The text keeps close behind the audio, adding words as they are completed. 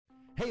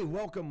Hey,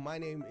 welcome. My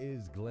name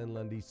is Glenn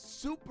Lundy.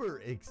 Super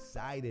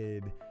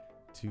excited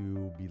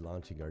to be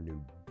launching our new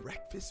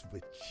Breakfast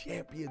with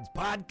Champions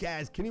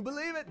podcast. Can you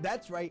believe it?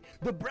 That's right.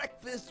 The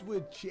Breakfast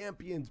with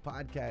Champions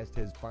podcast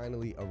has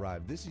finally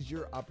arrived. This is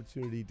your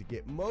opportunity to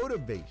get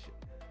motivation,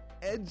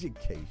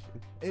 education,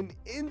 and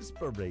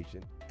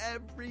inspiration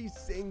every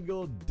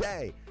single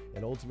day.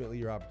 And ultimately,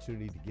 your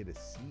opportunity to get a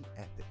seat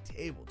at the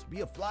table, to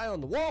be a fly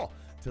on the wall,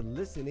 to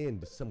listen in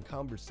to some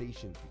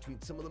conversations between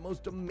some of the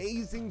most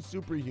amazing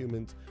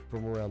superhumans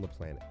from around the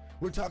planet.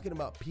 We're talking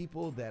about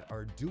people that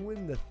are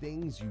doing the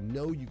things you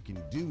know you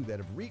can do, that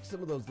have reached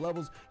some of those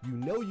levels you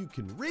know you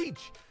can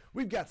reach.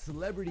 We've got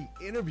celebrity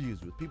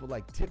interviews with people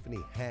like Tiffany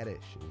Haddish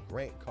and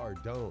Grant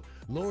Cardone,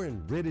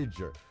 Lauren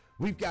Rittiger.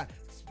 We've got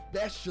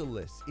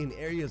specialists in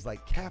areas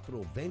like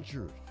capital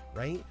ventures,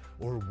 right?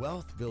 Or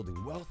wealth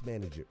building, wealth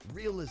management,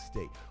 real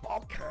estate,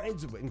 all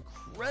kinds of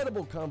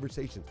incredible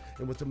conversations.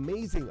 And what's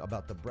amazing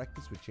about the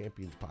Breakfast with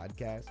Champions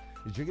podcast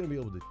is you're going to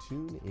be able to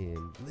tune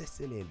in,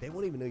 listen in. They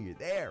won't even know you're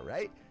there,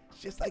 right? It's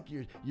just like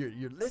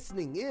you're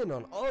listening in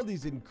on all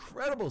these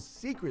incredible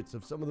secrets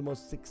of some of the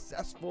most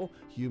successful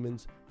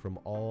humans from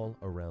all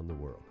around the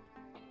world.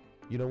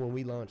 You know, when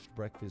we launched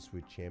Breakfast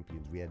with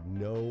Champions, we had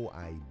no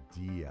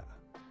idea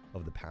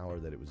of the power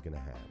that it was going to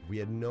have. We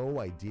had no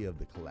idea of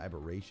the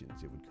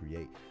collaborations it would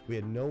create. We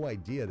had no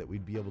idea that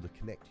we'd be able to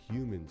connect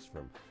humans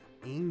from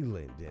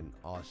England and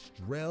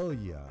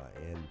Australia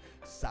and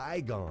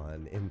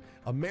Saigon and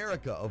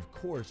America, of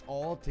course,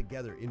 all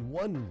together in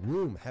one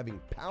room,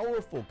 having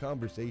powerful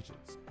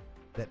conversations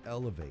that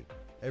elevate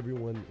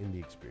everyone in the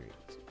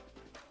experience.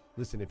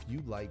 Listen, if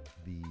you like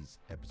these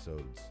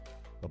episodes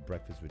of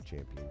Breakfast with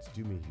Champions,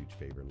 do me a huge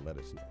favor and let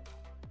us know.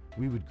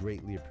 We would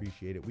greatly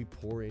appreciate it. We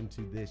pour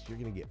into this. You're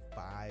going to get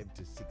 5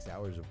 to 6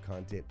 hours of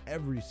content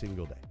every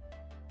single day,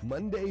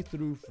 Monday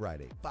through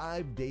Friday,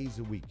 5 days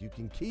a week. You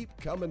can keep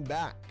coming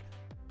back.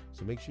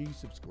 So make sure you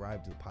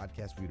subscribe to the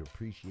podcast. We'd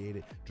appreciate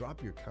it.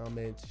 Drop your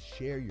comments,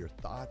 share your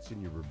thoughts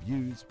and your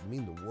reviews. It would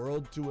mean the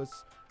world to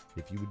us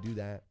if you would do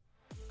that.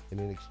 And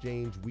in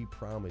exchange, we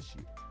promise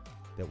you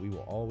that we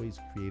will always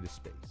create a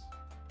space,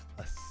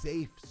 a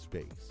safe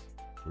space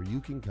where you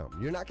can come.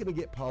 You're not going to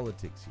get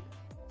politics here.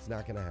 It's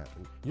not going to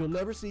happen. You'll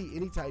never see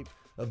any type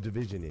of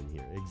division in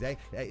here.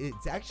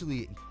 It's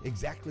actually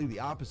exactly the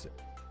opposite.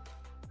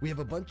 We have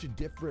a bunch of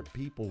different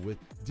people with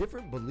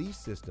different belief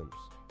systems,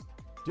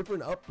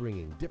 different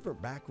upbringing, different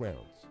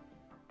backgrounds.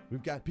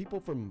 We've got people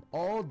from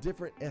all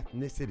different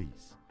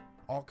ethnicities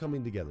all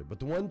coming together. But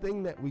the one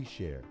thing that we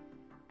share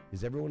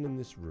is everyone in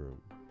this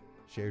room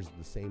shares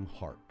the same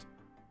heart.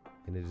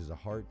 And it is a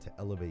heart to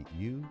elevate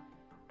you,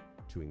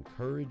 to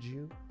encourage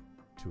you,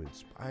 to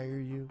inspire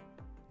you,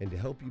 and to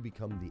help you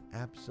become the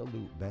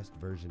absolute best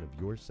version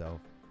of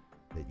yourself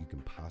that you can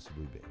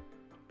possibly be.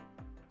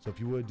 So if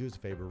you would, do us a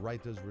favor,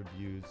 write those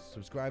reviews,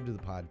 subscribe to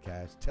the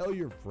podcast, tell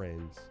your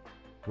friends.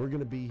 We're going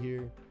to be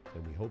here,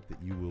 and we hope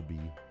that you will be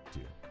too.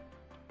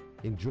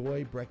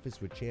 Enjoy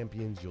Breakfast with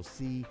Champions. You'll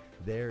see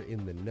there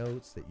in the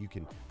notes that you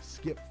can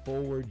skip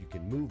forward, you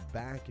can move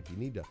back. If you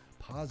need to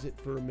pause it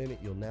for a minute,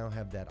 you'll now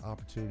have that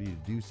opportunity to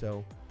do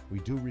so. We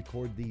do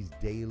record these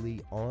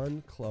daily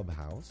on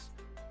Clubhouse.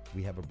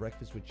 We have a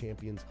Breakfast with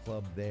Champions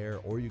club there,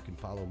 or you can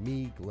follow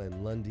me,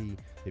 Glenn Lundy,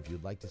 if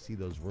you'd like to see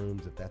those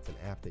rooms. If that's an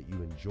app that you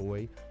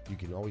enjoy, you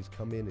can always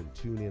come in and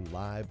tune in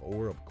live,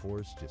 or of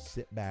course, just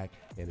sit back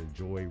and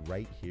enjoy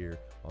right here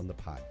on the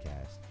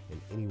podcast and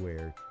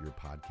anywhere your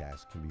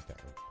podcast can be found.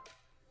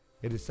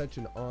 It is such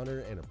an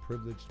honor and a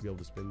privilege to be able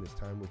to spend this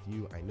time with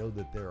you. I know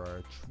that there are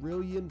a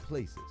trillion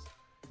places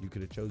you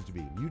could have chose to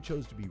be. You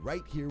chose to be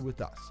right here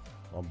with us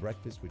on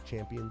Breakfast with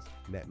Champions,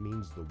 and that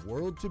means the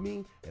world to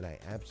me, and I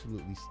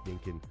absolutely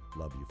stinking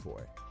love you for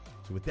it.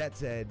 So with that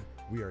said,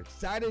 we are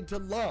excited to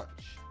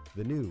launch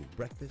the new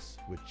Breakfast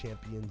with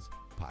Champions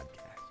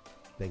podcast.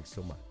 Thanks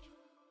so much.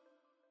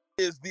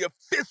 Is the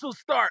official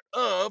start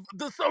of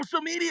the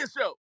social media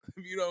show.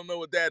 If you don't know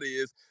what that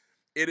is,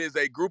 it is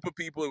a group of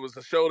people. It was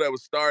a show that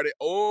was started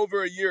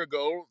over a year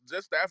ago,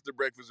 just after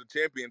Breakfast with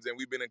Champions, and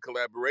we've been in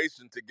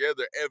collaboration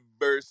together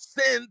ever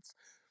since.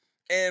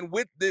 And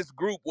with this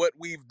group, what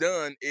we've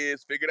done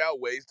is figured out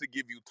ways to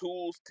give you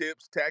tools,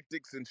 tips,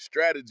 tactics, and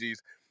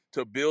strategies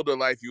to build a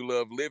life you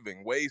love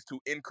living, ways to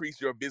increase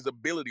your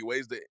visibility,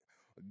 ways to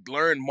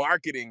learn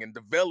marketing and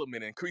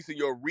development, increasing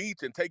your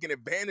reach and taking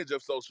advantage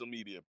of social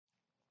media.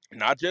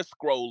 Not just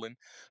scrolling,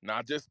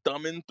 not just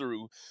thumbing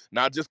through,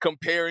 not just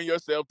comparing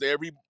yourself to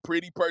every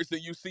pretty person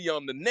you see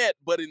on the net,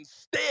 but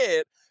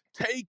instead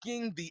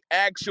taking the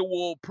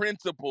actual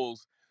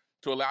principles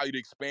to allow you to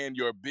expand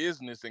your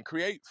business and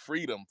create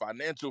freedom,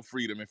 financial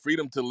freedom, and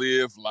freedom to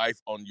live life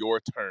on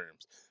your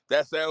terms.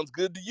 That sounds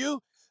good to you?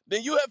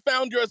 Then you have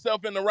found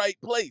yourself in the right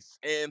place.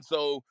 And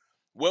so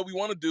what we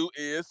want to do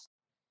is,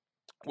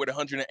 with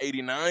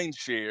 189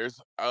 shares,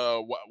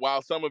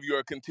 while some of you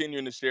are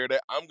continuing to share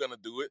that, I'm going to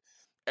do it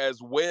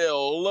as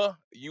well.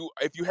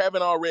 If you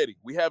haven't already,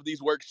 we have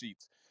these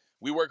worksheets.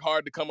 We work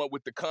hard to come up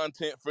with the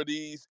content for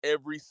these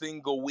every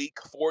single week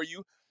for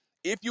you.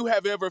 If you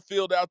have ever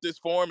filled out this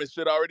form, it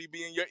should already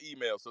be in your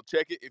email. So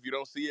check it. If you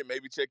don't see it,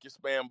 maybe check your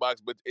spam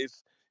box. But it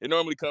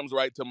normally comes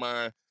right to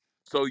mine.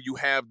 So you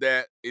have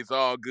that. It's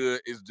all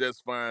good. It's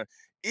just fine.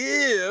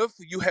 If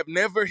you have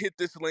never hit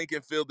this link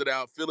and filled it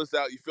out, fill us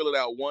out. You fill it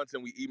out once,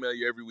 and we email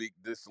you every week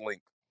this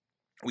link.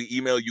 We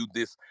email you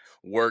this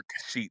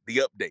worksheet,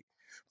 the update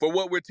for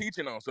what we're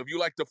teaching on. So if you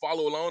like to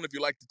follow along, if you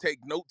like to take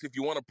notes, if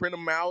you want to print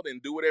them out and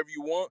do whatever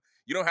you want,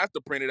 you don't have to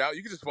print it out.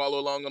 You can just follow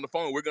along on the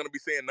phone. We're going to be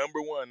saying number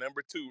one,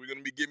 number two. We're going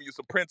to be giving you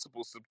some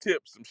principles, some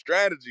tips, some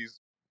strategies.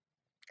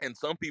 And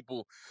some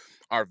people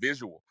are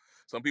visual.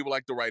 Some people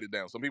like to write it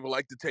down. Some people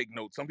like to take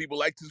notes. Some people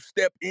like to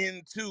step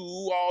into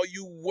all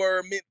you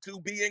were meant to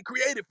be and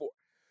created for.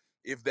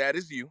 If that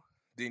is you,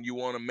 then you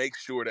want to make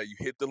sure that you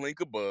hit the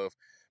link above,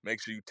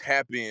 make sure you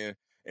tap in,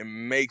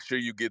 and make sure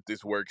you get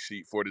this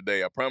worksheet for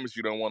today. I promise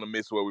you don't want to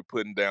miss what we're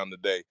putting down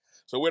today.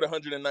 So we're at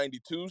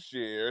 192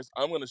 shares.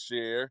 I'm going to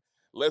share.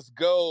 Let's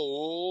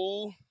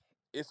go.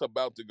 It's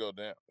about to go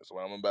down. That's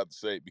what I'm about to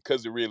say,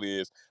 because it really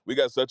is. We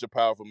got such a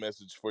powerful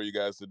message for you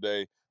guys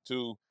today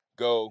to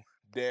go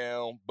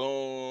down.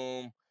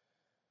 Boom.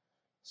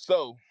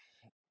 So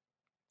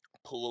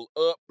pull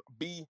up,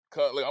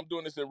 because like, I'm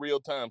doing this in real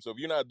time. So if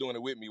you're not doing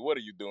it with me, what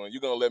are you doing? You're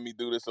gonna let me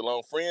do this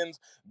alone. Friends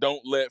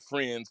don't let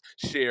friends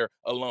share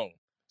alone.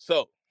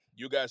 So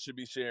you guys should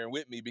be sharing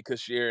with me, because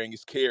sharing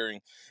is caring,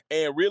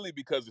 and really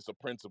because it's a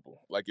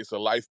principle. Like, it's a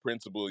life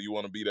principle. You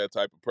want to be that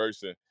type of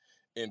person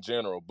in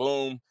general.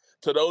 Boom.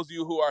 To those of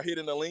you who are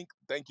hitting the link,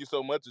 thank you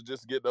so much. To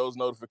just get those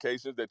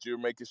notifications that you're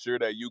making sure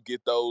that you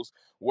get those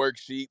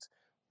worksheets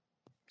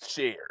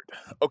shared.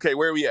 Okay,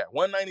 where are we at?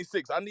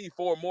 196. I need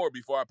 4 more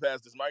before I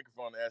pass this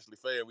microphone to Ashley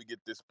Faye and we get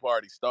this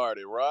party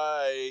started,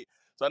 right?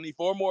 So I need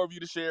 4 more of you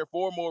to share.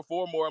 4 more,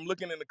 4 more. I'm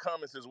looking in the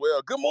comments as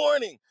well. Good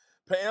morning,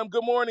 Pam.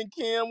 Good morning,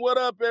 Kim. What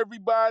up,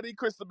 everybody?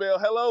 Christabel,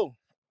 hello.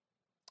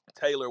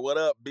 Taylor, what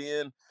up,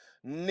 Ben?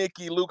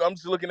 Nikki, Luke. I'm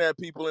just looking at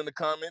people in the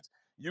comments.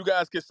 You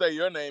guys can say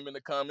your name in the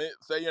comment.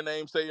 Say your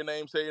name, say your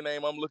name, say your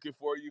name. I'm looking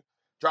for you.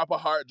 Drop a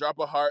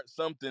heart,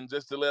 something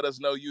just to let us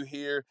know you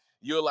here,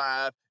 you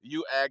alive,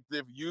 you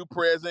active, you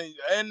present.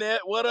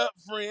 Annette, what up,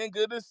 friend?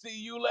 Good to see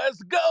you.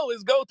 Let's go.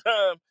 It's go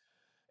time.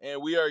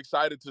 And we are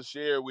excited to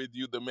share with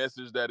you the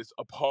message that is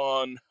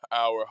upon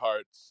our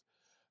hearts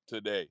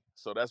today.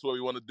 So that's what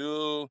we want to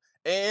do.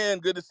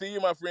 And good to see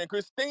you, my friend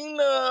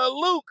Christina.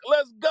 Luke,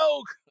 let's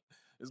go.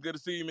 It's good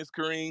to see you, Miss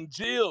Kareen.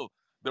 Jill,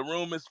 the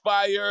room is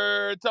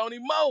fire. Tony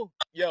Mo,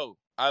 yo,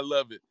 I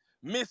love it.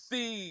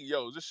 Missy,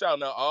 yo, just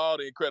shouting out all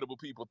the incredible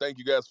people. Thank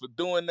you guys for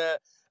doing that.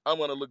 I'm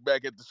going to look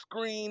back at the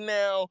screen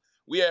now.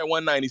 We at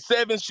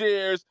 197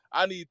 shares.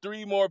 I need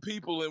 3 more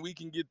people and we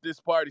can get this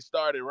party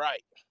started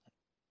right.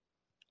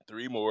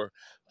 3 more.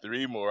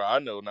 3 more. I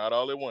know, not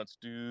all at once.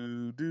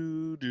 Do,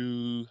 do,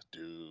 do,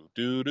 do,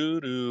 do,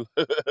 do, do.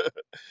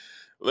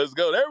 Let's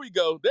go. There we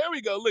go. There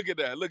we go. Look at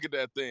that. Look at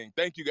that thing.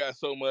 Thank you guys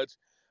so much.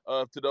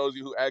 To those of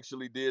you who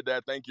actually did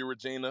that, thank you,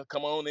 Regina.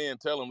 Come on in.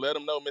 Tell them. Let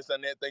them know, Miss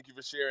Annette. Thank you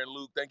for sharing,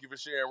 Luke. Thank you for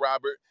sharing,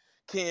 Robert.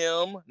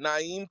 Kim,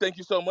 Naeem, thank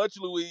you so much,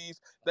 Louise.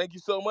 Thank you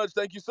so much.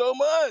 Thank you so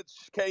much,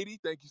 Katie.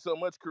 Thank you so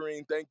much,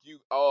 Kareem. Thank you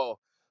all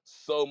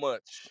so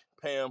much.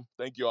 Pam,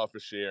 thank you all for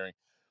sharing.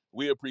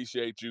 We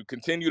appreciate you.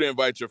 Continue to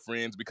invite your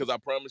friends, because I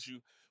promise you,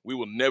 we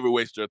will never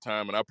waste your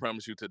time. And I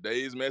promise you,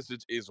 today's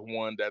message is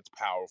one that's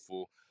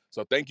powerful.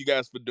 So thank you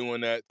guys for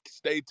doing that.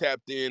 Stay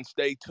tapped in.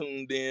 Stay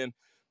tuned in.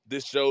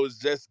 This show is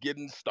just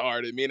getting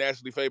started. Me and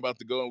Ashley Faye about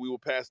to go, and we will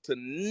pass to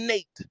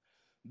Nate,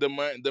 the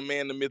man,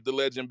 the myth, the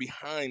legend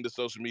behind the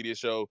social media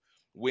show,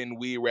 when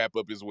we wrap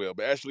up as well.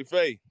 But Ashley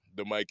Faye,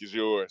 the mic is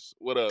yours.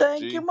 What up,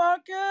 Thank you,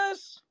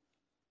 Marcus.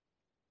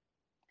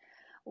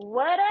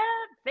 What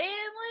up,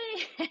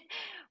 family?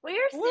 We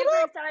are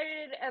super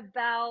excited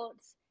about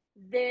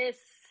this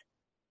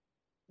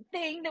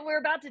thing that we're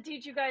about to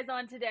teach you guys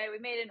on today. We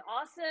made an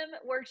awesome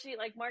worksheet,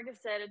 like Marcus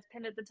said. It's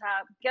pinned at the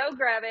top. Go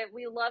grab it.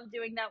 We love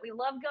doing that. We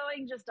love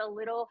going just a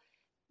little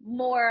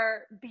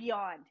more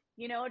beyond,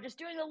 just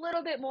doing a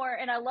little bit more.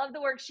 And I love the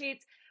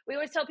worksheets. We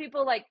always tell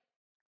people, like,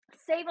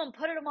 save them,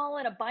 put them all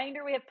in a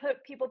binder. We have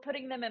people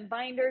putting them in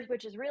binders,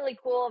 which is really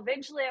cool.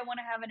 Eventually, I want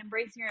to have an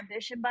Embrace Your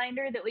Ambition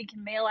binder that we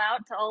can mail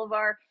out to all of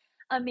our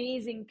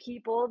amazing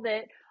people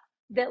that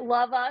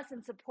love us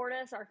and support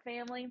us, our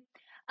family.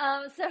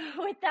 So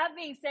with that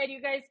being said,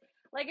 you guys,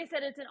 like I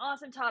said, it's an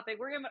awesome topic.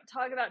 We're going to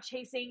talk about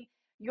chasing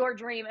your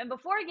dream. And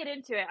before I get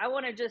into it, I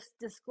want to just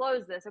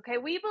disclose this, okay?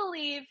 We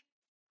believe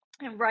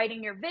and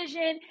writing your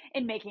vision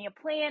and making a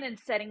plan and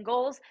setting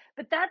goals.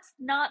 But that's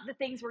not the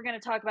things we're going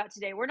to talk about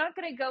today. We're not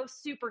going to go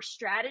super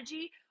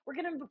strategy. We're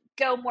going to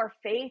go more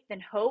faith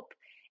and hope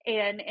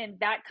and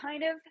that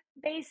kind of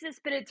basis.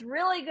 But it's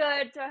really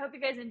good. So I hope you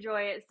guys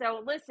enjoy it.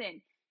 So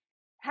listen,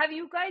 have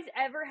you guys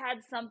ever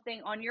had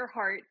something on your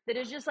heart that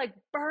is just like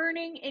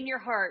burning in your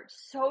heart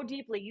so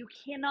deeply you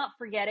cannot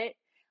forget it?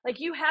 Like,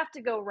 you have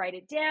to go write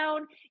it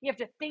down. You have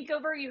to think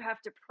over it. You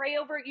have to pray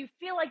over it. You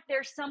feel like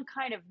there's some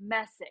kind of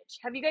message.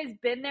 Have you guys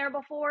been there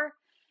before?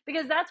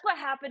 Because that's what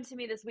happened to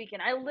me this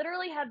weekend. I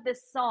literally had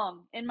this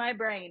song in my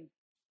brain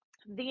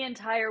the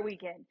entire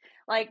weekend.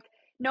 Like,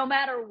 no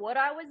matter what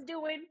I was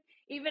doing,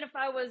 even if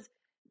I was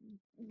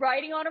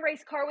riding on a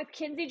race car with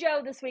Kinsey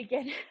Joe this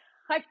weekend,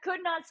 I could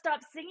not stop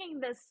singing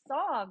this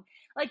song.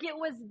 Like it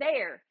was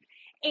there.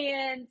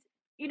 And,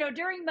 you know,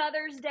 during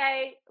Mother's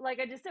Day, like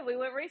I just said, we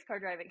went race car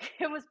driving.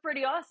 It was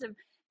pretty awesome.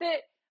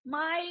 But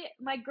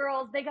my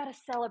girls, they got to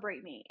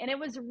celebrate me. And it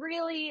was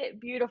really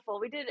beautiful.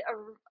 We did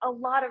a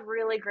lot of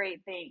really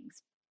great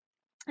things.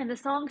 And the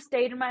song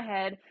stayed in my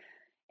head.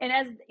 And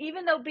as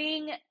even though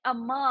being a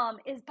mom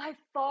is by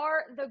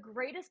far the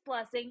greatest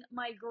blessing,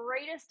 my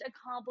greatest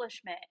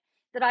accomplishment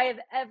that I have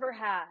ever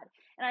had.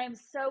 And I am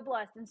so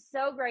blessed and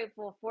so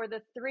grateful for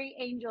the three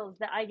angels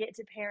that I get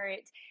to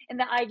parent and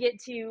that I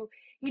get to, you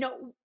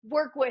know,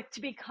 work with to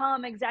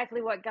become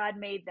exactly what God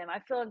made them. I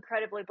feel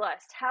incredibly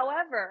blessed.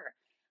 However,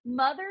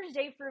 Mother's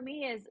Day for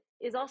me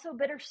is also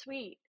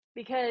bittersweet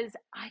because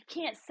I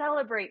can't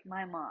celebrate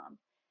my mom.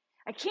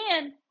 I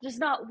can, just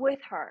not with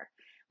her.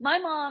 My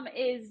mom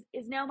is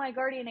now my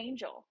guardian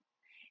angel.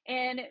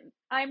 And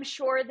I'm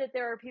sure that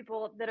there are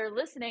people that are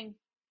listening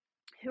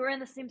who are in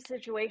the same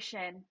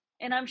situation.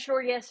 And I'm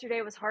sure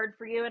yesterday was hard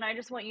for you. And I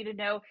just want you to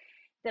know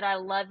that I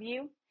love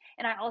you.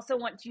 And I also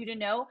want you to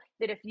know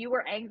that if you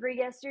were angry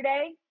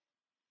yesterday,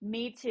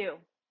 me too.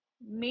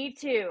 Me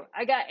too.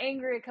 I got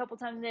angry a couple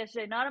times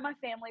yesterday, not in my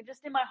family,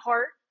 just in my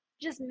heart,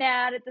 just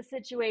mad at the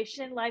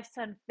situation. Life's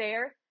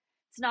unfair.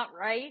 It's not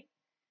right.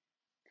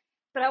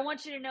 But I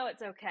want you to know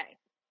it's okay.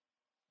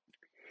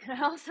 And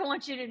I also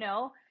want you to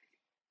know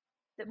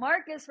that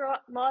Marcus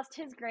lost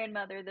his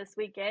grandmother this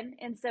weekend.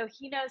 And so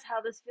he knows how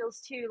this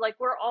feels too. Like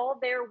we're all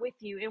there with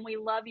you and we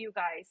love you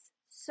guys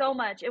so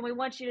much. And we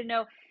want you to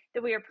know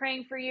that we are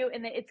praying for you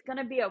and that it's going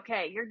to be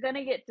okay. You're going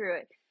to get through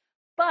it.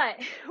 But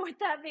with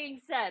that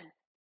being said,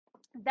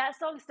 that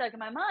song stuck in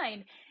my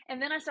mind.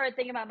 And then I started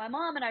thinking about my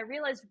mom and I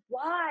realized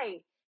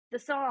why the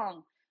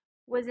song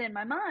was in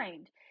my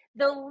mind.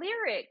 The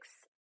lyrics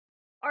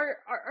are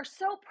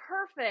so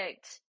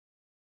perfect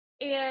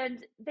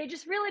and they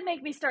just really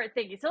make me start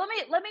thinking. So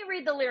let me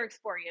read the lyrics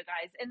for you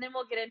guys and then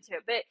we'll get into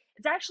it. But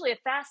it's actually a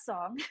fast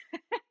song.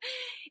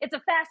 It's a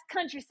fast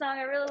country song.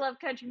 I really love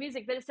country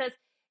music, but it says,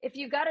 if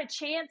you got a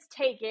chance,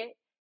 take it.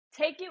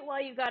 Take it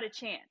while you got a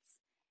chance.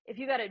 If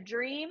you got a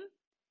dream,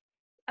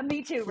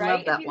 me too, right?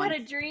 Love that If you one. got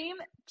a dream,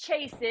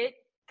 chase it,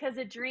 because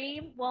a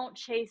dream won't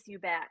chase you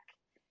back.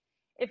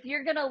 If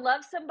you're going to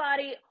love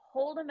somebody,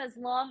 hold them as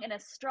long and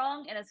as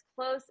strong and as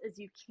close as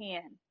you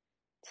can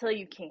till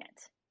you can't.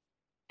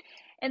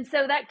 And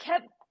so that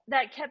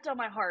kept on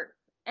my heart.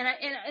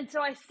 And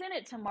so I sent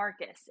it to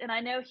Marcus, and I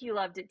know he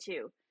loved it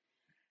too.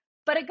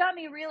 But it got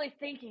me really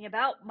thinking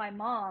about my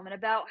mom and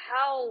about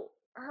how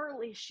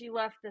early she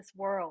left this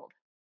world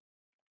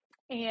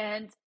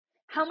and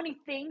how many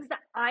things that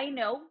I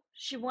know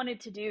she wanted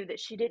to do that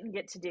she didn't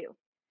get to do.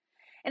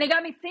 And it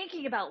got me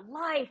thinking about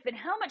life and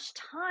how much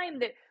time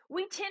that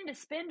we tend to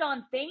spend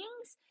on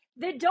things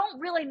that don't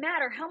really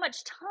matter, how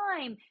much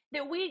time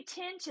that we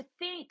tend to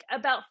think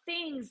about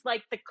things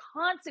like the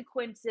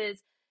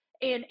consequences,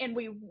 and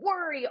we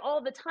worry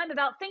all the time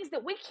about things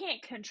that we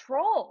can't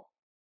control,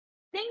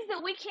 things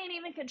that we can't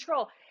even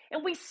control.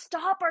 And we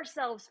stop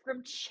ourselves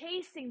from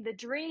chasing the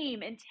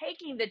dream and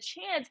taking the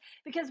chance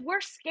because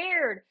we're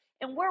scared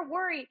and we're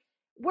worried.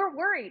 We're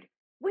worried.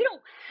 We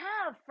don't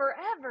have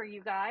forever,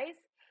 you guys.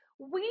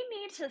 We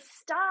need to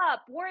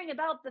stop worrying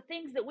about the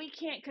things that we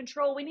can't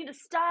control. We need to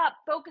stop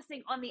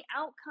focusing on the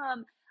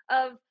outcome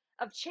of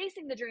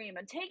chasing the dream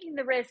and taking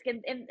the risk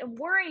and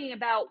worrying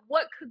about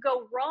what could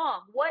go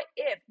wrong. What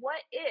if?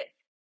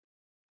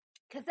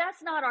 Because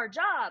that's not our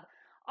job.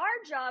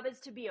 Our job is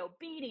to be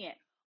obedient.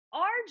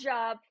 Our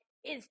job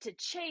is to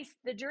chase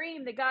the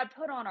dream that God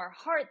put on our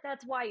heart.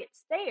 That's why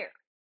it's there.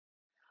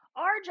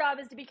 Our job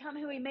is to become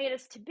who He made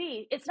us to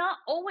be. It's not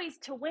always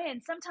to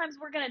win. Sometimes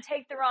we're going to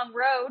take the wrong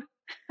road,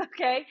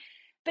 okay?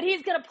 But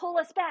He's going to pull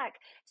us back.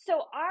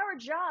 So our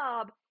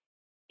job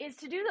is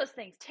to do those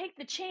things. Take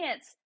the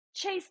chance,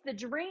 chase the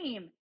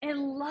dream,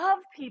 and love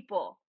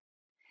people.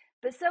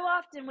 But so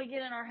often we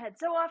get in our head,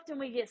 so often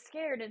we get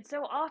scared, and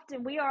so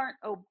often we aren't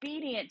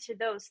obedient to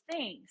those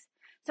things.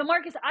 So,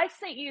 Marcus, I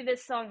sent you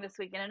this song this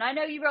weekend, and I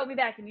know you wrote me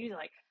back and you were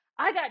like,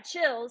 I got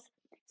chills.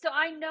 So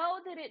I know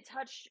that it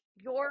touched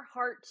your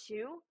heart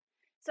too.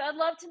 So I'd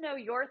love to know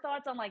your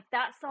thoughts on like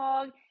that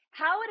song,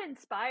 how it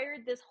inspired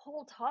this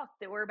whole talk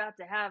that we're about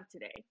to have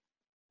today.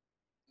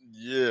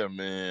 Yeah,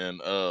 man.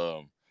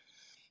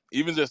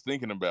 Even just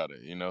thinking about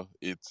it,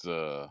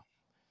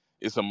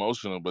 it's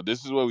emotional, but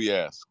this is what we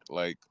ask.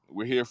 Like,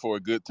 we're here for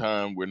a good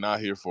time. We're not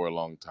here for a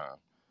long time.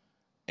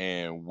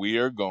 And we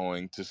are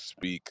going to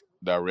speak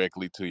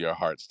directly to your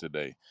hearts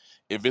today.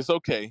 If it's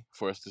okay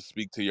for us to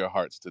speak to your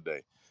hearts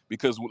today,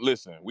 because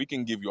listen, we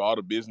can give you all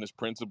the business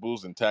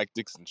principles and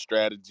tactics and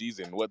strategies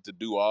and what to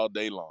do all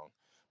day long.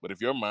 But if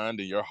your mind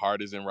and your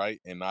heart isn't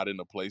right and not in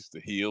a place to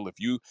heal,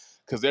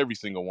 because every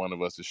single one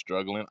of us is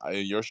struggling,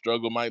 your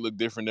struggle might look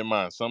different than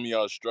mine. Some of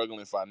y'all are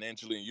struggling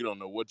financially and you don't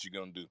know what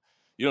you're going to do.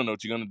 You don't know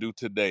what you're going to do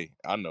today.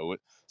 I know it.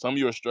 Some of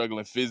you are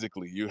struggling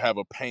physically. You have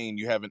a pain,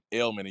 you have an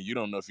ailment, and you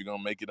don't know if you're going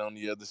to make it on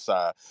the other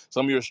side.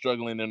 Some of you are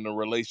struggling in a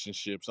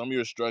relationship. Some of you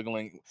are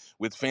struggling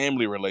with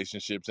family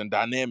relationships and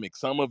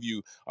dynamics. Some of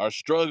you are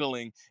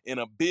struggling in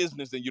a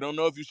business and you don't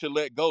know if you should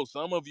let go.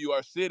 Some of you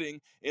are sitting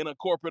in a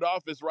corporate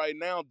office right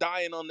now,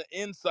 dying on the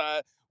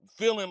inside,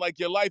 feeling like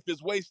your life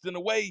is wasting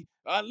away.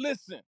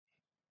 Listen,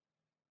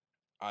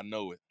 I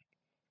know it.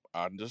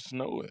 I just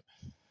know it.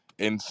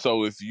 And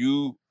so if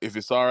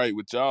it's all right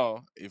with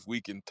y'all, if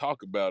we can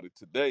talk about it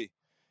today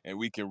and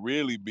we can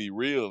really be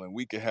real and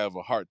we can have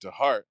a heart to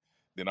heart,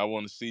 then I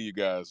want to see you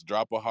guys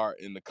drop a heart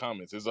in the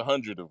comments. There's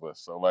 100 of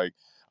us. So like,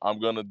 I'm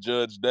going to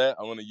judge that.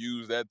 I'm going to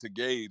use that to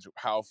gauge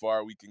how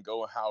far we can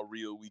go and how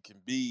real we can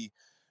be,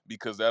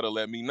 because that'll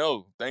let me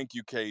know. Thank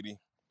you, Katie.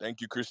 Thank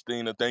you,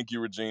 Christina. Thank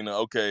you, Regina.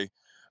 Okay.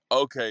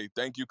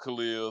 Thank you,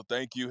 Khalil.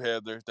 Thank you,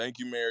 Heather. Thank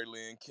you, Mary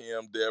Lynn,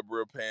 Kim,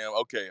 Deborah, Pam.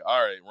 Okay.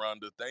 All right,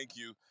 Rhonda. Thank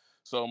you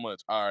so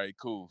much. All right,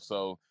 cool.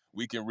 So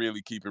we can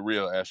really keep it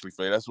real, Ashley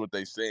Faye. That's what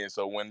they saying.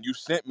 So when you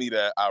sent me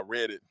that, I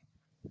read it.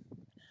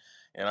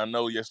 And I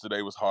know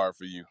yesterday was hard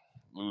for you,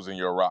 losing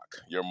your rock,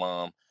 your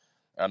mom.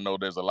 I know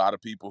there's a lot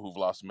of people who've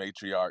lost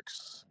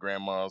matriarchs,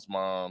 grandmas,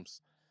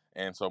 moms.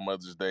 And so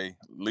Mother's Day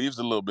leaves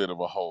a little bit of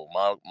a hole.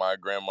 My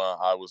grandma,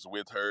 I was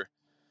with her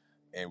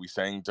and we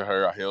sang to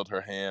her. I held her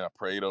hand. I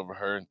prayed over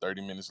her. And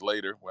 30 minutes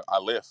later, I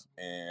left.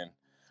 And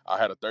I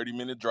had a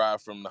 30-minute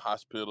drive from the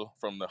hospital,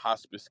 from the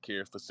hospice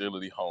care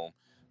facility home.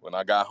 When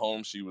I got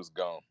home, she was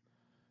gone.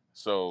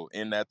 So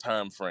in that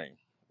time frame,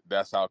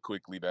 that's how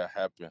quickly that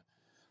happened.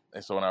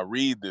 And so when I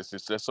read this,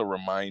 it's just a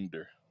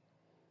reminder.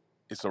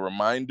 It's a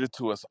reminder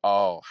to us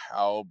all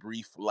how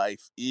brief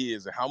life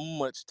is and how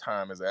much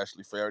time, as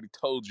Ashley Faye already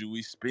told you,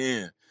 we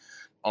spend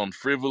on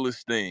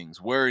frivolous things,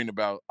 worrying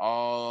about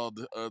all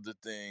the other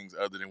things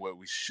other than what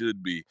we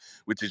should be,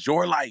 which is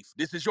your life.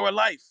 This is your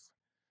life.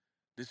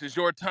 This is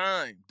your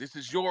time. This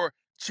is your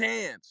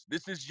chance.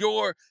 This is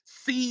your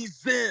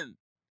season.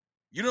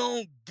 You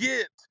don't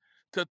get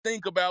to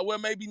think about, well,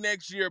 maybe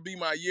next year will be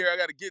my year. I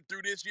got to get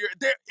through this year.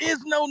 There is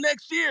no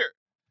next year.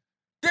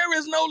 There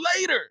is no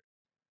later.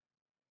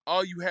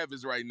 All you have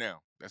is right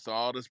now. That's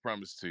all that's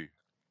promised to you.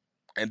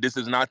 And this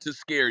is not to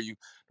scare you.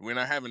 We're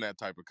not having that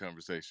type of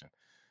conversation.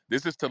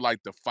 This is to light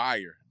the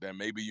fire that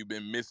maybe you've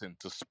been missing,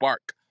 to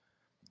spark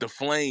the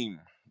flame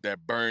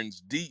that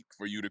burns deep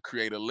for you to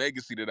create a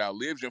legacy that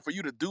outlives you and for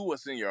you to do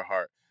what's in your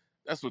heart.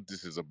 That's what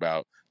this is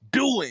about.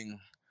 Doing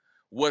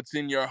what's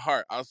in your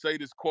heart. I'll say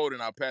this quote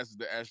and I'll pass it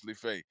to Ashley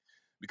Faye,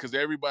 because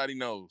everybody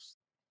knows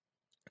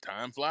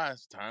time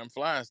flies, time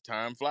flies,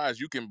 time flies.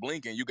 You can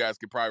blink and you guys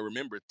can probably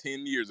remember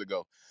 10 years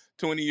ago,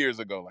 20 years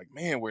ago, like,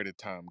 man, where did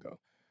time go?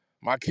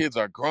 My kids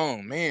are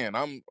grown, man.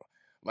 I'm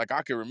like,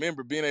 I can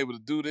remember being able to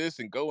do this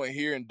and going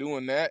here and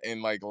doing that.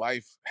 And like,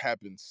 life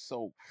happens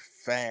so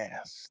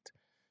fast.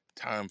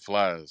 Time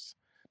flies.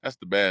 That's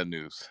the bad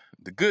news.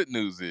 The good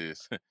news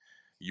is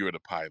you're the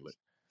pilot.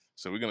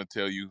 So we're going to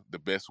tell you the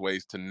best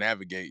ways to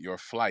navigate your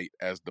flight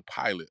as the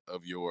pilot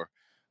of your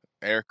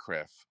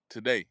aircraft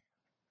today.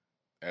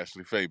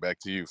 Ashley Faye, back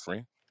to you,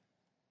 friend.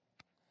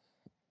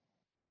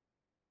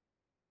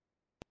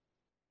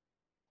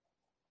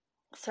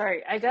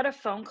 Sorry, I got a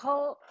phone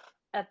call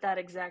at that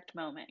exact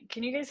moment.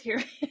 Can you guys hear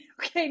me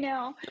okay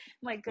now?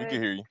 Am I We good?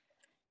 can hear you.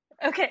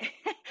 Okay.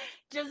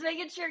 Just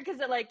making sure, because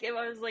it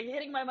I was like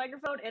hitting my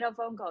microphone and a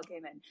phone call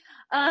came in.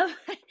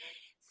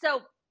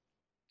 So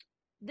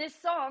this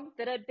song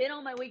that had been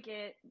on my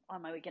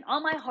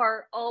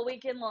heart all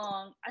weekend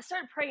long, I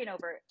started praying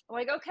over it. I'm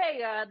like, okay,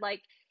 God,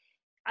 like,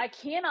 I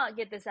cannot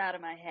get this out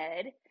of my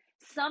head.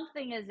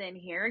 Something is in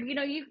here. You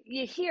know, you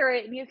hear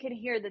it and you can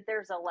hear that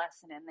there's a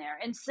lesson in there.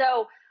 And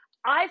so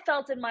I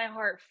felt in my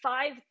heart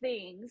 5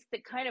 things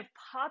that kind of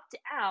popped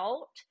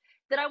out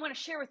that I want to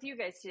share with you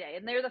guys today.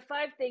 And they're the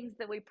 5 things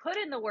that we put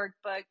in the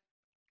workbook,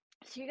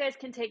 so you guys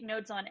can take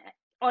notes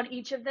on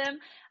each of them.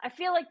 I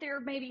feel like there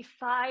are maybe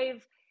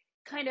 5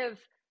 kind of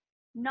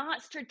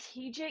not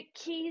strategic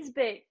keys,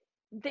 but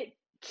the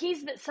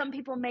keys that some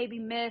people maybe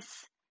miss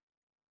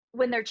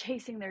when they're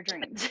chasing their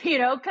dreams,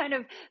 kind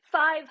of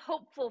 5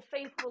 hopeful,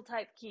 faithful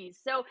type keys.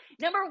 So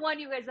number 1,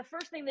 you guys, the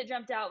first thing that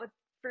jumped out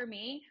for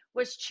me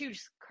was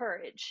choose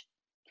courage.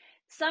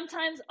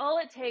 Sometimes all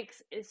it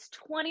takes is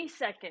 20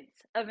 seconds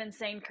of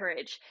insane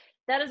courage.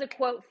 That is a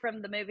quote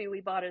from the movie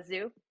We Bought a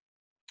Zoo,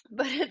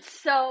 but it's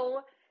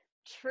so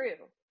true.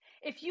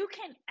 If you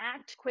can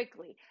act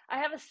quickly, I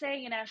have a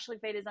saying in Ashley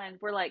Faye Design,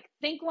 we're like,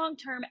 think long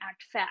term,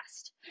 act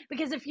fast.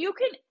 Because if you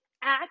can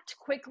act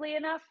quickly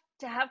enough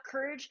to have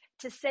courage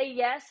to say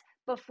yes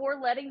before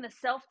letting the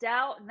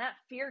self-doubt and that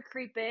fear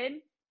creep in,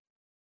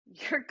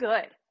 you're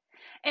good.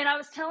 And I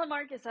was telling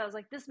Marcus, I was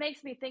like, this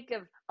makes me think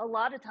of a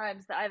lot of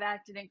times that I've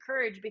acted in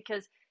courage,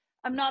 because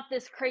I'm not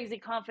this crazy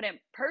confident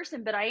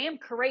person, but I am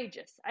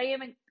courageous. I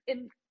am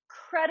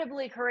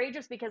incredibly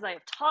courageous because I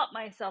have taught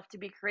myself to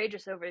be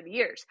courageous over the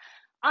years.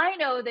 I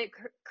know that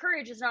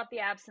courage is not the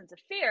absence of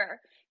fear.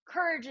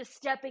 Courage is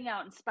stepping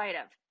out in spite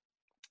of.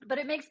 But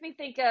it makes me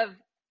think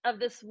of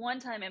this one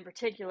time in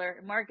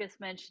particular. Marcus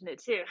mentioned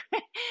it too.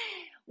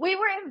 we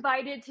were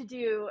invited to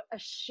do a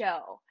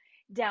show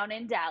down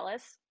in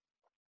Dallas.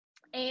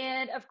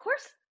 And of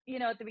course,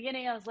 at the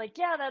beginning, I was like,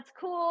 yeah, that's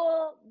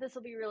cool. This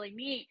will be really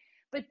neat.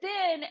 But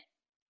then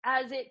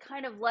as it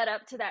kind of led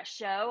up to that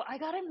show, I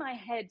got in my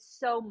head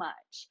so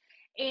much.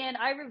 And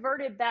I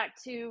reverted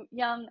back to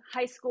young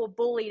high school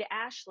bullied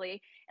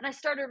Ashley. And I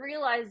started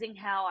realizing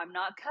how I'm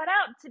not cut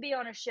out to be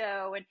on a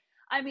show. And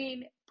I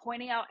mean,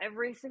 pointing out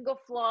every single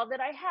flaw that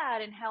I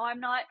had and how I'm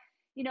not,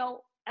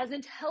 as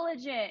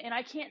intelligent and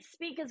I can't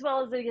speak as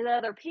well as the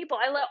other people.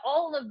 I let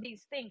all of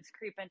these things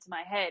creep into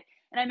my head.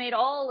 And I made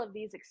all of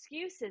these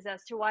excuses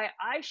as to why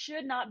I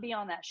should not be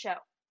on that show.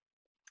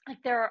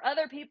 Like, there are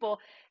other people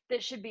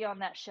that should be on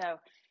that show.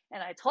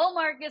 And I told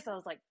Marcus, I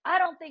was like, I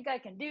don't think I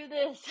can do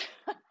this.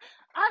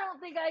 I don't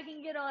think I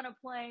can get on a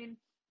plane.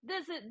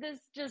 This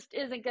just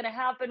isn't going to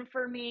happen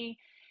for me.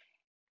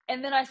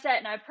 And then I sat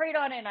and I prayed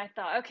on it and I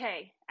thought,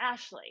 okay,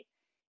 Ashley,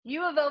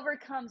 you have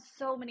overcome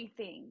so many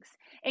things.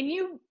 And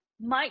you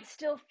might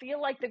still feel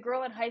like the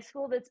girl in high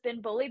school that's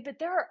been bullied, but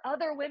there are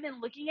other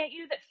women looking at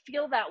you that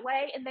feel that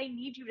way, and they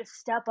need you to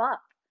step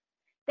up.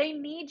 They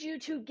need you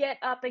to get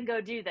up and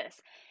go do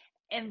this.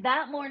 And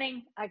that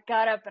morning, I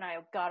got up and I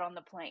got on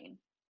the plane.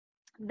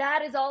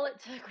 That is all it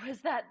took,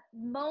 was that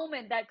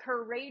moment, that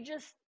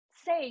courageous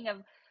saying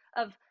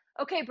of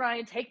okay,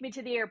 Brian, take me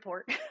to the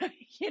airport.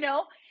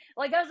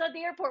 Like, I was at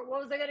the airport.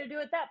 What was I going to do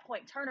at that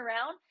point? Turn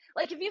around?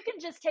 Like, if you can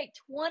just take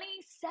 20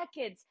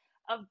 seconds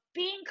of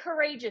being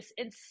courageous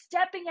and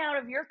stepping out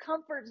of your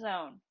comfort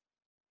zone.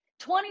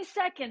 20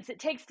 seconds it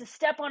takes to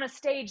step on a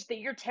stage that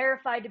you're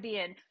terrified to be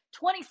in.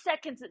 20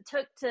 seconds it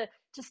took to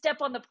step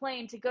on the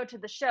plane to go to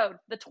the show.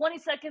 The 20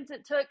 seconds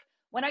it took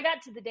when I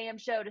got to the damn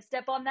show to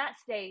step on that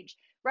stage,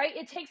 right?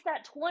 It takes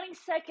that 20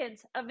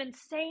 seconds of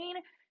insane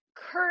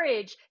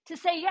courage to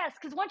say yes.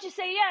 Because once you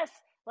say yes,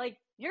 like,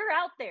 you're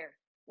out there.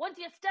 Once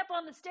you step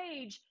on the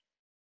stage,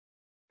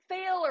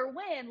 fail or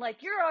win,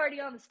 like, you're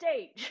already on the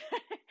stage.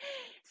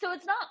 So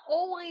it's not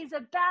always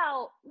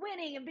about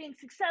winning and being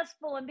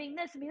successful and being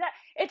this and being that.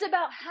 It's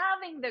about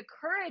having the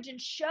courage and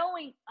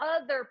showing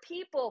other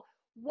people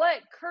what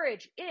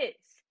courage is.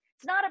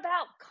 It's not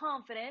about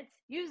confidence.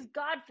 Use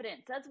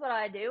Godfidence. That's what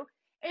I do.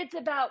 It's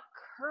about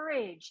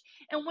courage.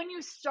 And when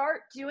you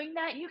start doing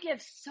that, you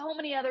give so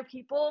many other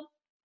people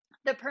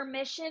the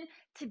permission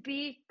to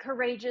be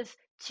courageous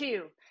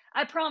too.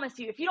 I promise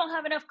you, if you don't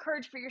have enough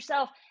courage for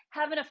yourself,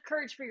 have enough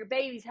courage for your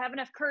babies, have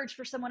enough courage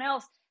for someone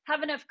else,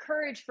 have enough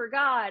courage for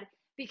God,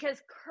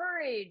 because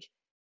courage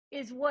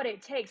is what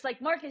it takes.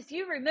 Like, Marcus,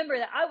 you remember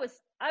that I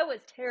was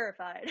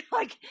terrified.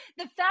 Like,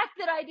 the fact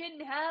that I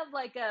didn't have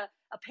like a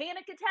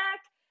panic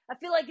attack, I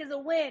feel like is a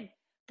win.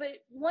 But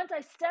once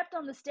I stepped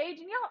on the stage,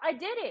 and I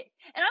did it.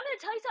 And I'm going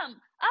to tell you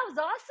something. I was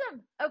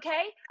awesome.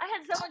 Okay. I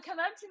had someone come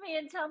up to me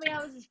and tell me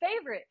I was his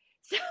favorite.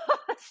 So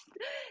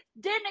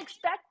didn't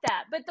expect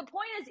that. But the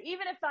point is,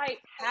 even if I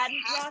hadn't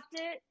dropped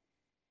it,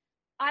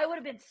 I would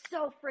have been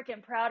so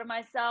freaking proud of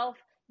myself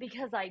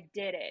because I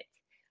did it.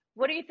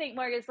 What do you think,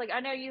 Marcus? Like, I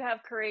know you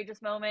have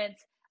courageous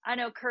moments. I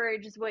know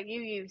courage is what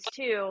you use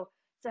too.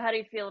 So how do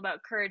you feel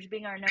about courage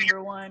being our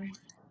number one?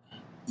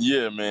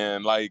 Yeah,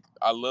 man. Like,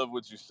 I love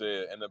what you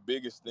said. And the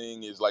biggest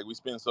thing is, like, we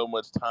spend so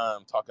much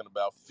time talking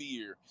about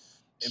fear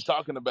and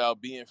talking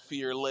about being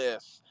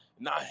fearless,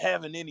 not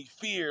having any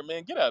fear.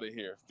 Man, get out of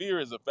here. Fear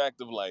is a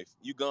fact of life.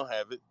 You gonna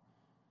have it.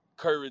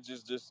 Courage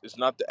is just, it's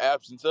not the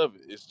absence of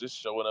it. It's just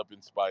showing up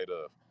in spite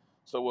of.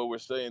 So what we're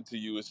saying to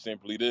you is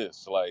simply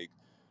this, like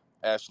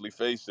Ashley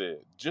Faye said,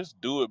 just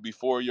do it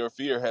before your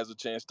fear has a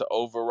chance to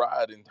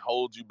override and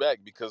hold you back.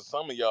 Because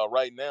some of y'all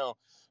right now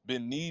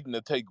been needing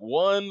to take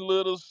one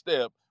little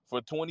step for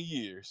 20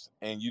 years,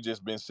 and you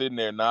just been sitting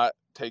there not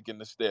taking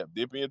the step,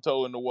 dipping your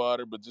toe in the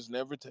water, but just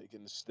never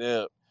taking the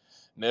step,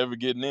 never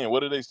getting in. What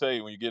do they say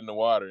when you get in the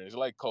water? It's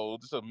like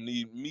cold. It's an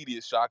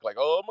immediate shock, like,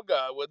 oh my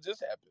God, what just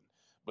happened?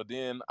 But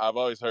then I've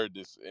always heard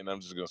this, and I'm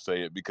just going to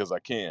say it because I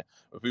can.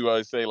 But people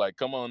always say, like,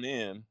 come on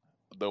in.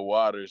 The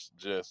water's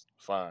just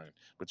fine.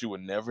 But you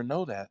would never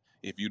know that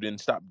if you didn't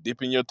stop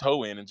dipping your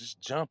toe in and just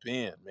jump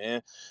in,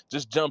 man.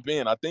 Just jump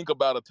in. I think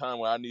about a time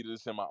where I needed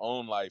this in my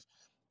own life.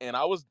 And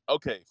I was,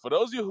 okay, for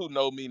those of you who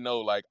know me, know,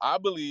 like, I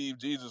believe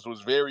Jesus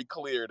was very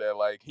clear that,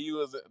 like, he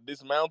was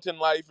this mountain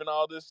life and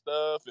all this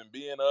stuff and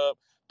being up,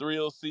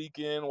 thrill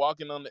seeking,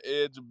 walking on the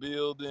edge of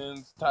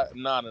buildings,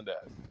 none of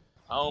that.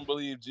 I don't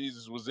believe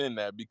Jesus was in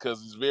that,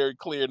 because it's very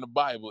clear in the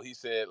Bible. He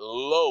said,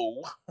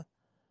 lo,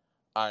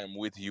 I am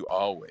with you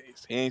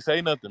always. He ain't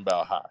say nothing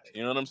about high.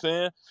 You know what I'm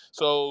saying?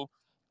 So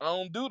I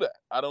don't do that.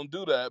 I don't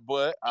do that.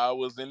 But I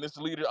was in this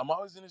I'm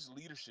always in this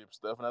leadership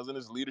stuff. And I was in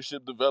this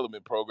leadership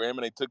development program.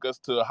 And they took us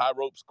to a high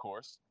ropes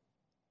course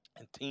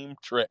and Team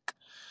Trek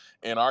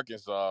in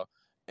Arkansas.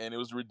 And it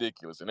was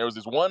ridiculous. And there was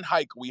this one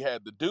hike we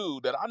had to do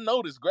that I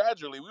noticed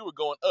gradually we were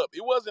going up.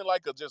 It wasn't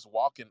like a just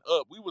walking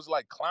up. We was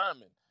like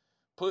climbing,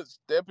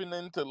 stepping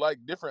into like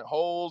different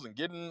holes and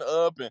getting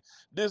up and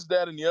this,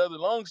 that, and the other.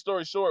 Long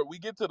story short, we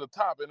get to the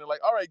top and they're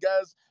like, all right,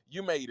 guys,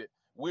 you made it.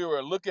 We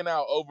were looking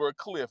out over a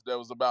cliff that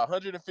was about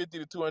 150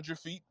 to 200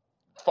 feet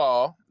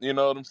fall, you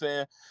know what I'm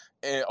saying,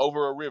 and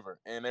over a river.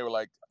 And they were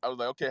like, I was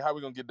like, okay, how are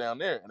we gonna get down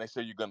there? And they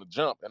said, you're gonna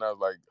jump. And I was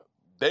like,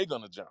 they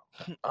gonna jump.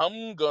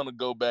 I'm gonna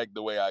go back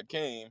the way I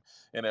came.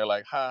 And they're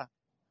like,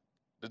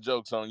 the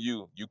joke's on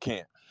you. You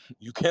can't.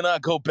 You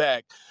cannot go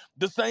back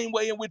the same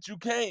way in which you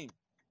came.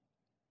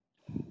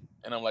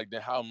 And I'm like,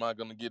 then how am I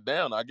gonna get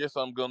down? I guess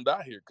I'm gonna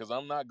die here, because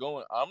I'm not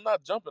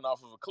jumping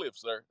off of a cliff,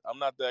 sir. I'm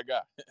not that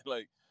guy.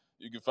 Like,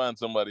 you can find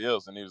somebody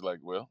else. And he was like,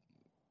 well,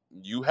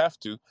 you have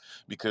to,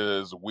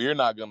 because we're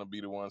not going to be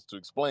the ones to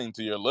explain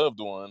to your loved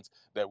ones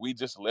that we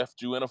just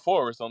left you in a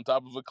forest on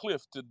top of a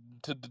cliff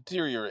to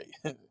deteriorate.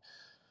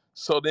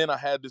 So then I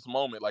had this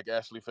moment, like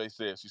Ashley Faye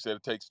said. She said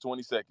it takes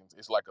 20 seconds.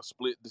 It's like a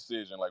split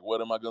decision. Like, what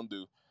am I going to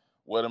do?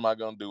 What am I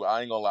going to do?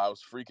 I ain't going to lie. I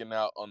was freaking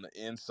out on the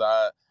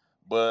inside,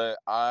 but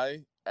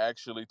I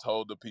actually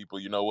told the people,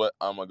 you know what?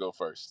 I'm going to go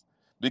first,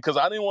 because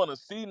I didn't want to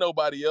see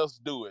nobody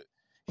else do it,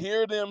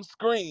 hear them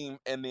scream,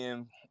 and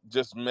then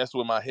just mess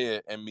with my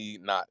head and me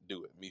not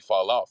do it, me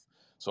fall off.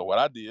 So what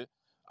I did,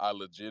 I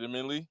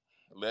legitimately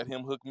let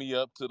him hook me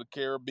up to the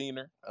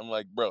carabiner. I'm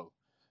like, bro,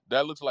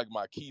 that looks like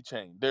my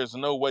keychain. There's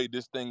no way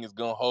this thing is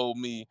gonna hold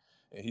me.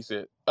 And he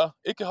said, oh,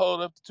 it can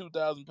hold up to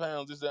 2,000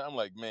 pounds. This, that. I'm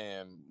like,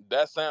 man,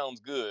 that sounds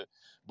good.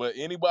 But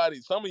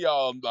some of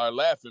y'all are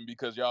laughing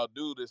because y'all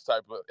do this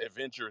type of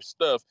adventurous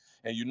stuff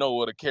and you know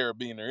what a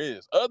carabiner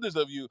is. Others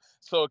of you,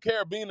 so a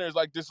carabiner is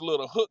like this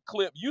little hook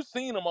clip. You've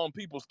seen them on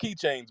people's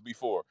keychains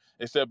before,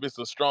 except it's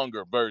a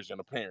stronger version,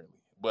 apparently.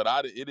 But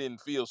it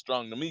didn't feel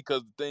strong to me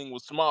because the thing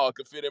was small. It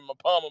could fit in my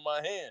palm of my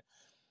hand.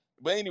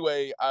 But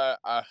anyway,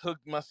 I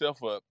hooked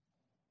myself up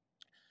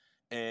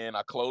and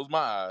I closed my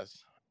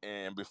eyes.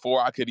 And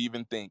before I could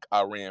even think,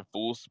 I ran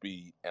full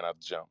speed and I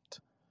jumped.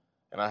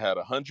 And I had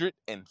a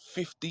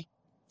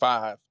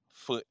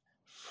 155-foot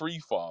free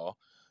fall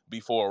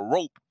before a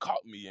rope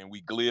caught me and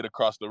we glid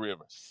across the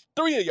river.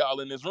 3 of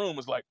y'all in this room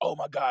was like, oh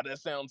my God, that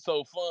sounds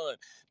so fun.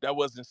 That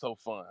wasn't so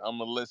fun. I'm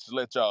going to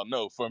let y'all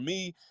know. For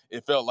me,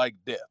 it felt like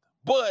death.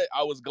 But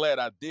I was glad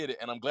I did it,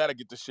 and I'm glad I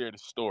get to share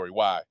this story.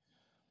 Why?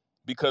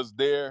 Because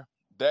that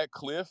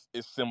cliff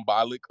is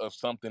symbolic of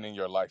something in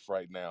your life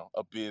right now.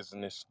 A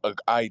business, an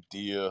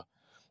idea,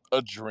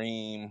 a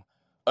dream,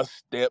 a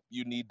step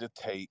you need to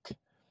take.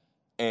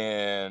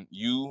 And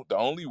the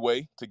only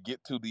way to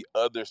get to the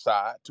other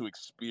side, to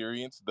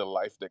experience the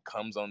life that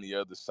comes on the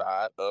other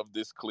side of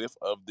this cliff,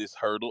 of this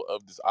hurdle,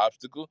 of this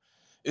obstacle,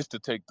 is to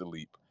take the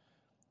leap.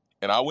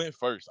 And I went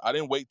first. I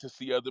didn't wait to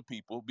see other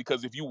people,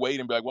 because if you wait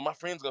and be like, well, my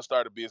friend's going to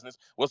start a business.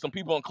 Well, some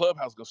people on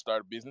Clubhouse going to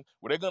start a business.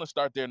 Well, they're going to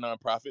start their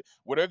nonprofit.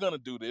 Well, they're going to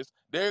do this.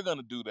 They're going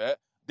to do that.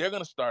 They're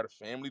going to start a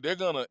family. They're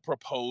going to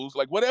propose.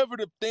 Like, whatever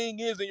the thing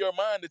is in your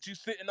mind that you're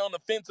sitting on the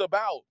fence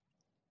about,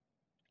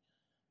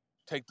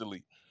 take the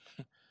leap.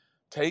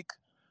 Take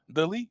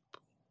the leap.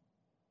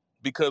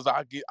 Because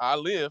I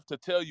live to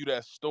tell you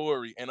that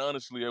story, and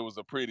honestly, it was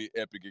a pretty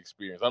epic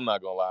experience. I'm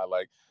not gonna lie,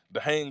 like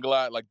the hang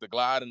glide, like the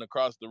gliding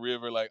across the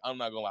river, like I'm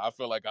not gonna lie, I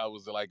felt like I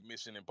was like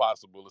Mission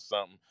Impossible or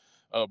something.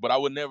 But I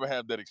would never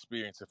have that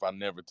experience if I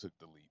never took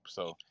the leap.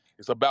 So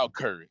it's about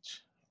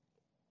courage.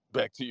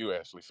 Back to you,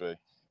 Ashley Faye.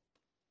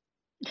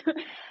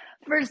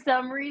 For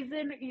some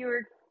reason,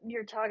 you're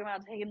talking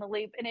about taking the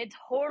leap, and it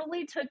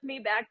totally took me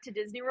back to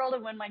Disney World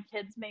and when my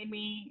kids made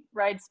me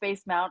ride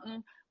Space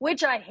Mountain,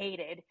 which I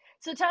hated.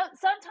 So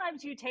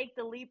sometimes you take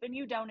the leap and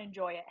you don't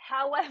enjoy it.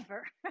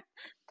 However,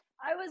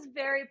 I was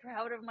very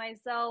proud of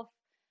myself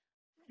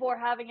for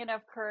having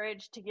enough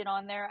courage to get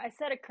on there. I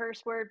said a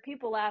curse word.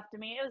 People laughed at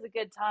me. It was a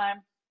good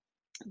time.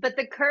 But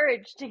the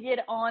courage to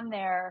get on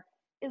there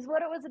is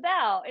what it was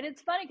about. And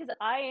it's funny because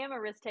I am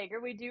a risk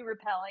taker. We do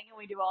rappelling and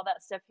we do all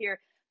that stuff here.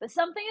 But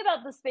something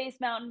about the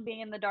Space Mountain being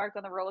in the dark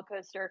on the roller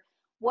coaster,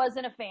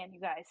 wasn't a fan, you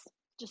guys.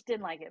 Just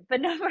didn't like it.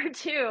 But number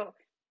 2,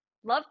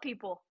 love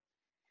people.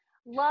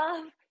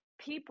 Love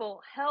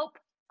people. Help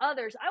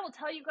others. I will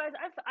tell you guys,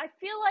 I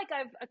feel like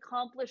I've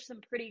accomplished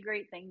some pretty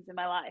great things in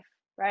my life,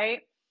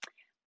 right?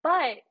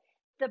 But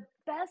the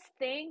best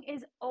thing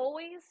is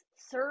always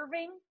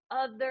serving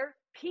other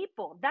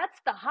people. That's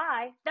the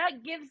high.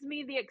 That gives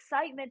me the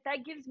excitement.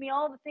 That gives me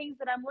all the things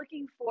that I'm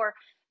looking for,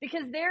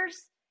 because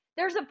there's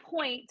a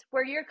point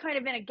where you're kind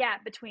of in a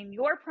gap between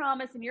your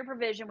promise and your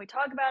provision. We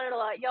talk about it a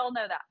lot. Y'all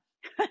know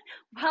that.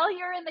 While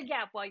you're in the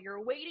gap, while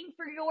you're waiting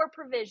for your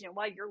provision,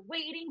 while you're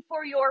waiting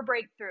for your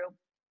breakthrough,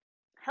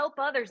 help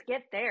others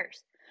get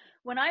theirs.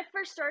 When I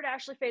first started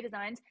Ashley Faye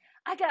Designs,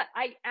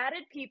 I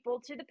added people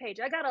to the page.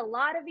 I got a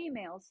lot of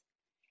emails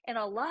and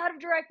a lot of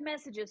direct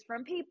messages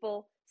from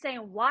people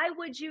saying, why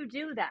would you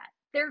do that?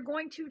 They're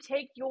going to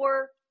take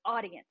your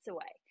audience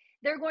away.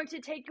 They're going to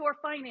take your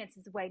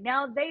finances away.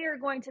 Now they are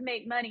going to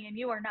make money and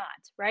you are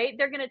not, right?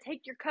 They're going to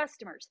take your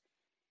customers.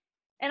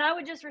 And I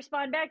would just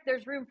respond back,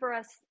 there's room for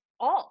us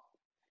all,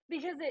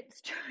 because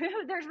it's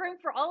true. There's room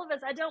for all of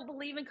us. I don't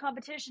believe in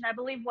competition. I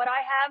believe what I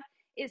have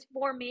is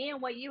for me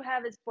and what you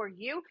have is for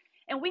you.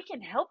 And we can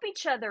help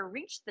each other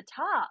reach the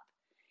top.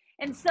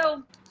 And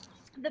so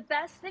the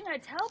best thing I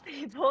tell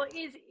people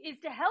is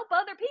to help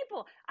other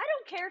people. I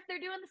don't care if they're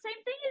doing the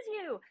same thing as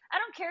you. I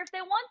don't care if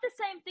they want the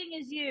same thing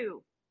as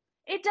you.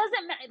 It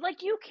doesn't matter.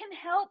 Like, you can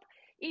help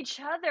each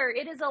other.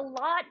 It is a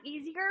lot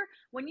easier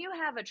when you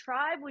have a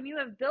tribe, when you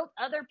have built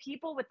other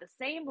people with the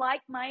same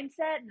like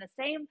mindset and the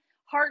same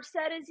heart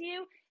set as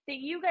you, that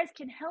you guys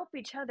can help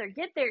each other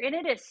get there. And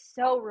it is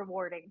so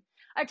rewarding.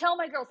 I tell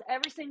my girls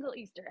every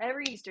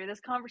Easter, this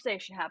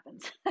conversation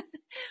happens.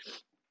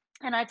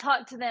 And I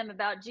talk to them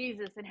about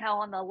Jesus and how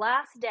on the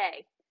last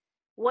day,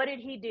 what did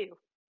he do?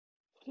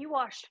 He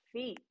washed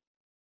feet.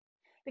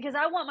 Because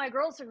I want my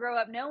girls to grow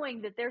up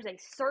knowing that there's a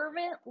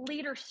servant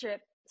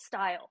leadership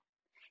style,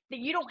 that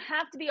you don't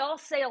have to be all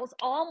sales,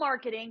 all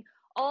marketing,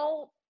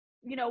 all,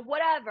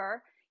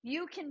 whatever.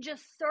 You can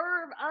just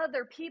serve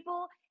other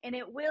people and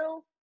it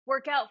will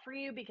work out for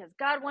you because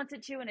God wants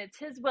it to and it's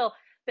his will.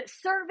 But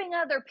serving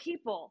other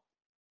people,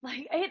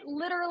 like, it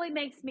literally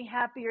makes me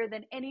happier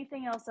than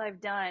anything else I've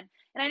done.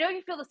 And I know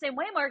you feel the same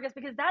way, Marcus,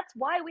 because that's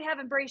why we have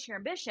Embrace Your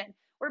Ambition.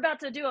 We're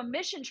about to do a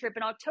mission trip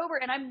in October,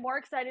 and I'm more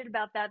excited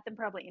about that than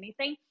probably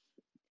anything.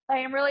 I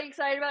am really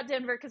excited about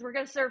Denver because we're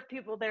going to serve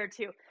people there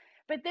too.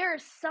 But there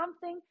is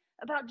something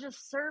about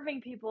just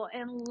serving people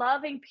and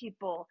loving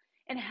people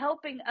and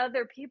helping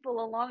other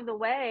people along the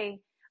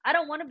way. I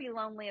don't want to be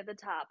lonely at the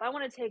top. I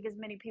want to take as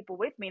many people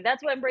with me.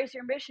 That's what Embrace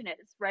Your Ambition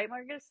is, right,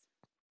 Marcus?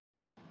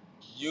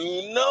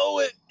 You know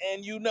it,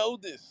 and you know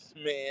this,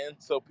 man.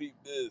 So peep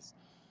this.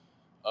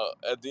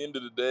 At the end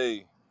of the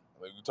day,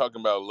 like, we're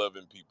talking about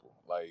loving people.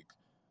 Like,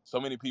 so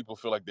many people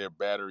feel like their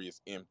battery is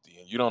empty,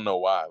 and you don't know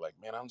why. Like,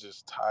 man, I'm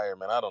just tired,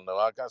 man. I don't know.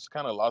 I got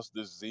kind of lost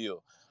this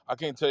zeal. I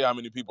can't tell you how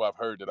many people I've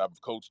heard that I've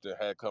coached and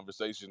had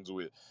conversations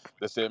with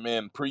that said,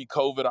 man,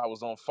 pre-COVID, I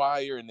was on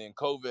fire, and then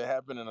COVID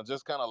happened, and I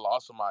just kind of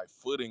lost my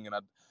footing, and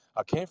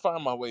I can't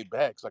find my way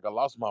back. It's like I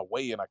lost my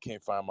way, and I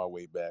can't find my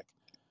way back.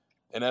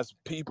 And as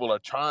people are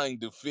trying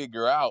to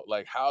figure out,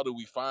 like, how do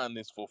we find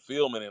this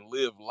fulfillment and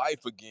live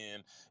life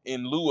again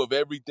in lieu of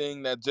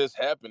everything that just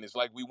happened? It's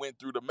like we went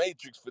through the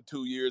matrix for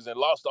 2 years and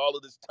lost all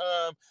of this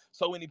time.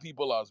 So many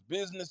people lost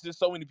businesses.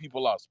 So many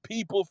people lost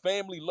people,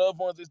 family, loved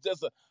ones. It's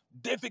just a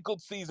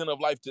difficult season of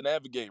life to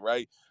navigate,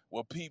 right?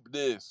 Well, peep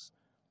this.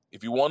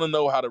 If you want to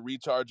know how to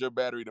recharge your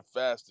battery the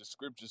fastest,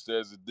 scripture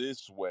says it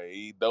this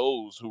way: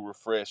 those who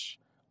refresh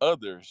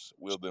others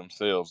will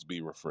themselves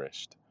be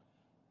refreshed.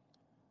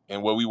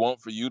 And what we want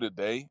for you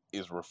today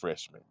is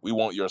refreshment. We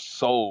want your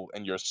soul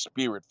and your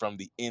spirit from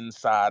the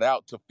inside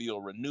out to feel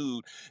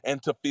renewed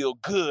and to feel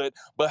good.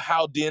 But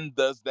how then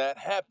does that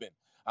happen?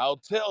 I'll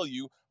tell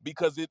you,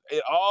 because it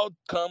all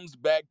comes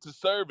back to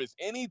service.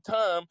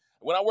 Anytime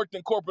when I worked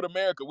in corporate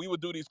America, we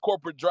would do these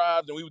corporate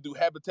drives and we would do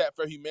Habitat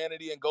for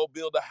Humanity and go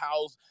build a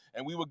house,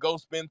 and we would go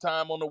spend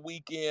time on the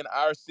weekend.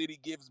 Our city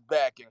gives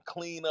back and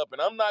clean up.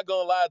 And I'm not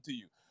going to lie to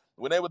you.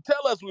 When they would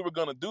tell us we were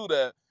going to do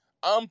that,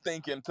 I'm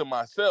thinking to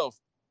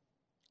myself,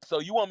 so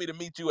you want me to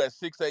meet you at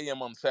 6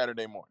 a.m. on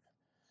Saturday morning.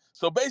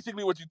 So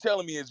basically what you're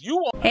telling me is you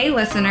want... Hey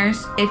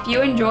listeners, if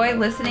you enjoy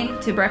listening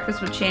to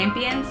Breakfast with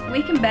Champions,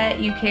 we can bet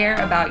you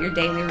care about your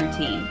daily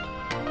routine.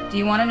 Do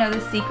you want to know the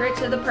secret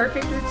to the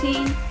perfect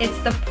routine? It's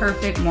the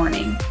perfect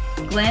morning.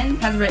 Glenn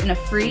has written a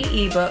free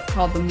ebook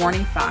called The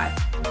Morning 5.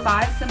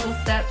 5 simple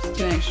steps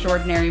to an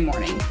extraordinary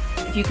morning.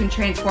 If you can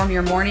transform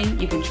your morning,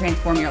 you can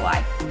transform your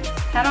life.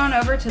 Head on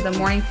over to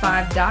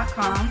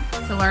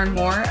themorning5.com to learn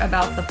more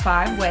about the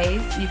 5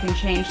 ways you can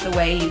change the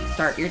way you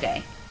start your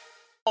day.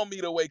 Want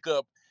me to wake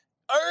up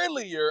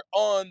earlier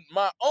on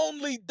my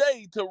only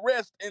day to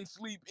rest and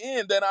sleep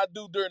in than I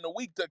do during the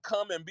week to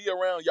come and be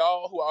around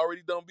y'all who I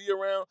already don't be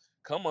around.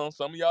 Come on,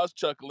 some of y'all's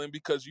chuckling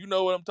because you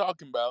know what I'm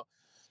talking about.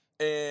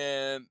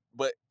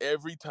 But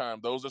every time,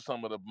 those are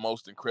some of the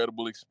most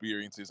incredible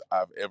experiences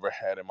I've ever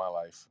had in my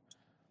life.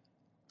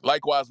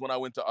 Likewise, when I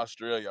went to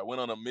Australia, I went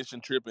on a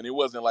mission trip, and it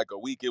wasn't like a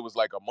week, it was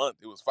like a month.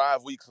 It was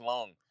 5 weeks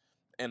long.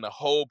 And the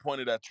whole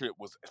point of that trip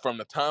was from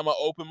the time I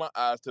opened my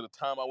eyes to the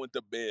time I went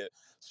to bed,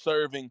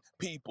 serving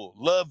people,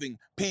 loving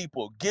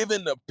people,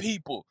 giving to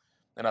people.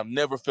 And I've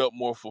never felt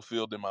more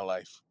fulfilled in my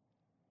life.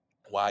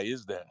 Why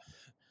is that?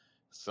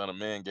 Son of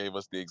Man gave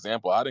us the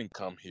example. I didn't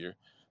come here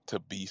to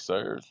be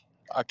served.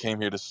 I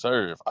came here to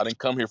serve. I didn't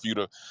come here for you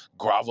to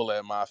grovel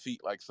at my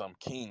feet like some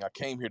king. I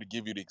came here to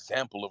give you the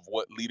example of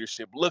what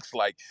leadership looks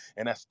like,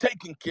 and that's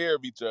taking care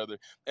of each other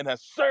and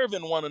that's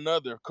serving one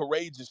another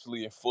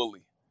courageously and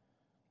fully.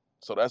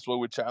 So that's what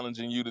we're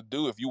challenging you to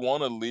do. If you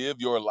want to live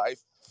your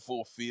life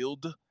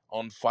fulfilled,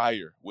 on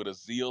fire, with a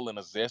zeal and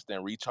a zest,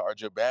 and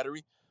recharge your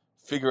battery,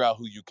 figure out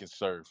who you can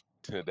serve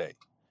today.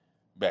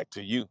 Back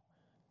to you,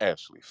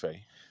 Ashley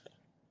Faye.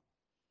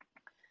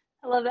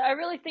 I love that. I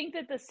really think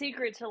that the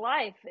secret to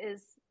life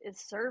is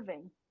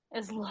serving,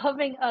 is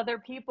loving other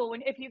people.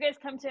 When if you guys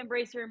come to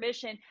Embrace Your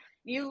Mission,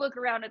 you look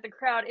around at the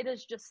crowd, it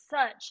is just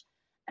such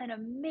an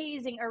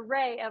amazing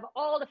array of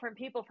all different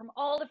people from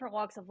all different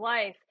walks of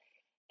life.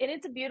 And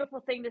it's a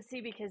beautiful thing to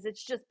see because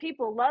it's just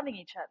people loving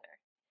each other.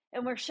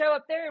 And we show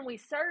up there and we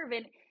serve.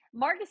 And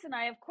Marcus and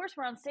I, of course,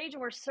 we're on stage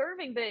and we're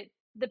serving, but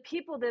the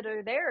people that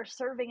are there are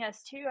serving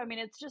us too. I mean,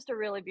 it's just a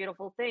really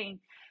beautiful thing.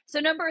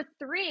 So number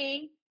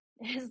 3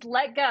 is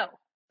let go.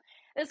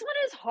 This one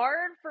is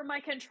hard for my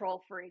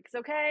control freaks,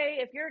 okay?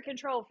 If you're a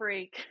control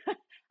freak,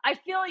 I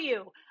feel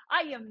you.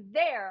 I am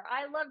there.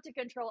 I love to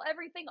control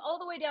everything, all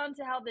the way down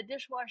to how the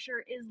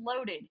dishwasher is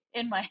loaded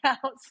in my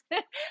house.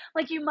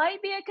 Like, you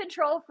might be a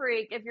control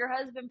freak if your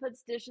husband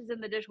puts dishes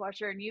in the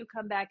dishwasher and you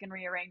come back and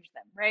rearrange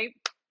them, right?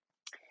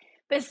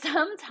 But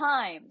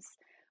sometimes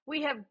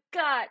we have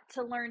got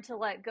to learn to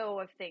let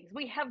go of things.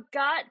 We have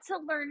got to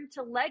learn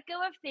to let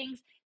go of things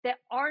that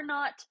are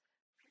not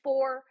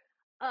for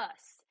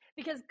us,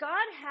 because God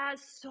has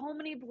so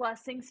many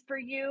blessings for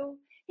you.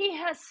 He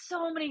has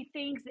so many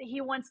things that He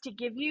wants to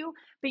give you,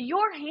 but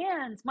your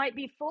hands might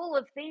be full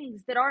of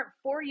things that aren't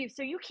for you,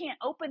 so you can't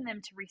open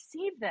them to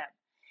receive them.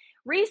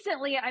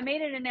 Recently, I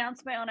made an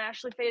announcement on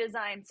Ashley Faye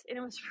Designs, and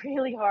it was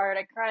really hard.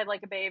 I cried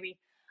like a baby.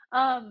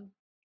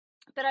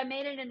 But I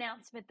made an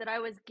announcement that I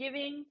was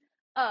giving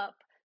up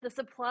the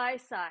supply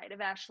side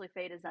of Ashley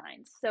Faye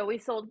Designs. So we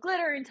sold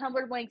glitter and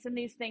tumbler blanks and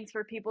these things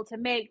for people to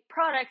make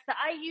products that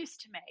I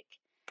used to make.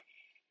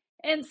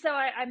 And so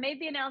I made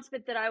the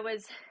announcement that I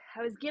was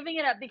giving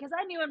it up, because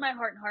I knew in my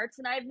heart and hearts,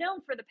 and I have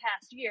known for the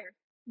past year,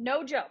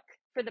 no joke,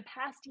 for the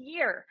past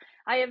year,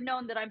 I have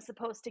known that I'm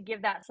supposed to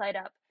give that side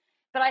up.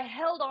 But I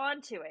held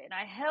on to it, and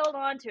I held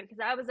on to it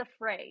because I was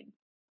afraid.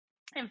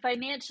 And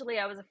financially,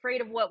 I was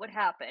afraid of what would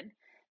happen.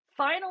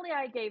 Finally,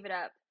 I gave it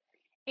up.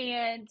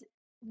 And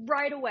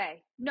right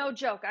away, no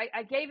joke,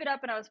 I gave it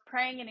up, and I was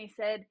praying, and He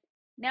said,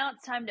 now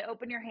it's time to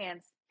open your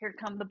hands. Here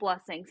come the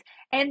blessings.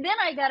 And then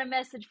I got a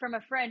message from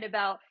a friend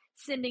about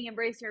sending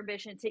Embrace Your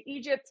Ambition to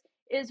Egypt,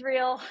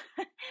 Israel,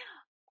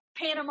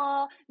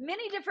 Panama,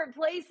 many different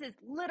places,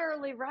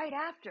 literally right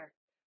after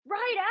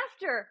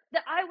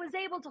that I was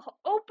able to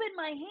open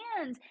my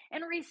hands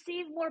and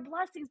receive more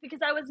blessings,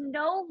 because I was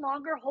no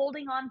longer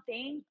holding on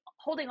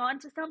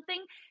to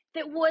something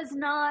that was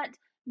not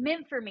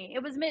meant for me.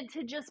 It was meant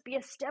to just be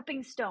a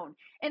stepping stone.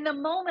 And the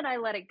moment I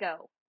let it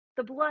go,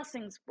 the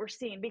blessings were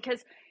seen,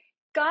 because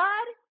God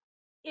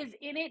is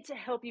in it to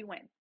help you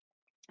win.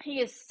 He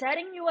is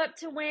setting you up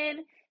to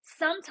win.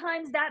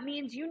 Sometimes that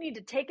means you need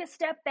to take a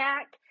step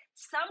back.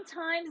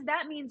 Sometimes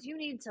that means you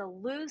need to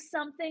lose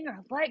something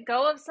or let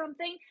go of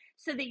something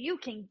so that you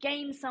can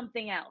gain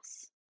something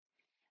else.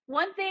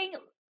 One thing,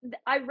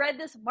 I read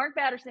this, Mark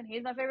Batterson,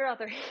 he's my favorite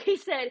author. He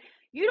said,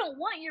 you don't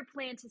want your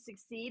plan to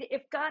succeed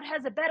if God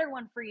has a better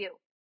one for you.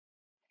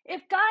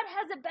 If God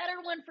has a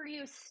better one for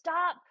you,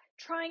 stop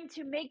trying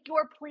to make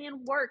your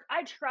plan work.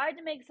 I tried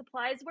to make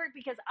supplies work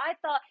because I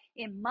thought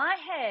in my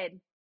head,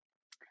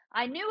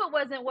 I knew it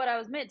wasn't what I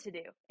was meant to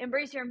do.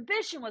 Embrace Your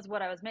Ambition was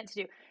what I was meant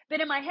to do. But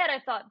in my head, I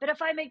thought, but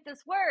if I make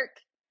this work,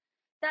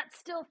 that's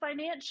still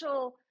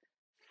financial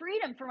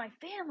freedom for my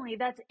family.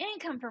 That's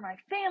income for my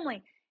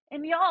family.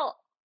 And y'all,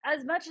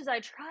 as much as I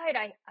tried,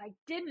 I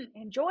didn't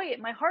enjoy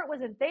it. My heart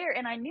wasn't there,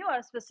 and I knew I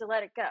was supposed to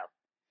let it go.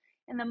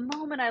 And the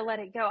moment I let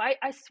it go,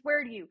 I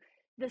swear to you,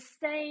 the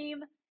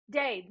same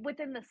day,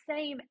 within the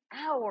same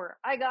hour,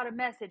 I got a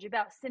message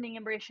about sending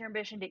Embrace Your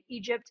Ambition to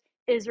Egypt,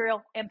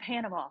 Israel, and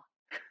Panama.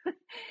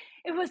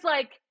 It was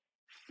like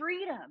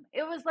freedom.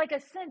 It was like a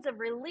sense of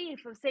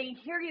relief of saying,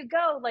 here you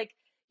go. Like,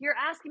 you're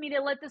asking me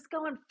to let this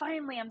go, and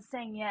finally I'm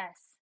saying yes.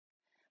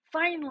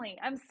 Finally,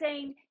 I'm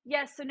saying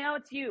yes. So now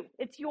it's you.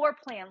 It's your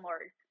plan,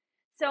 Lord.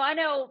 So I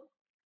know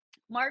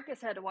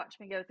Marcus had to watch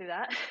me go through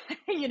that,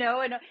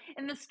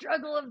 and the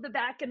struggle of the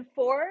back and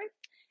forth.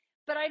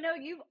 But I know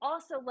you've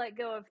also let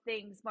go of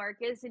things,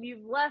 Marcus, and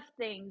you've left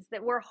things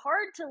that were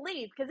hard to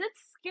leave because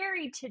it's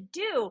scary to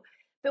do.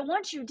 But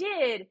once you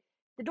did,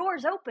 the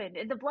doors opened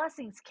and the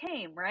blessings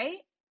came, right?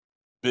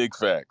 Big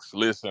facts.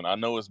 Listen, I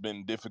know it's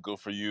been difficult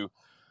for you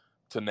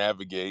to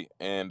navigate,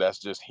 and that's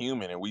just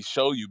human. And we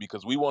show you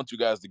because we want you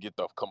guys to get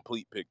the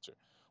complete picture.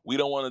 We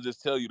don't want to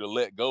just tell you to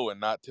let go and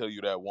not tell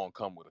you that won't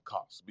come with a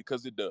cost,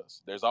 because it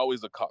does. There's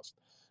always a cost.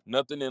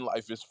 Nothing in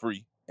life is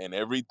free, and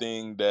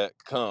everything that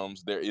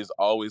comes, there is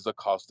always a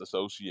cost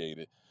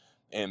associated.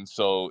 And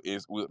so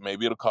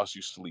maybe it'll cost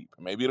you sleep.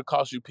 Maybe it'll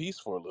cost you peace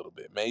for a little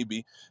bit.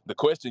 Maybe the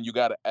question you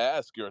got to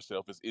ask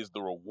yourself is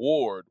the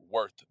reward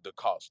worth the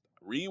cost?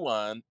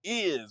 Rewind,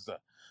 is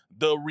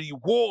the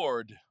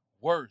reward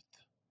worth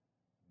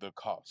the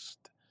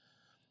cost?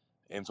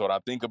 And so when I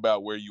think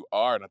about where you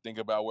are, and I think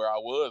about where I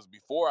was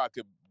before I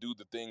could do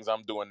the things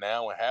I'm doing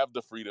now and have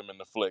the freedom and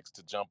the flex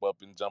to jump up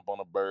and jump on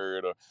a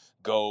bird or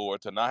go, or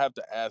to not have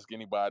to ask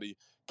anybody,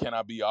 can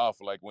I be off?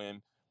 Like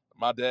when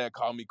my dad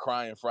called me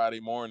crying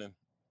Friday morning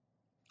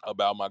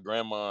about my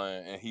grandma,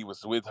 and he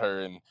was with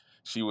her, and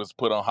she was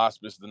put on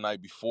hospice the night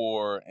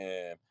before,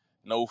 and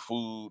no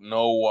food,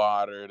 no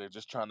water. They're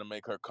just trying to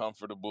make her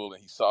comfortable.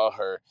 And he saw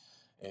her,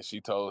 and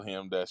she told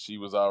him that she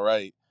was all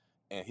right.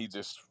 And he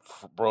just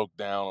broke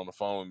down on the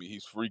phone with me.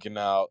 He's freaking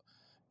out.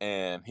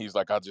 And he's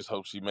like, I just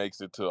hope she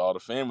makes it till all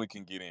the family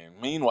can get in.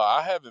 Meanwhile,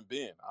 I haven't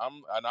been.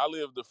 I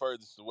live the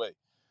furthest away.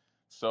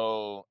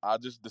 So I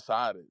just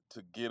decided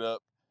to get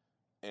up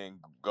and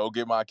go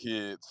get my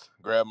kids,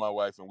 grab my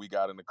wife, and we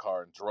got in the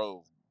car and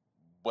drove.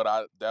 But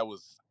I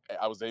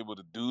was able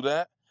to do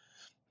that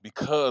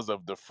because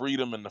of the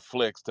freedom and the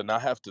flex to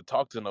not have to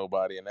talk to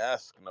nobody and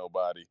ask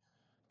nobody,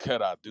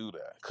 could I do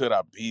that? Could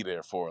I be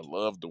there for a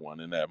loved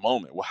one in that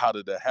moment? Well, how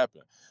did that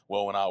happen?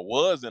 Well, when I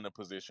was in a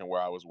position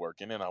where I was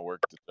working and I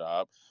worked a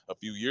job a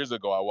few years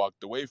ago, I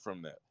walked away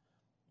from that.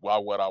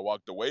 Well, what I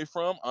walked away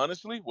from,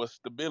 honestly, was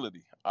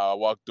stability. I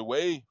walked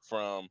away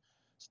from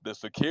the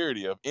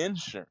security of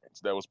insurance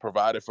that was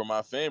provided for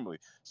my family.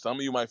 Some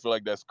of you might feel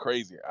like that's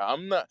crazy.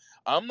 I'm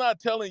not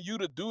telling you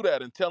to do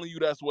that and telling you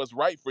that's what's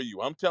right for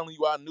you. I'm telling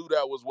you I knew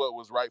that was what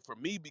was right for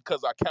me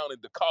because I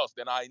counted the cost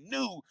and I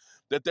knew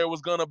that there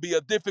was going to be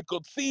a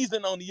difficult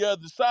season on the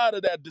other side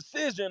of that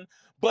decision,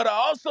 but I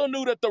also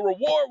knew that the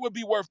reward would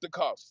be worth the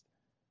cost.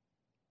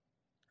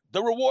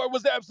 The reward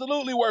was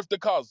absolutely worth the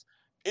cost.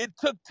 It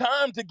took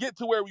time to get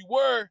to where we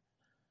were.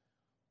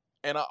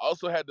 And I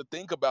also had to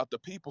think about the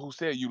people who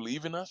said, you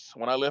leaving us?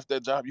 When I left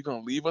that job, you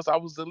going to leave us? I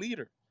was the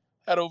leader.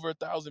 Had over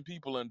 1,000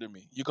 people under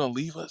me. You going to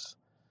leave us?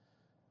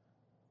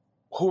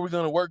 Who are we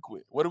going to work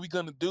with? What are we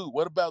going to do?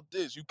 What about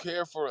this? You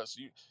care for us.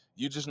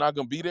 You just not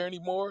going to be there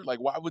anymore? Like,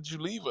 why would you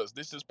leave us?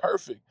 This is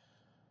perfect.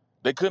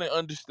 They couldn't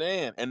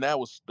understand. And that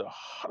was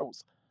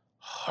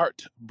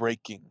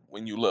heartbreaking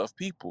when you love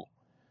people.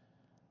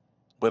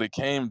 But it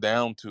came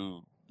down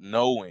to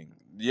knowing,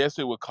 yes,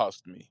 it would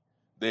cost me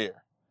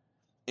there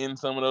in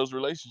some of those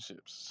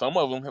relationships. Some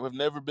of them have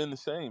never been the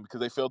same because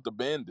they felt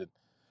abandoned,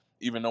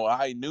 even though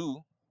I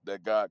knew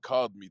that God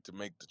called me to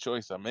make the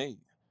choice I made.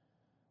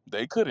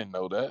 They couldn't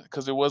know that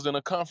because it wasn't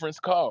a conference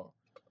call.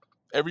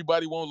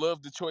 Everybody won't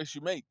love the choice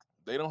you make.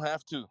 They don't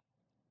have to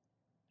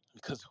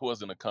because it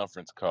wasn't a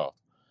conference call.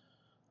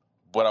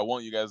 But I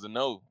want you guys to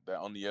know that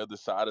on the other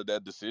side of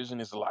that decision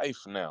is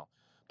life now.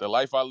 The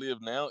life I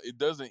live now, it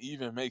doesn't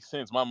even make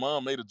sense. My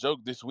mom made a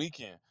joke this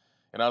weekend.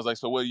 And I was like,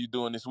 so what are you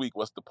doing this week?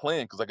 What's the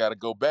plan? Because I got to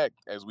go back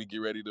as we get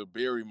ready to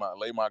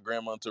lay my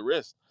grandma to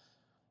rest.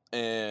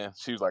 And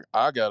she was like,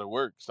 I got to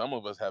work. Some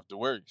of us have to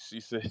work. She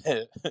said,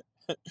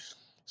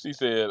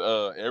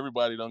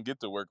 everybody don't get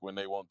to work when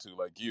they want to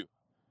like you.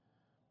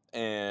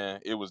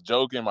 And it was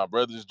joking. My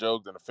brothers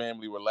joked and the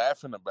family were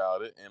laughing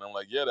about it. And I'm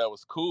like, yeah, that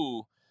was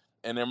cool.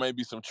 And there may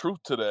be some truth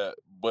to that,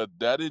 but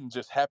that didn't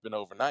just happen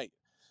overnight.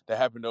 That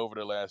happened over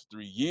the last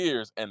 3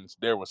 years. And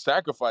there were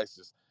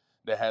sacrifices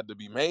that had to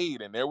be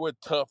made. And there were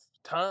tough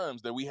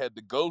times that we had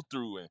to go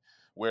through and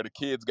where the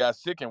kids got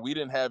sick and we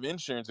didn't have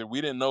insurance and we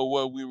didn't know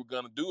what we were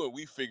going to do. And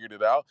we figured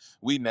it out.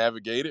 We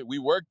navigated, we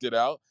worked it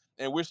out,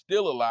 and we're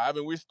still alive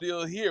and we're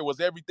still here. Was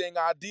everything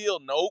ideal?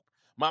 Nope.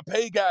 My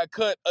pay got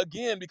cut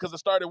again because I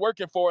started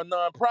working for a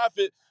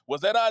nonprofit.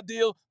 Was that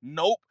ideal?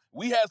 Nope.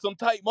 We had some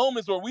tight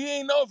moments where we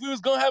didn't know if we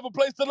was going to have a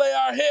place to lay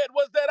our head.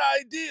 Was that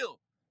ideal?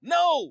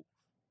 No.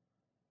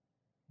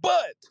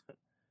 But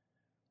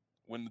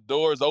when the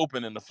doors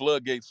opened and the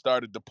floodgates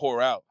started to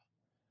pour out,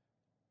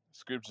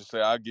 scripture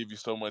say, I'll give you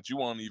so much you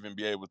won't even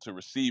be able to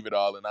receive it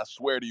all. And I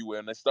swear to you,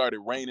 when they started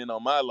raining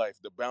on my life,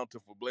 the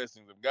bountiful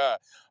blessings of God,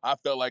 I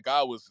felt like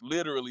I was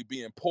literally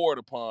being poured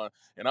upon,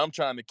 and I'm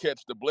trying to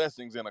catch the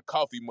blessings in a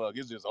coffee mug.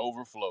 It's just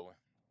overflowing.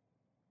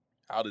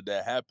 How did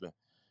that happen?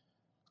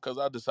 Because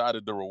I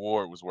decided the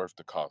reward was worth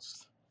the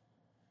cost.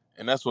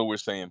 And that's what we're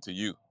saying to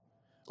you.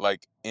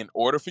 Like, in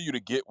order for you to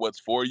get what's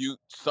for you,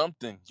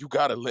 something you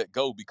got to let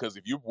go. Because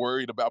if you're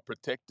worried about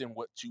protecting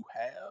what you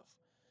have,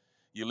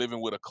 you're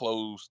living with a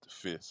closed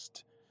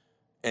fist.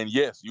 And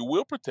yes, you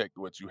will protect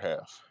what you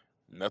have.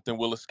 Nothing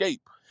will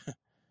escape.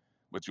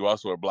 But you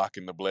also are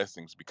blocking the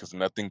blessings because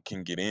nothing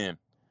can get in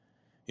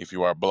if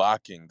you are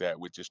blocking that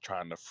which is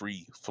trying to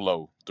free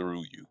flow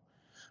through you.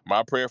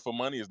 My prayer for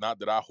money is not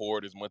that I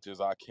hoard as much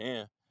as I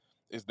can.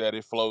 Is that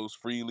it flows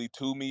freely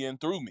to me and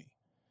through me.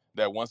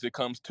 That once it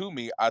comes to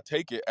me, I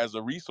take it as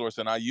a resource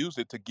and I use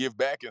it to give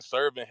back and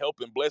serve and help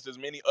and bless as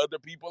many other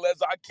people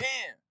as I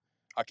can.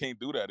 I can't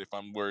do that if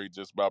I'm worried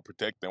just about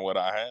protecting what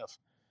I have,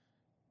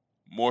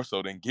 more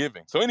so than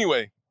giving. So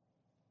anyway,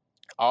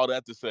 all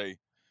that to say,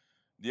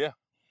 yeah,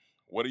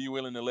 what are you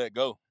willing to let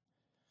go?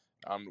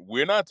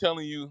 We're not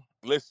telling you,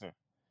 listen,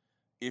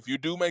 if you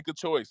do make a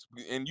choice,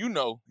 and you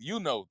know,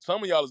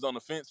 some of y'all is on the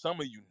fence, some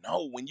of you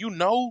know, when you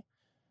know,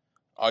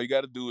 all you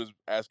got to do is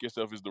ask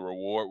yourself, is the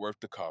reward worth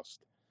the cost?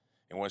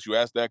 And once you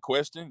ask that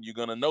question, you're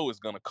going to know it's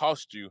going to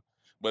cost you,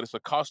 but it's a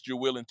cost you're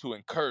willing to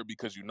incur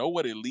because you know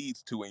what it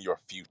leads to in your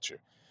future.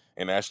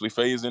 And Ashley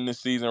Faye is in this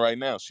season right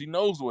now. She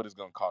knows what it's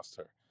going to cost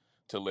her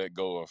to let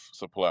go of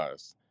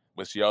supplies,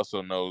 but she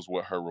also knows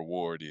what her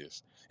reward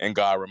is. And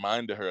God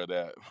reminded her of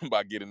that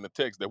by getting the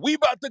text that we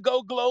about to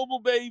go global,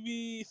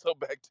 baby. So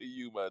back to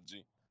you, my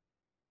G.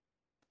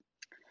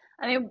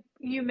 I mean,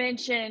 you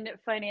mentioned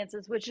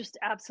finances, which just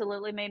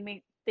absolutely made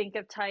me think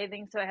of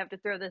tithing. So I have to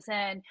throw this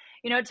in.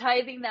 You know,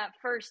 tithing that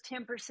first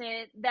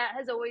 10%, that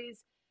has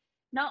always,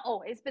 not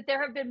always, but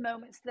there have been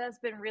moments that's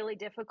been really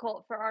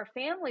difficult for our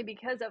family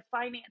because of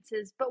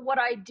finances. But what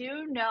I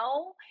do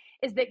know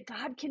is that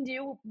God can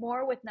do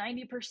more with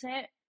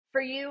 90%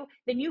 for you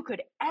than you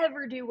could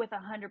ever do with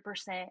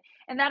 100%.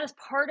 And that is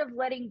part of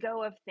letting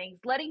go of things,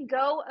 letting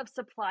go of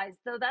supplies,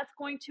 though that's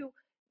going to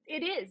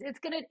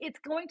it's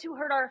going to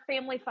hurt our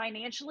family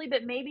financially,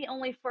 but maybe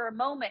only for a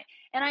moment.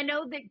 And I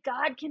know that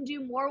God can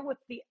do more with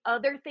the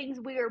other things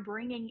we are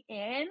bringing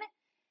in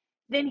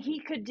than he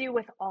could do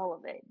with all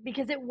of it,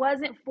 because it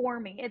wasn't for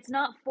me. It's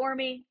not for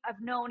me.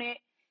 I've known it.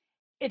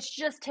 It's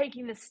just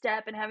taking the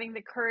step and having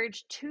the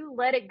courage to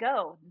let it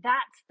go.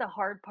 That's the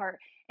hard part.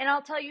 And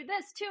I'll tell you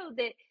this too,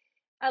 that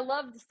I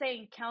love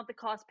saying count the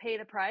cost, pay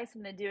the price,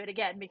 and then do it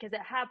again, because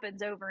it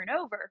happens over and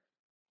over.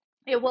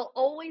 It will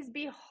always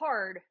be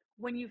hard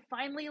when you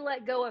finally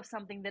let go of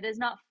something that is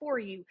not for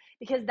you,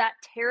 because that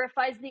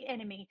terrifies the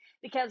enemy.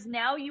 Because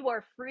now you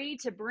are free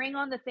to bring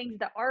on the things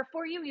that are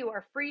for you. You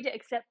are free to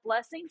accept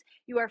blessings.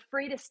 You are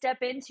free to step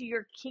into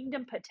your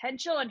kingdom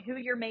potential and who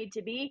you're made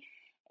to be.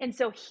 And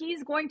so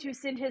he's going to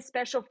send his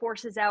special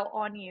forces out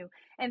on you,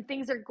 and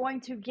things are going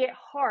to get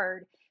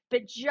hard.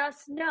 But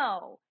just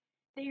know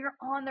that you're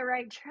on the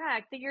right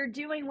track, that you're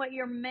doing what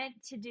you're meant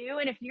to do.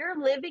 And if you're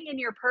living in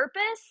your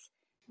purpose,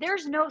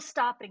 there's no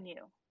stopping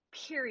you,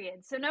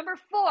 period. So number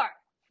 4,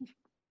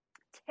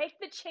 take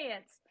the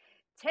chance.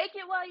 Take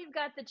it while you've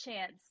got the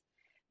chance.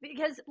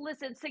 Because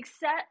listen,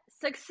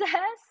 success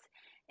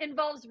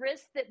involves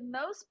risks that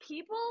most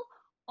people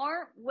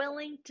aren't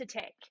willing to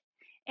take.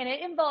 And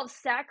it involves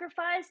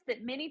sacrifice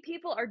that many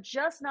people are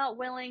just not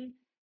willing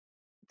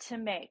to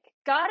make.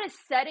 God is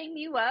setting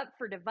you up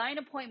for divine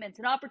appointments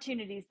and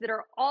opportunities that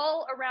are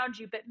all around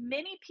you, but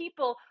many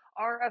people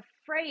are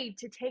afraid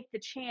to take the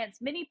chance.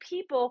 Many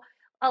people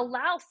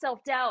allow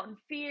self-doubt and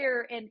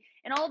fear and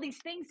all these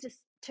things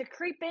to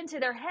creep into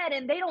their head,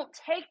 and they don't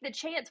take the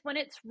chance when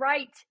it's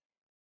right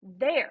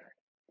there.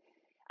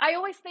 I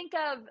always think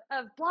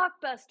of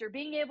Blockbuster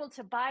being able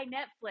to buy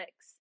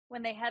Netflix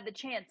when they had the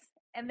chance,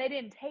 and they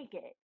didn't take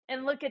it.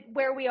 And look at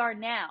where we are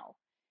now,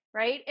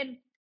 right? And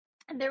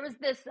there was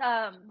this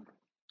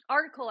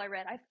article I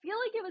read. I feel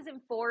like it was in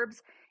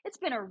Forbes. It's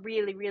been a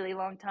really, really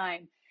long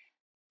time.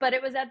 But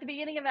it was at the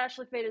beginning of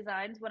Ashley Faye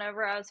Designs,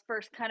 whenever I was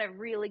first kind of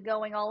really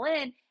going all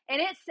in.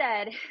 And it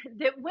said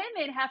that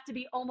women have to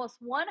be almost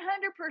 100%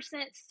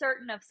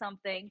 certain of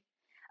something,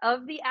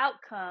 of the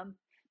outcome,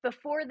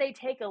 before they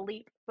take a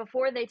leap,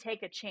 before they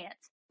take a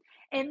chance.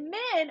 And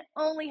men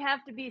only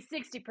have to be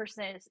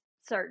 60%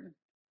 certain.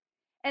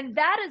 And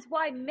that is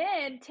why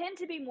men tend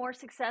to be more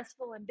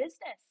successful in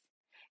business,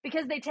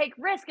 because they take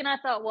risk. And I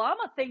thought, well, I'm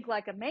going to think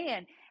like a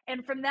man.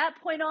 And from that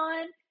point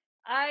on,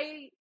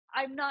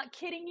 I'm not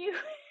kidding you.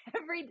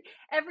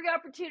 Every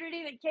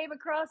opportunity that came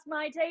across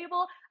my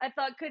table, I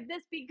thought, could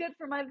this be good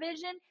for my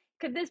vision?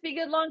 Could this be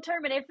good long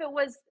term? And if it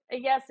was a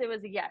yes, it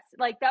was a yes.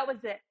 Like, that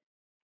was it.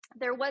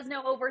 There was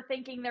no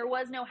overthinking. There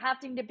was no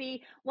having to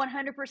be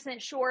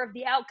 100% sure of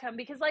the outcome,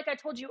 because like I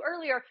told you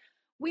earlier,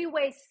 we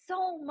waste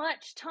so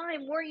much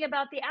time worrying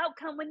about the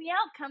outcome when the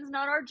outcome's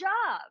not our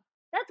job.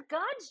 That's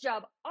God's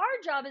job. Our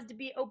job is to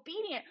be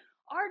obedient.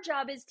 Our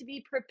job is to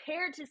be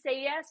prepared to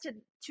say yes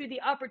to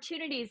the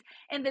opportunities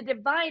and the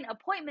divine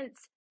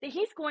appointments that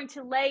he's going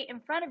to lay in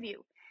front of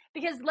you.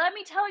 Because let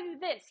me tell you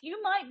this,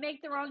 you might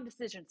make the wrong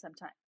decision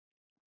sometime.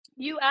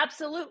 You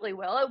absolutely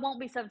will. It won't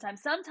be sometime.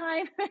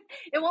 Sometime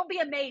it won't be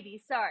a maybe.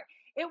 Sorry.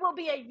 It will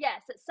be a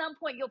yes. At some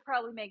point, you'll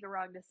probably make a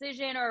wrong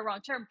decision or a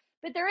wrong term.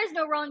 But there is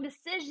no wrong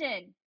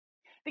decision,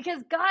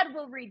 because God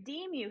will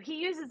redeem you.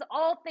 He uses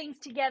all things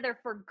together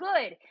for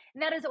good.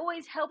 And that has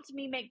always helped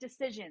me make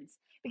decisions,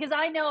 because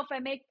I know if I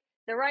make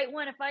the right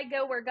one, if I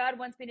go where God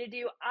wants me to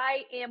do,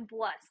 I am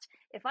blessed.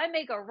 If I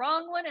make a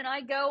wrong one and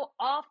I go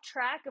off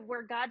track of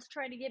where God's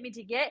trying to get me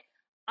to get,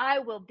 I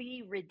will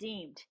be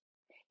redeemed.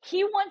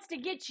 He wants to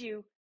get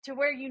you to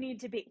where you need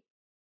to be.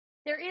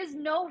 There is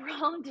no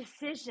wrong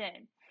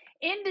decision.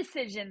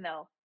 Indecision,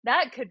 though,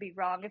 that could be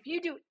wrong. If you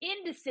do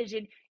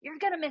indecision, you're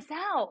going to miss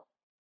out.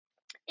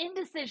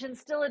 Indecision's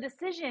still a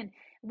decision,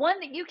 one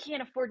that you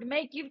can't afford to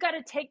make. You've got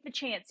to take the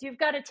chance. You've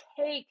got to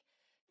take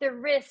the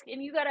risk,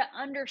 and you got to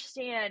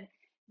understand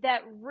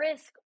that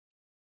risk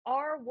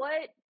are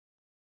what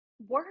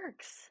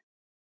works.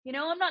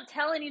 I'm not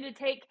telling you to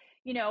take,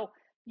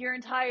 your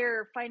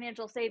entire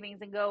financial savings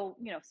and go,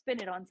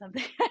 spend it on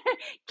something.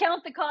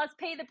 Count the cost,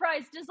 pay the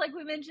price, just like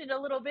we mentioned a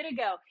little bit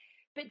ago.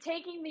 But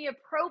taking the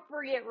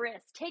appropriate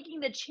risk, taking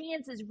the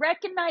chances,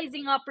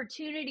 recognizing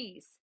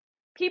opportunities.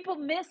 People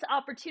miss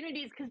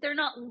opportunities because they're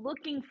not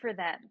looking for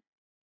them.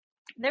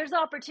 There's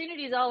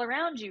opportunities all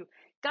around you.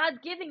 God's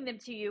giving them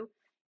to you.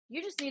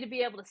 You just need to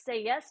be able to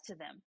say yes to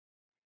them.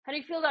 How do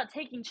you feel about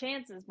taking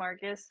chances,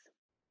 Marcus?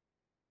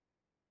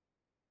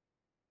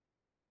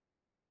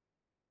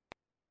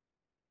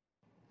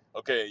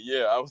 Okay,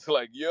 yeah, I was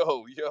like,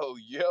 yo.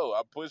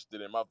 I pushed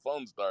it and my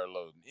phone started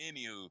loading.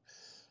 Anywho,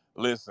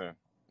 listen,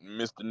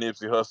 Mr.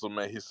 Nipsey Hussle,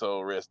 may his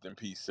soul rest in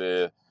peace,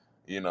 said,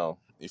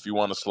 if you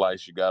want to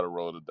slice, you got to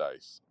roll the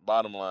dice.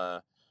 Bottom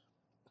line,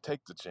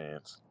 take the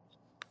chance.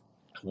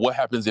 What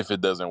happens if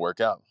it doesn't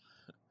work out?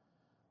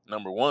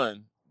 Number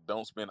one,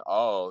 don't spend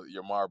all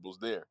your marbles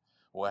there.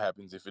 What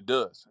happens if it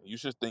does? You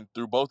should think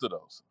through both of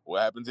those.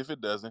 What happens if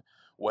it doesn't?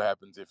 What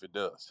happens if it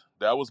does?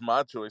 That was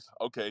my choice.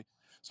 Okay,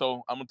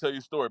 so I'm going to tell you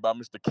a story about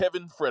Mr.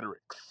 Kevin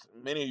Fredericks.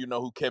 Many of you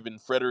know who Kevin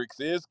Fredericks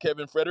is.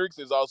 Kevin Fredericks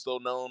is also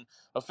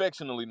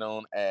affectionately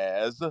known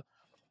as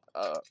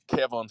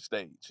Kev on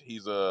Stage.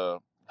 He's a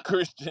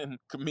Christian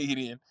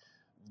comedian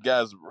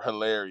Guy's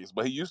hilarious,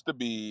 but he used to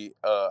be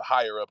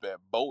higher up at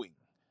Boeing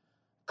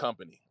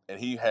Company, and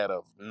he had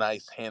a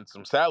nice,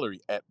 handsome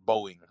salary at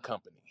Boeing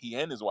Company. He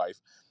and his wife,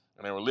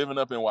 and they were living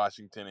up in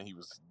Washington, and he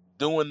was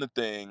doing the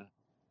thing.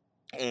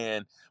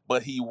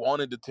 But he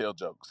wanted to tell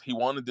jokes. He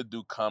wanted to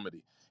do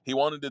comedy. He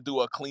wanted to do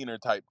a cleaner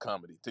type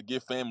comedy to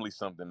give family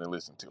something to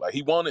listen to. Like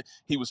he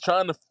was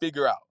trying to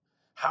figure out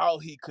how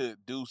he could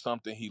do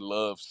something he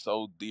loved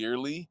so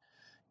dearly.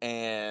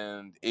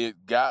 And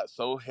it got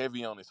so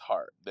heavy on his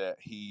heart that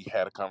he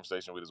had a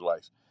conversation with his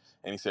wife.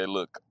 And he said,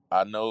 look,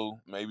 I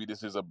know maybe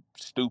this is a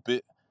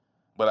stupid,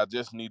 but I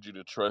just need you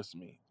to trust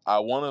me. I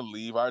want to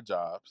leave our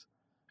jobs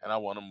and I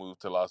want to move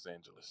to Los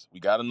Angeles. We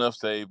got enough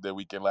saved that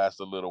we can last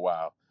a little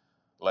while.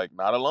 Like,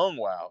 not a long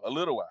while, a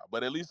little while,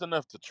 but at least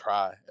enough to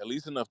try, at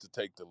least enough to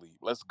take the leap.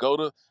 Let's go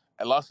to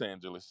Los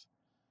Angeles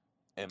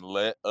and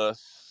let us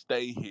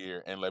stay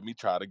here and let me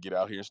try to get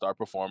out here and start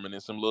performing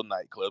in some little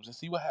nightclubs and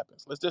see what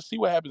happens. Let's just see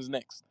what happens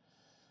next.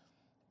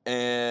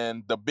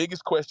 And the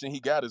biggest question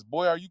he got is,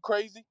 boy, are you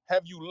crazy?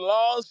 Have you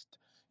lost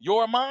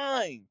your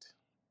mind?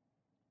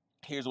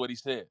 Here's what he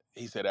said.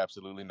 He said,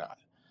 absolutely not.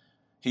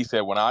 He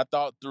said, when I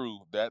thought through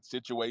that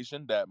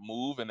situation, that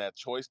move, and that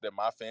choice that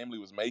my family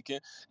was making,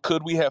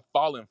 could we have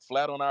fallen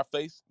flat on our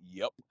face?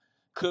 Yep.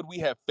 Could we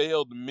have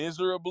failed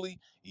miserably?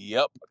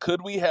 Yep.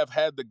 Could we have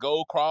had to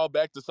go crawl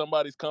back to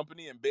somebody's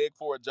company and beg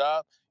for a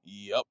job?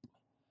 Yep.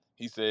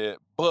 He said,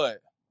 but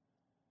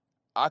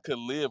I could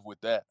live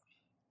with that.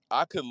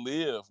 I could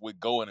live with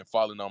going and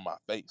falling on my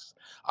face.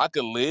 I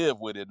could live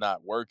with it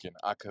not working.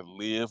 I could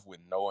live with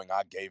knowing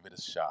I gave it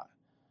a shot.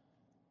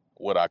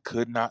 What I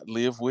could not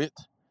live with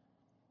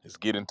is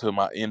getting to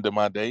my end of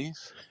my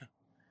days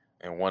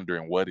and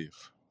wondering what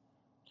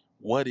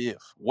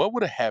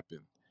would have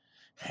happened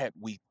had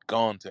we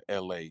gone to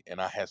LA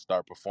and I had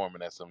started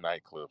performing at some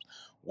nightclubs?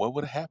 What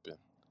would have happened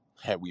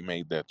had we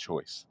made that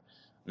choice?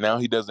 Now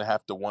he doesn't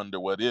have to wonder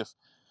what if,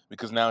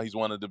 because now he's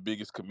one of the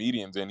biggest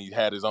comedians and he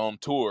had his own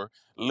tour.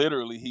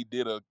 Literally, he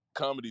did a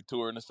comedy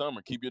tour in the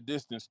summer, Keep Your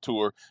Distance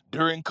tour,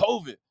 during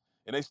COVID.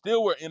 And they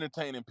still were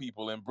entertaining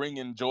people and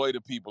bringing joy to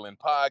people and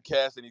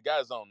podcasts. And he got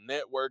his own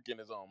network and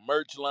his own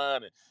merch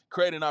line and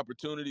creating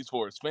opportunities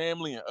for his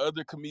family and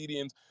other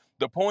comedians.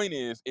 The point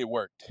is, it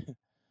worked.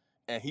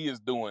 And he is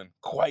doing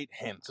quite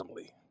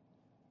handsomely.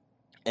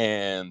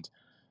 And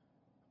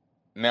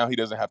now he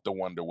doesn't have to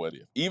wonder what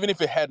if. Even if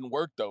it hadn't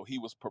worked, though, he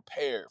was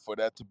prepared for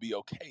that to be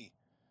okay.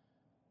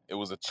 It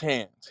was a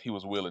chance he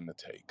was willing to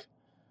take.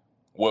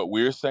 What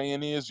we're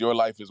saying is your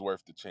life is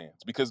worth the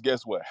chance. Because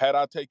guess what? Had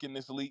I taken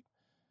this leap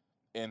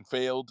and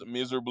failed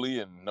miserably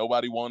and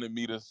nobody wanted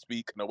me to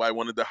speak, nobody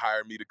wanted to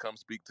hire me to come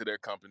speak to their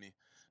company,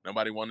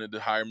 nobody wanted to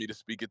hire me to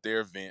speak at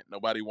their event,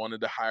 nobody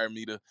wanted to hire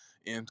me to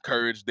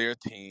encourage their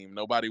team,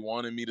 nobody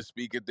wanted me to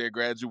speak at their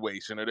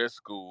graduation or their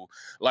school.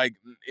 Like,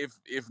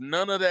 if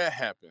none of that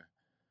happened,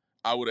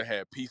 I would have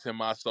had peace in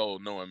my soul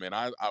knowing, man,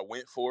 I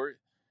went for it,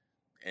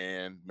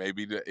 and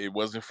maybe it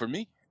wasn't for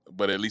me,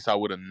 but at least I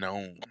would have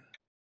known.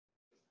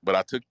 But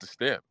I took the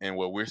step, and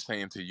what we're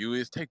saying to you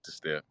is take the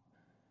step.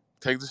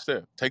 Take the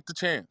step. Take the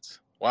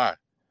chance. Why?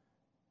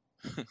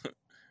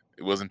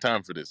 It wasn't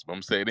time for this, but I'm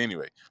going to say it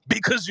anyway.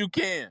 Because you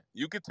can.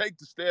 You can take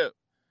the step.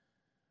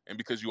 And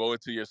because you owe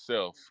it to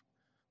yourself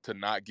to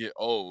not get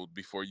old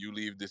before you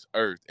leave this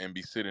earth and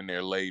be sitting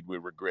there laid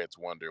with regrets,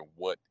 wondering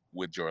what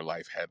would your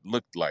life had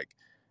looked like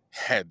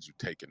had you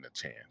taken the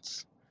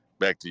chance.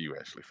 Back to you,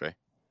 Ashley Faye.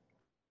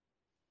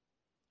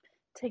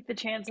 Take the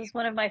chance is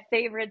one of my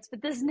favorites,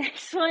 but this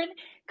next one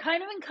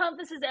kind of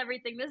encompasses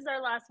everything. This is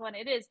our last one.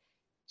 It is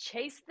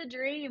chase the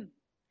dream.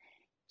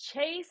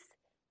 Chase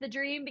the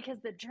dream, because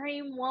the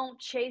dream won't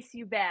chase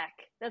you back.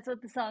 That's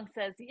what the song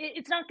says.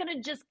 It's not going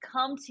to just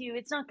come to you.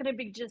 It's not going to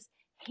be just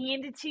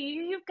handed to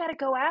you. You've got to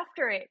go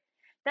after it.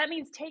 That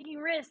means taking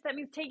risks. That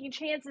means taking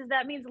chances.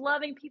 That means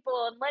loving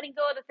people and letting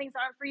go of the things that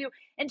aren't for you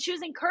and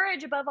choosing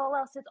courage above all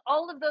else. It's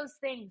all of those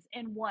things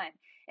in one.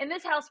 In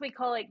this house, we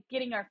call it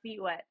getting our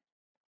feet wet.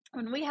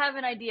 When we have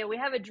an idea, we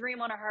have a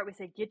dream on our heart, we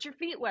say, get your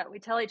feet wet. We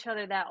tell each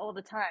other that all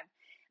the time.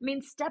 I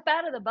mean, step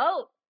out of the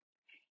boat.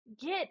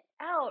 Get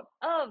out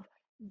of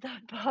the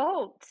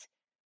boat.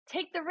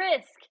 Take the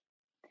risk.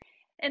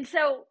 And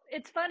so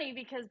it's funny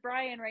because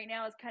Brian right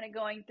now is kind of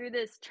going through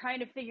this, trying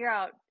to figure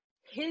out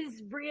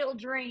his real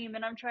dream,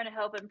 and I'm trying to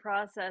help him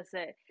process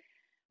it.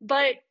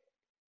 But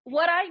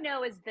what I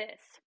know is this.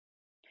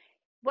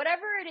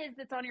 Whatever it is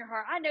that's on your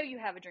heart, I know you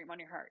have a dream on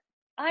your heart.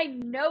 I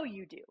know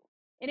you do.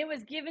 And it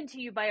was given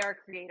to you by our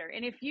Creator.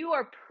 And if you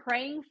are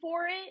praying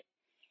for it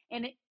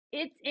and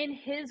it's in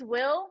His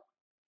will,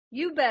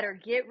 you better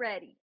get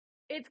ready.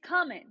 It's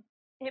coming.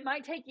 It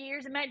might take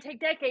years, it might take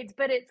decades,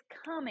 but it's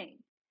coming.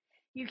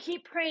 You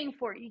keep praying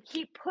for it. You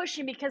keep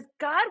pushing, because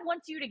God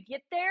wants you to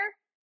get there.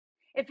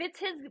 If it's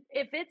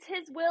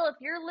his will, if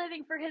you're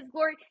living for His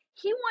glory,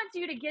 He wants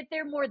you to get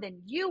there more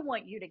than you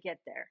want you to get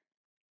there.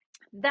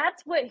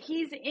 That's what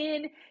He's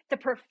in the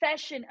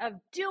profession of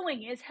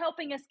doing, is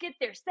helping us get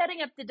there,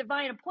 setting up the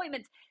divine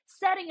appointments,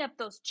 setting up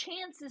those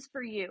chances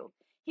for you.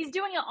 He's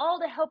doing it all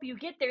to help you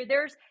get there.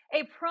 There's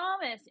a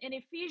promise in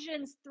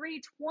Ephesians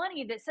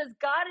 3:20 that says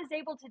God is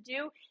able to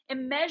do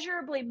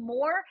immeasurably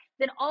more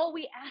than all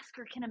we ask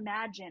or can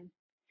imagine.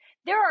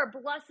 There are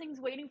blessings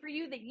waiting for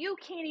you that you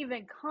can't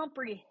even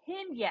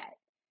comprehend yet.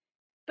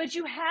 But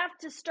you have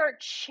to start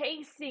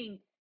chasing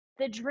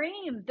the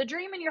dream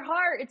in your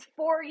heart. It's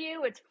for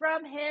you, it's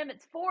from Him,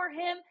 it's for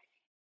Him.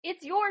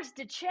 It's yours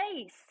to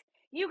chase.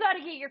 You got to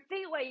get your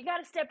feet wet. You got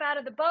to step out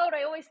of the boat.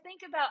 I always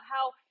think about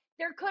how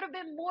there could have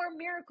been more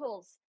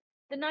miracles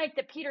the night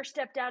that Peter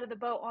stepped out of the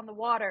boat on the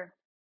water.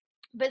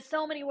 But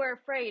so many were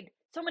afraid.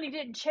 So many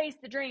didn't chase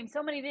the dream.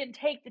 So many didn't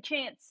take the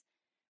chance,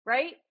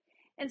 right?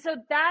 And so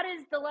that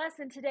is the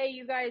lesson today,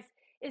 you guys,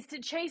 is to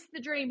chase the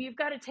dream. You've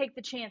got to take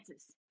the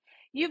chances.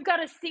 You've got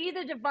to see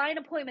the divine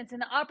appointments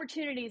and the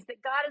opportunities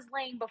that God is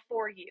laying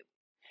before you.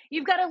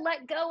 You've got to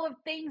let go of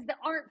things that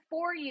aren't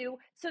for you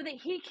so that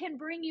He can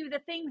bring you the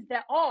things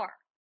that are.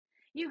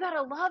 You got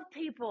to love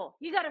people.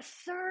 You got to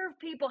serve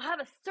people. Have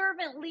a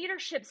servant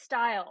leadership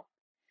style.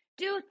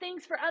 Do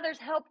things for others.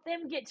 Help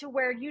them get to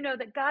where you know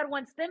that God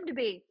wants them to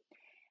be.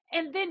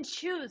 And then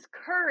choose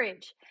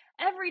courage.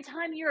 Every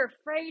time you're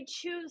afraid,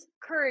 choose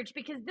courage,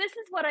 because this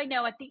is what I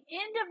know at the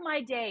end of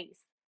my days.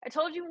 I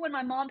told you when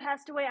my mom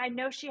passed away, I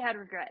know she had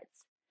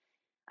regrets.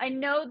 I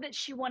know that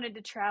she wanted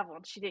to travel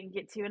and she didn't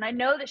get to. And I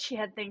know that she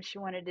had things she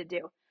wanted to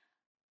do.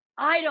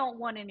 I don't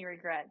want any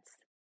regrets.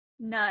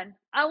 None.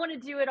 I want to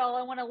do it all.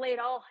 I want to lay it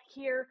all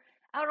here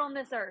out on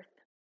this earth.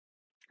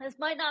 This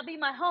might not be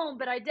my home,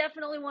 but I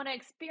definitely want to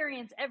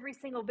experience every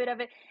single bit of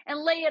it and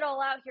lay it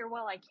all out here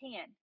while I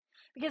can.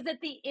 Because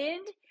at the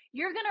end,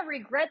 you're going to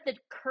regret the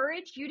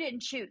courage you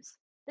didn't choose.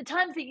 The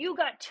times that you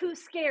got too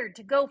scared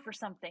to go for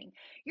something.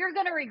 You're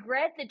going to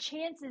regret the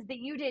chances that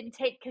you didn't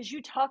take because you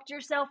talked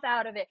yourself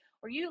out of it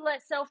or you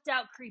let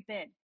self-doubt creep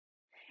in.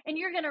 And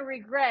you're going to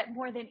regret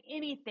more than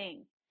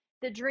anything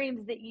the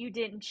dreams that you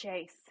didn't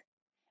chase.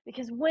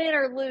 Because win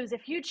or lose,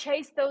 if you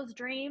chase those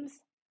dreams,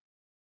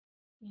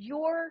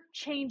 you're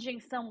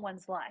changing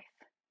someone's life.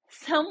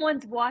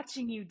 Someone's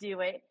watching you do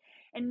it.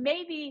 And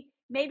maybe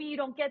you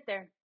don't get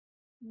there.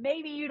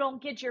 Maybe you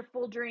don't get your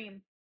full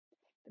dream.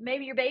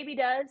 Maybe your baby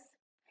does.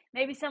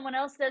 Maybe someone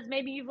else does.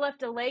 Maybe you've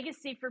left a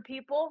legacy for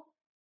people.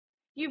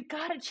 You've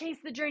got to chase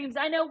the dreams.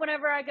 I know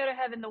whenever I go to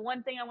heaven, the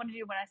one thing I want to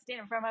do when I stand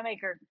in front of my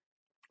Maker,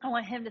 I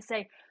want Him to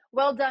say,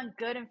 well done,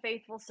 good and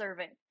faithful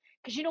servant.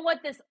 Because you know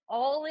what this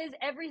all is?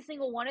 Every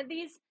single one of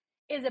these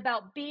is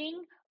about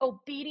being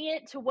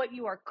obedient to what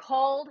you are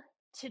called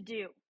to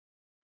do.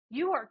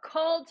 You are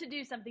called to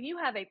do something. You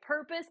have a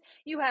purpose.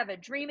 You have a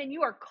dream, and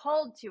you are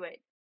called to it.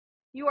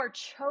 You are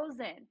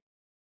chosen.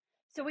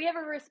 So we have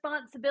a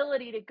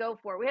responsibility to go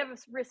for it. We have a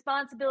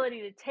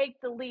responsibility to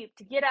take the leap,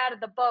 to get out of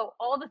the boat,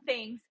 all the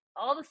things,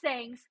 all the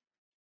sayings.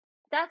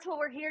 That's what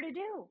we're here to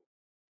do.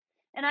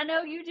 And I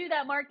know you do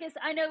that, Marcus.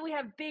 I know we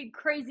have big,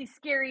 crazy,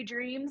 scary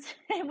dreams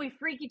and we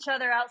freak each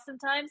other out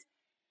sometimes.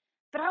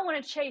 But I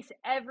want to chase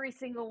every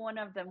single one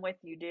of them with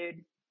you,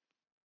 dude.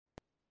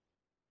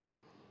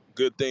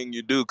 Good thing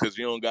you do, because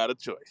you don't got a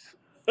choice.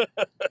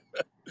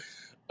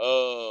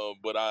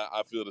 But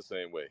I feel the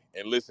same way.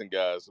 And listen,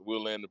 guys,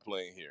 we'll land the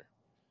plane here.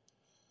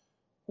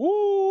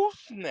 Woo,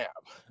 snap.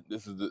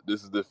 This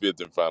is the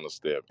fifth and final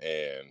step.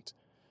 And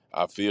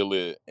I feel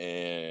it,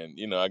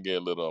 and I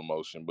get a little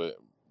emotion, but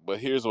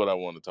here's what I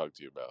want to talk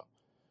to you about.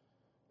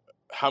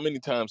 How many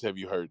times have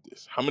you heard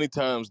this? How many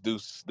times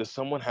does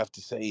someone have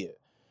to say it?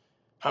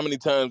 How many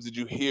times did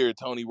you hear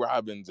Tony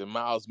Robbins and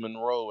Miles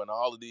Monroe and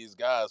all of these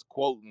guys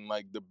quoting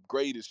like the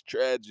greatest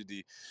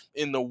tragedy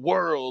in the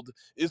world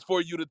is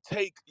for you to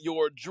take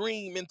your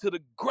dream into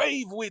the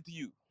grave with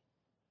you?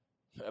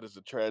 That is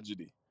a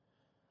tragedy.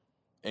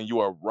 And you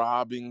are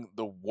robbing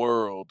the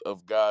world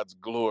of God's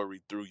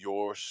glory through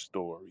your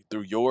story,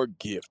 through your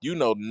gift.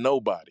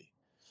 Nobody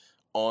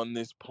on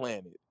this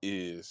planet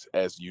is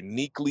as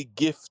uniquely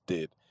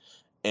gifted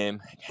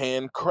and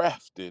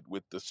handcrafted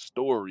with the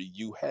story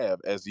you have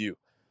as you.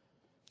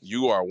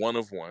 You are one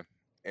of one.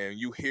 And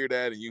you hear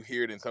that and you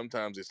hear it, and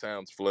sometimes it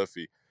sounds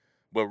fluffy.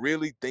 But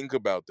really think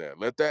about that.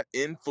 Let that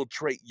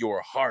infiltrate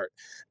your heart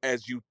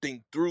as you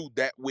think through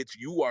that which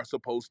you are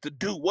supposed to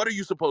do. What are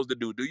you supposed to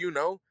do? Do you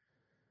know?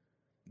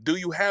 Do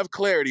you have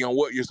clarity on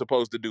what you're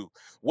supposed to do?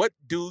 What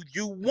do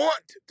you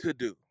want to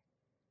do?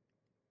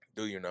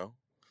 Do you know?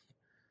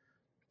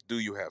 Do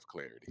you have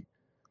clarity?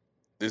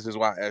 This is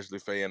why Ashley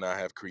Faye and I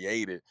have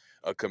created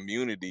a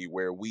community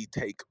where we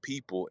take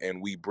people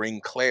and we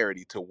bring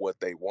clarity to what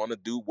they want to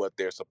do, what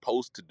they're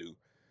supposed to do,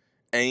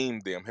 aim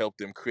them, help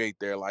them create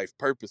their life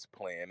purpose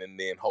plan, and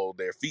then hold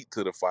their feet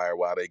to the fire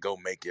while they go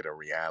make it a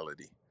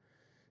reality.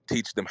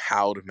 Teach them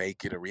how to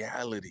make it a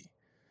reality.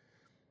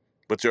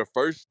 But your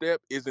first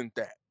step isn't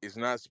that. It's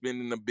not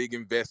spending a big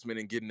investment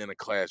and getting in a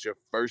class. Your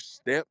first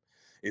step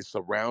is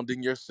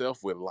surrounding yourself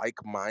with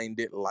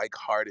like-minded,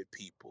 like-hearted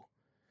people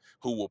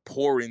who will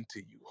pour into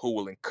you, who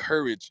will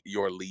encourage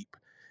your leap,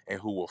 and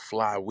who will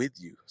fly with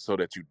you so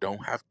that you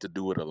don't have to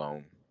do it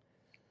alone.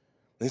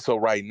 And so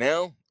right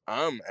now,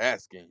 I'm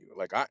asking you,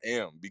 like I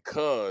am,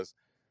 because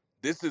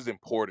this is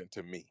important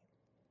to me.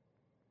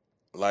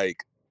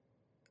 Like,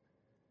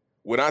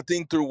 when I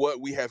think through what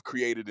we have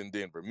created in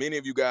Denver, many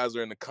of you guys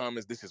are in the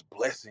comments, this is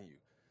blessing you.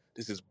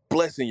 This is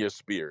blessing your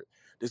spirit.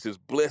 This is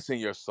blessing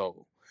your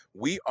soul.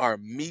 We are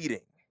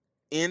meeting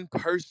in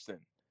person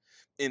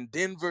in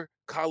Denver,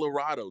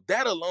 Colorado.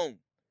 That alone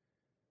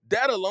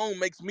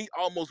makes me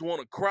almost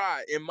want to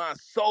cry in my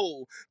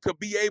soul to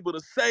be able to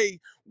say,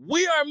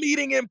 we are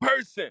meeting in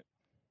person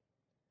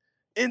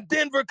in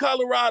Denver,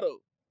 Colorado.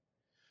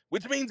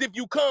 Which means if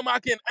you come, I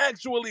can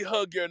actually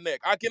hug your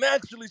neck. I can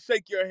actually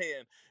shake your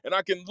hand. And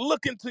I can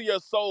look into your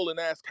soul and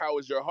ask, how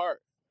is your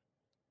heart?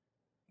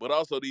 But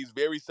also these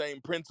very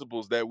same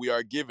principles that we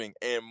are giving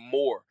and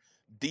more,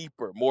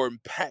 deeper, more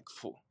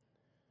impactful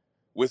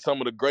with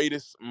some of the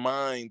greatest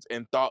minds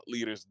and thought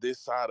leaders this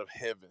side of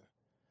heaven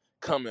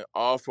coming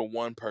all for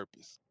one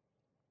purpose.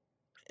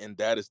 And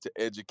that is to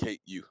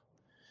educate you,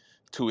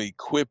 to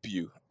equip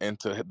you, and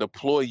to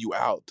deploy you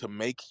out to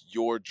make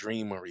your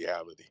dream a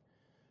reality.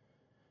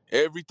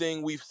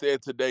 Everything we've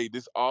said today,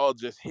 this all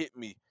just hit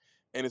me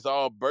and it's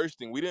all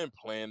bursting. We didn't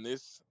plan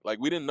this. Like,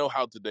 we didn't know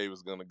how today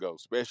was going to go,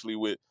 especially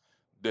with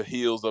the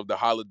heels of the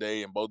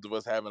holiday and both of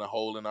us having a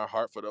hole in our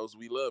heart for those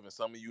we love. And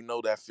some of you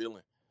know that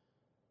feeling.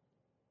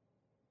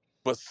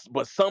 But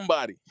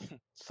somebody,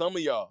 some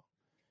of y'all,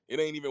 it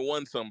ain't even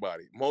one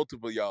somebody,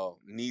 multiple y'all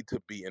need to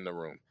be in the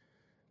room.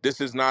 This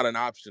is not an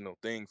optional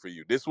thing for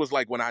you. This was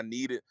like when I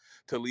needed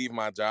to leave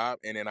my job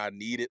and then I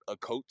needed a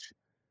coach.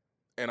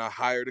 And I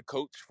hired a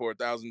coach for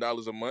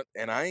 $1,000 a month.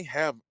 And I ain't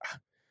have,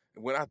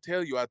 when I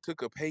tell you I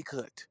took a pay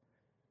cut,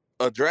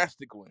 a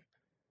drastic one,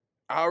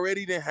 I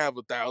already didn't have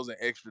 $1,000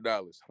 extra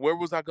dollars. Where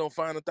was I gonna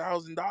find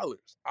 $1,000?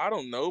 I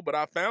don't know, but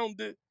I found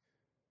it.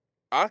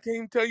 I can't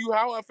even tell you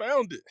how I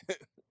found it.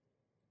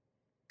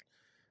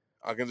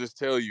 I can just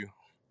tell you,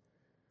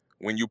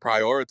 when you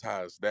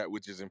prioritize that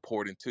which is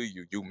important to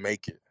you, you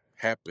make it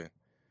happen.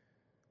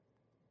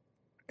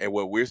 And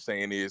what we're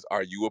saying is,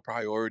 are you a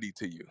priority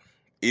to you?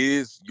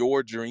 Is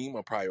your dream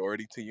a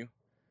priority to you?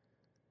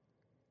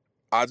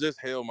 I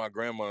just held my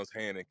grandma's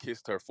hand and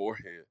kissed her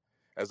forehead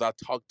as I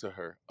talked to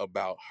her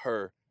about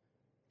her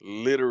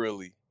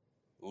literally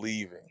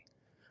leaving.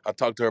 I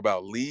talked to her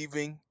about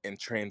leaving and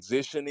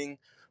transitioning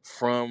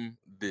from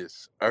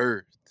this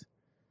earth,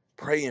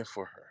 praying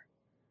for her,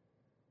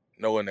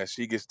 knowing that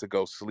she gets to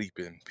go sleep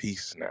in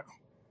peace now.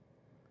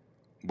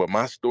 But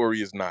my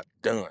story is not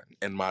done,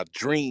 and my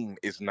dream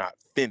is not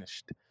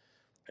finished.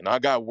 And I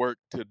got work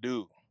to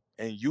do,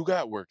 and you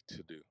got work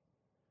to do.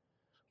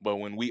 But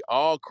when we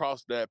all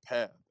cross that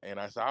path, and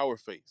that's our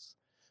face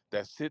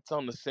that sits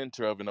on the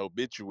center of an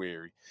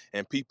obituary,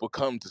 and people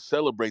come to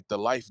celebrate the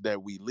life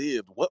that we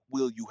lived, what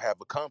will you have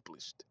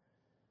accomplished?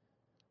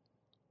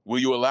 Will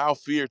you allow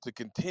fear to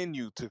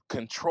continue to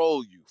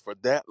control you for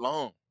that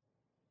long?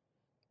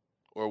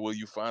 Or will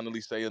you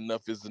finally say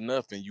enough is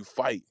enough and you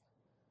fight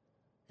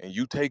and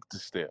you take the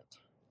step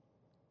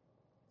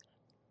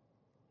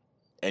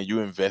and you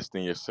invest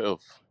in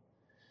yourself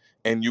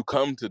and you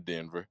come to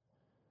Denver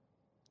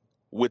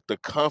with the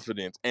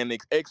confidence and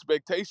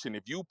expectation?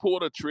 If you pull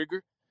the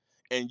trigger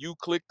and you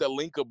click the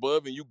link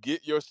above and you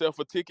get yourself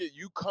a ticket,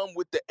 you come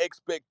with the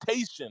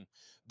expectation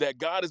that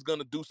God is going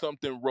to do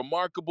something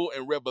remarkable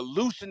and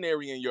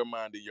revolutionary in your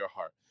mind and your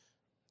heart.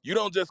 You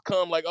don't just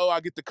come like, oh, I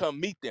get to come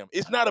meet them.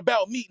 It's not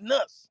about meeting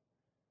us.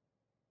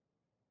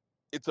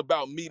 It's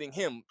about meeting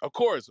him. Of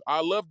course,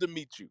 I love to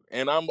meet you,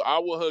 and I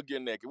will hug your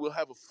neck, and we'll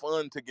have a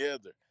fun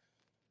together.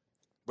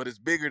 But it's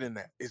bigger than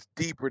that. It's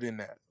deeper than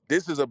that.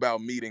 This is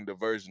about meeting the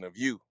version of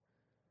you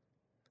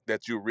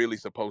that you're really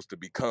supposed to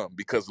become.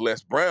 Because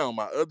Les Brown,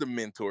 my other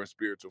mentor and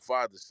spiritual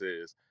father,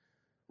 says,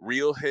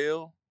 real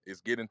hell is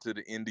getting to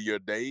the end of your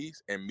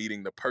days and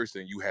meeting the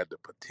person you had the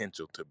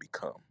potential to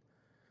become,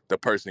 the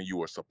person you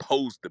were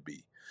supposed to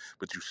be,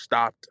 but you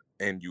stopped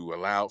and you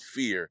allowed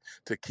fear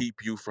to keep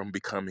you from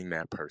becoming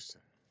that person.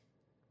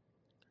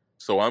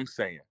 So I'm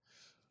saying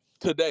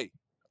today,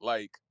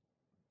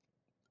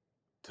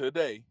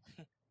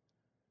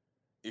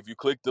 if you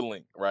click the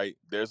link, right,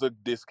 there's a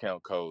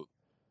discount code.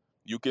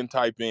 You can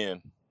type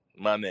in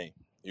my name.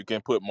 You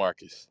can put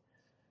Marcus.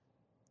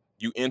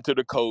 You enter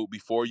the code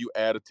before you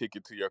add a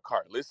ticket to your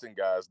cart. Listen,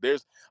 guys,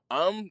 this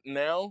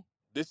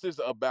is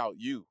about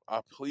you.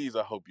 I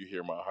hope you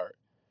hear my heart.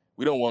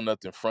 We don't want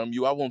nothing from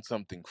you. I want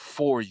something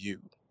for you.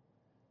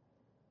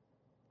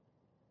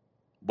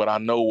 But I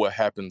know what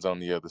happens on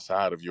the other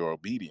side of your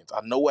obedience. I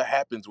know what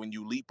happens when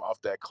you leap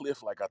off that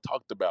cliff like I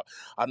talked about.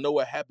 I know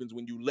what happens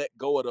when you let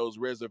go of those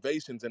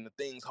reservations and the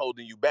things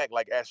holding you back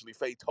like Ashley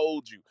Faye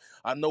told you.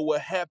 I know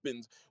what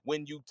happens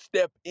when you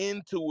step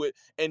into it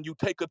and you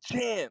take a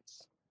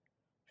chance.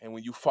 And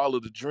when you follow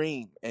the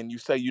dream and you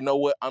say, you know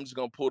what, I'm just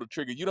going to pull the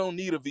trigger. You don't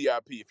need a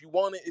VIP. If you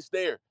want it, it's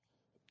there.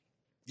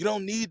 You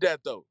don't need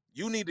that, though.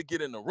 You need to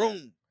get in the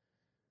room.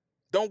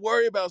 Don't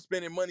worry about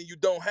spending money you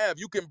don't have.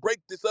 You can break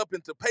this up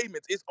into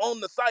payments. It's on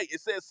the site.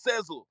 It says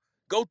Sezzle.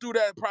 Go through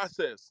that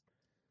process.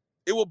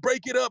 It will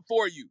break it up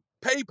for you.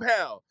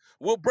 PayPal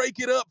will break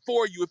it up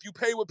for you if you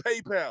pay with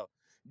PayPal.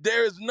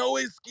 There is no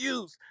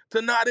excuse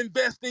to not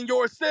invest in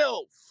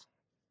yourself.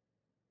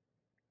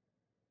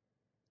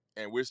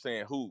 And we're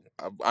saying who?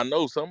 I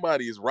know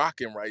somebody is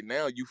rocking right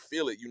now. You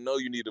feel it. You know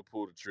you need to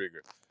pull the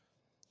trigger.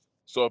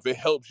 So if it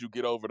helps you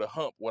get over the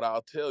hump, what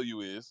I'll tell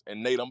you is,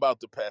 and Nate, I'm about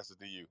to pass it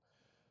to you,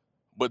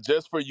 but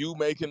just for you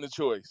making the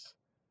choice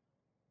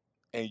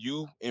and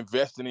you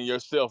investing in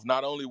yourself,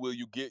 not only will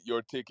you get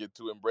your ticket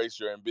to Embrace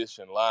Your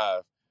Ambition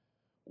live,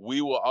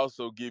 we will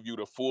also give you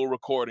the full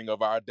recording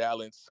of our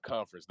Dallas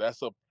conference.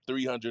 That's a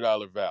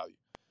 $300 value.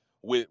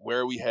 With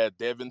where we had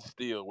Devin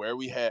Steele, where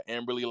we had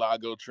Amberly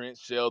Lago, Trent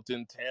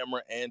Shelton,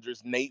 Tamara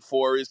Andrews, Nate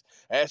Forrest,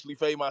 Ashley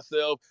Faye,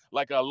 myself,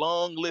 like a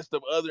long list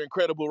of other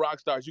incredible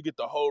rock stars. You get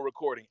the whole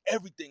recording,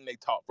 everything they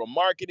taught from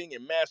marketing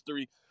and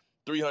mastery,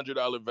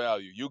 $300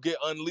 value. You get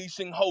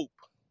Unleashing Hope.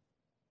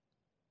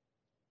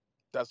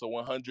 That's a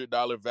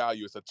 $100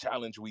 value. It's a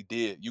challenge we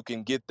did. You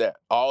can get that,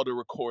 all the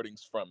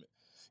recordings from it.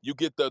 You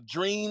get the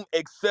Dream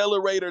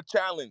Accelerator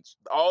Challenge,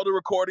 all the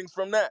recordings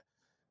from that.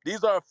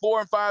 These are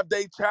 4 and 5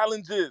 day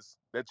challenges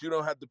that you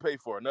don't have to pay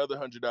for. Another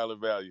 $100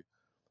 value.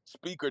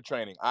 Speaker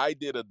training. I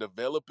did a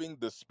Developing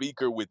the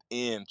Speaker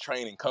Within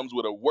training. Comes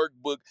with a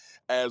workbook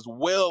as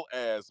well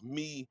as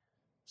me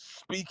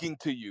speaking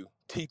to you,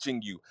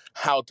 teaching you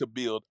how to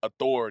build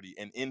authority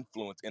and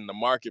influence in the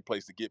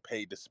marketplace to get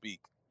paid to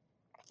speak.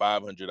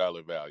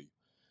 $500 value.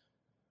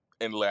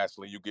 And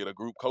lastly, you get a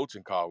group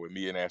coaching call with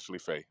me and Ashley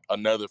Faye.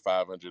 Another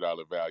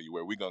 $500 value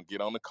where we're going to get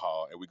on the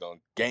call and we're going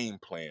to game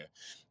plan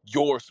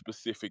your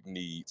specific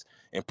needs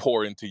and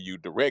pour into you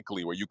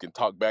directly, where you can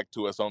talk back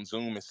to us on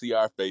Zoom and see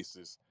our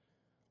faces.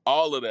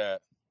 All of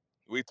that,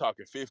 we're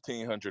talking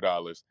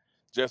 $1,500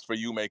 just for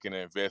you making an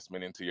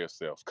investment into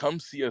yourself.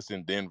 Come see us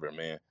in Denver,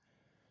 man.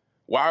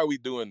 Why are we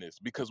doing this?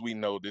 Because we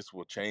know this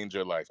will change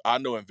your life. I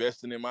know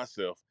investing in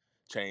myself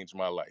changed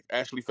my life.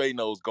 Ashley Faye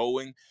knows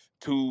going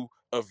to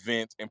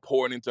events and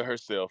pouring into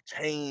herself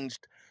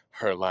changed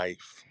her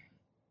life.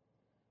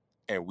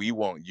 And we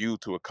want you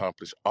to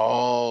accomplish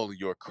all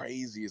your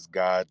craziest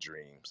God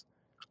dreams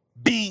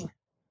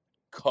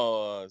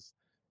because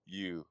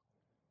you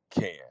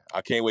can.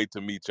 I can't wait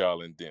to meet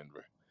y'all in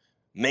Denver.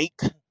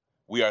 Nate,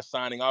 we are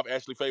signing off.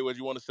 Ashley Faye, what do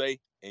you want to say?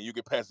 And you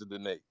can pass it to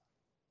Nate.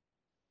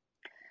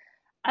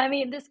 I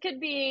mean, this could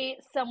be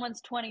someone's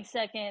 20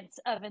 seconds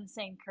of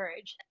insane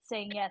courage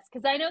saying yes.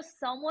 Because I know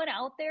someone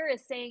out there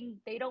is saying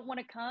they don't want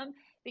to come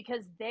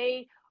because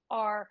they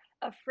are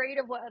afraid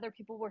of what other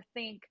people will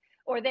think,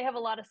 or they have a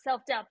lot of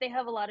self-doubt. They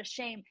have a lot of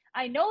shame.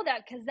 I know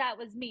that because that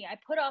was me. I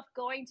put off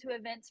going to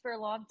events for a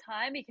long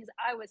time because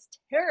I was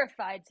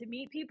terrified to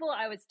meet people.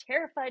 I was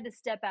terrified to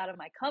step out of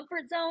my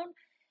comfort zone.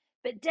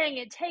 But dang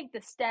it, take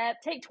the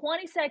step, take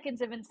 20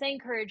 seconds of insane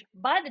courage,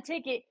 buy the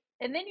ticket,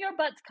 and then your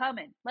butt's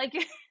coming. Like,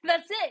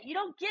 that's it. You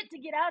don't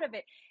get out of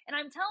it. And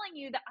I'm telling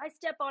you that I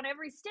step on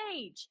every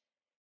stage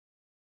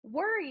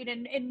worried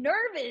and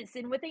nervous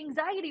and with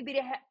anxiety,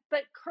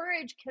 but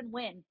courage can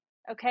win.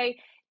 Okay.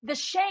 The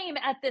shame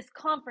at this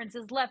conference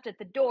is left at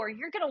the door.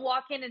 You're going to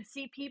walk in and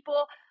see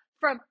people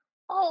from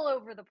all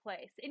over the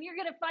place, and you're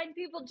going to find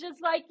people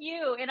just like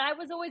you. And I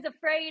was always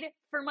afraid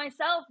for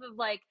myself of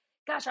like,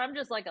 gosh, I'm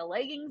just like a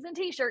leggings and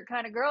t-shirt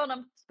kind of girl, and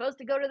I'm supposed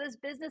to go to this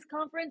business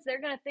conference. They're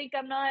going to think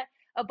I'm not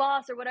a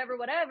boss or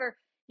whatever.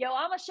 Yo,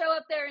 I'm going to show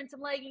up there in some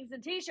leggings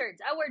and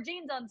t-shirts. I wear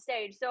jeans on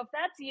stage. So if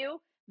that's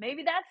you,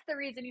 maybe that's the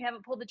reason you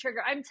haven't pulled the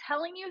trigger. I'm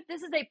telling you,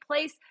 this is a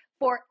place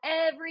for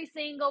every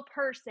single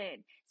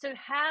person. So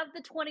have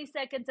the 20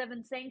 seconds of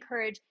insane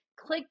courage.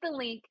 Click the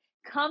link.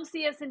 Come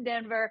see us in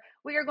Denver.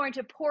 We are going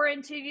to pour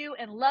into you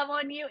and love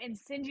on you and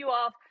send you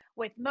off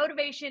with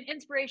motivation,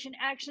 inspiration,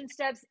 action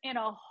steps, and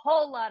a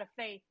whole lot of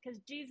faith, because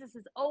Jesus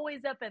is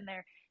always up in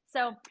there.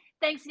 So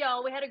thanks,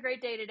 y'all. We had a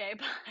great day today.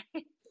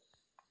 Bye.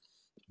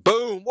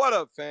 Boom. What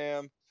up,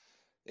 fam?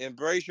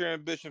 Embrace Your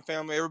Ambition,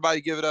 family.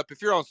 Everybody give it up.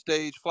 If you're on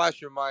stage,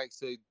 flash your mic.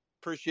 Say,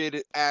 appreciate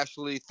it,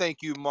 Ashley.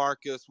 Thank you,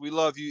 Marcus. We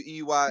love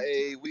you,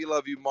 EYA. We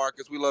love you,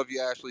 Marcus. We love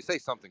you, Ashley. Say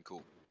something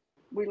cool.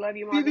 We love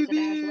you, Marcus and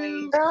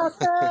Ashley.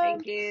 Awesome.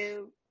 Thank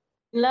you.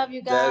 Love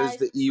you That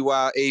guys. is the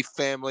EYA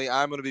family.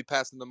 I'm going to be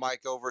passing the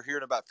mic over here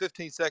in about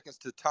 15 seconds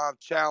to Tom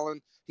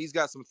Challen. He's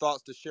got some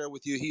thoughts to share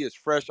with you. He is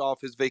fresh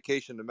off his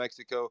vacation to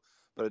Mexico,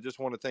 but I just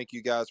want to thank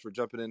you guys for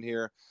jumping in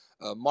here.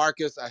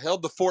 Marcus, I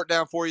held the fort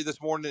down for you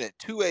this morning at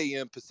 2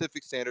 a.m.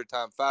 Pacific Standard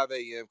Time, 5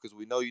 a.m., because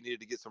we know you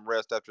needed to get some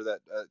rest after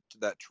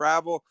that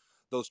travel,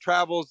 those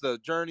travels, the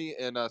journey.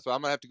 And so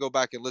I'm going to have to go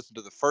back and listen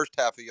to the first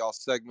half of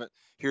y'all's segment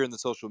here in the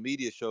social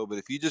media show. But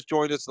if you just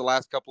joined us the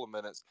last couple of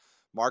minutes,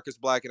 Marcus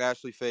Black and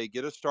Ashley Faye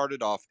get us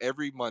started off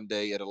every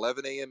Monday at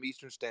 11 a.m.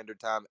 Eastern Standard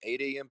Time, 8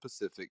 a.m.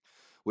 Pacific,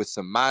 with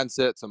some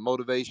mindset, some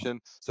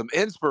motivation, some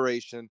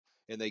inspiration.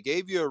 And they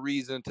gave you a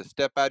reason to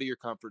step out of your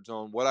comfort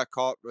zone. What I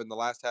caught in the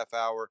last half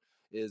hour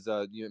is,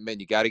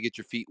 you got to get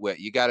your feet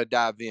wet. You got to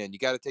dive in. You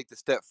got to take the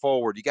step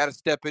forward. You got to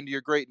step into your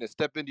greatness,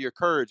 step into your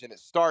courage. And it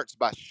starts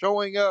by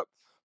showing up,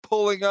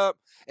 pulling up,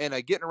 and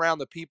getting around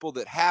the people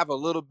that have a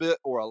little bit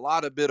or a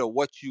lot of bit of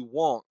what you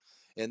want.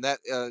 And that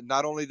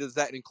not only does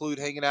that include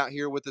hanging out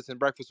here with us in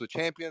Breakfast with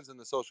Champions and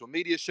the social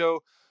media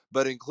show,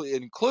 but it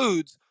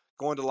includes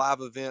going to live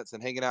events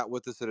and hanging out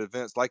with us at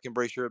events like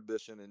Embrace Your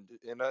Ambition in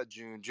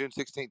June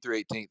 16th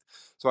through 18th.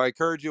 So I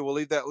encourage you, we'll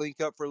leave that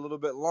link up for a little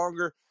bit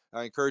longer.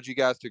 I encourage you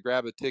guys to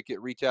grab a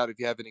ticket, reach out if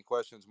you have any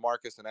questions.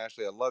 Marcus and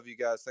Ashley, I love you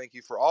guys. Thank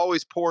you for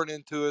always pouring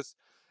into us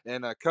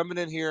and coming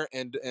in here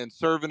and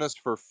serving us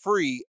for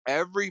free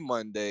every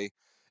Monday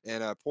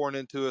and pouring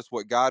into us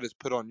what God has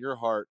put on your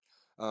heart.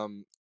 I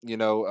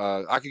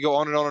could go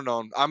on and on and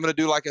on. I'm going to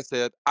do, like I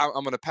said, I'm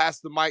going to pass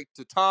the mic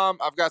to Tom.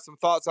 I've got some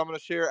thoughts I'm going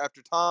to share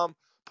after Tom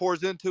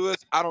pours into us.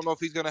 I don't know if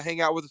he's going to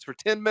hang out with us for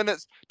 10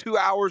 minutes, 2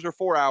 hours, or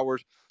 4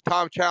 hours.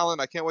 Tom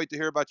Challen, I can't wait to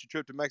hear about your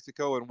trip to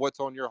Mexico and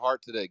what's on your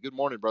heart today. Good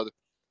morning, brother.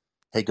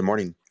 Hey, good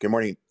morning. Good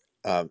morning,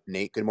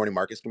 Nate. Good morning,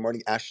 Marcus. Good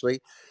morning, Ashley.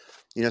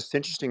 It's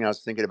interesting. I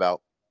was thinking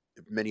about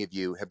many of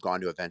you have gone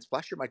to events.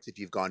 Flash your mics if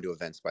you've gone to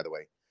events, by the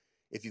way.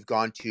 If you've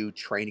gone to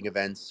training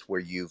events where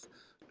you've,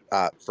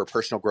 for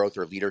personal growth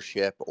or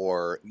leadership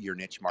or your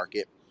niche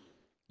market.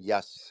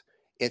 Yes.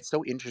 It's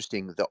so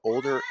interesting. The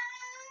older,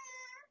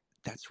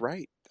 that's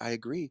right. I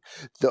agree.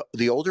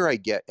 The older I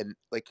get, and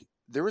like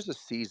there was a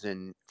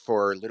season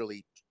for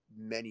literally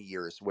many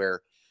years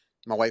where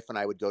my wife and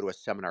I would go to a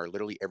seminar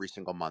literally every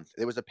single month.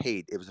 It was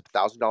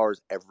 $1,000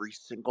 every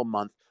single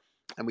month.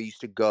 And we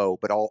used to go,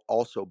 but I'll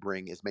also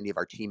bring as many of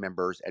our team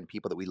members and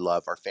people that we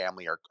love, our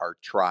family, our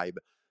tribe,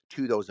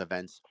 to those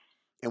events.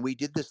 And we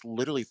did this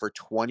literally for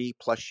 20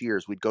 plus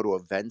years. We'd go to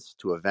events,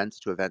 to events,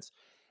 to events.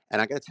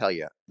 And I got to tell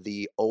you,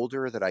 the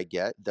older that I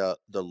get, the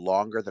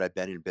longer that I've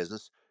been in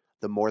business,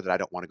 the more that I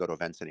don't want to go to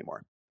events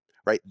anymore.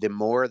 Right? The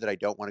more that I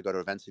don't want to go to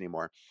events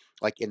anymore,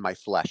 like in my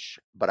flesh.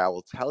 But I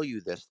will tell you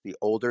this, the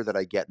older that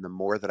I get and the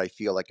more that I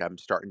feel like I'm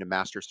starting to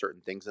master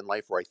certain things in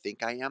life where I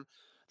think I am,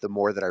 the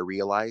more that I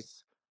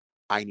realize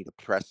I need to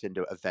press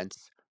into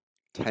events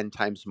 10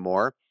 times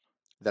more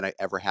than I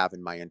ever have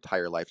in my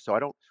entire life. So I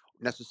don't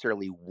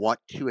necessarily want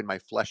to, in my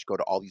flesh, go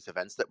to all these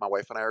events that my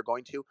wife and I are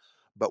going to,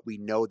 but we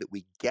know that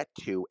we get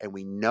to, and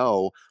we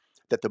know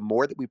that the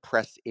more that we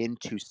press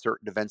into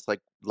certain events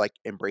like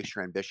Embrace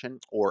Your Ambition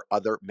or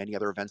many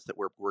other events that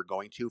we're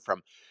going to,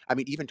 from, I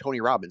mean, even Tony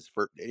Robbins,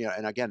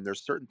 and again,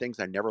 there's certain things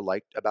I never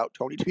liked about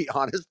Tony, to be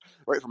honest,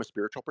 right, from a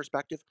spiritual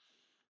perspective.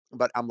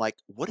 But I'm like,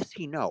 what does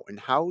he know? And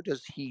how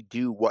does he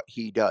do what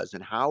he does?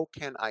 And how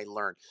can I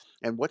learn?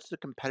 And what's the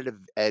competitive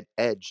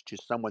edge to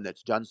someone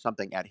that's done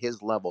something at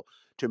his level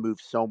to move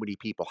so many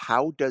people?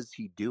 How does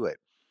he do it?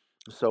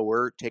 So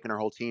we're taking our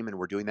whole team and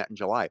we're doing that in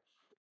July.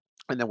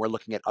 And then we're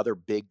looking at other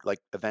big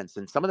like events.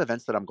 And some of the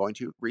events that I'm going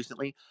to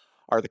recently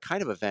are the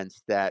kind of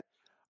events that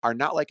are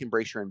not like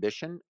Embrace Your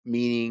Ambition,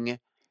 meaning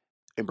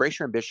Embrace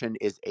Your Ambition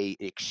is a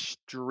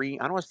extreme.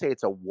 I don't want to say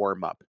it's a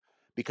warm up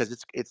because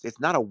it's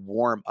not a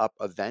warm up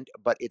event,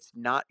 but it's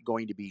not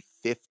going to be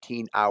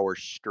 15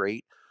 hours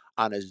straight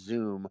on a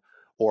Zoom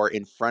or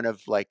in front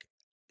of like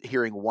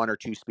hearing one or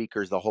two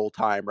speakers the whole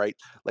time, right?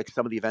 Like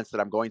some of the events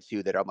that I'm going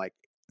to that I'm like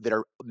that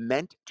are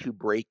meant to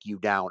break you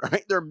down,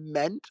 right? They're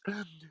meant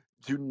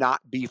to not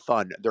be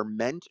fun. They're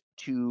meant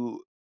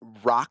to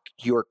rock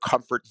your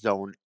comfort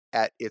zone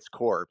at its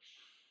core.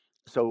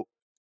 So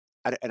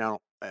and I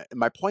don't.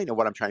 My point of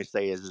what I'm trying to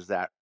say is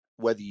that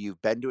whether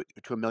you've been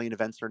to a million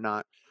events or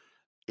not,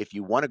 if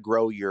you want to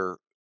grow your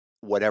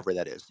whatever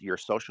that is, your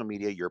social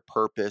media, your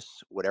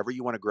purpose, whatever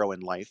you want to grow in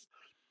life,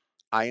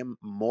 I am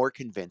more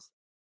convinced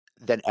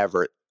than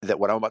ever that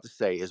what I'm about to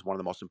say is one of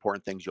the most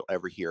important things you'll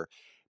ever hear.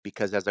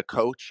 Because as a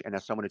coach and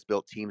as someone who's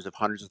built teams of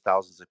hundreds of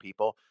thousands of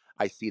people,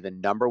 I see the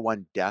number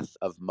one death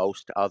of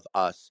most of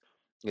us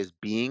is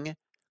being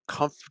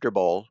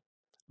comfortable,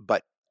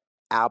 but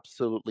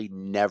absolutely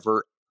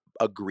never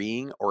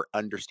agreeing or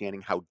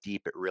understanding how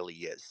deep it really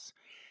is.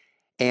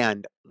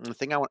 And the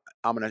thing I'm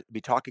going to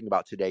be talking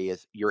about today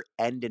is your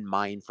end in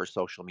mind for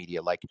social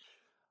media. Like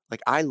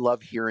I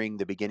love hearing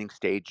the beginning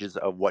stages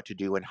of what to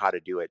do and how to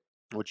do it,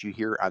 which you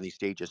hear on these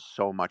stages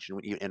so much.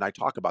 And I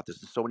talk about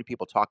this, and so many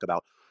people talk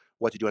about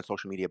what to do on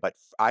social media. But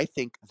I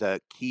think the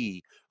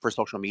key for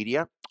social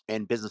media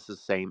and business is the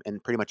same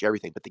and pretty much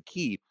everything. But the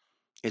key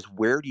is,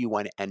 where do you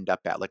want to end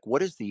up at? Like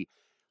what is the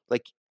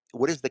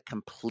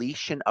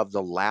completion of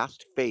the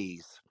last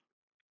phase?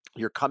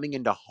 You're coming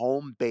into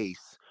home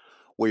base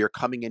where you're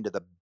coming into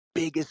the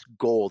biggest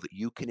goal that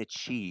you can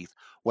achieve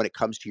when it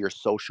comes to your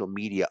social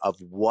media of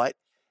what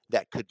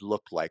that could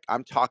look like.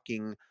 I'm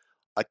talking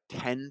a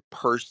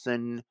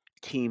 10-person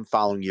team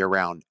following you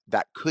around.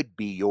 That could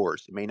be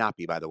yours. It may not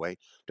be, by the way.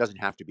 Doesn't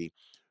have to be.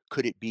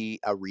 Could it be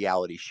a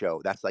reality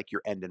show? That's like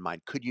your end in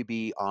mind. Could you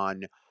be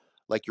on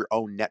like your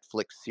own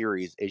Netflix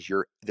series? Is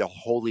your the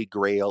holy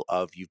grail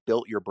of you've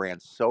built your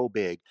brand so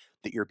big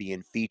that you're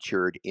being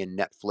featured in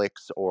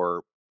Netflix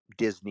or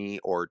Disney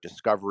or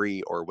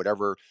Discovery or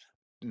whatever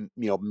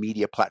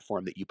media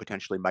platform that you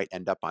potentially might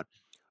end up on.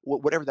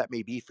 Whatever that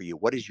may be for you,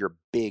 what is your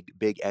big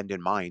end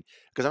in mind?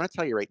 Because I'm going to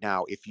tell you right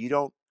now, if you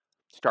don't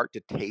start to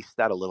taste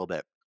that a little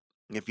bit,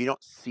 if you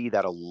don't see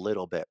that a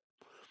little bit,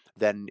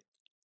 then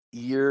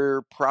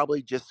you're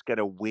probably just going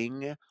to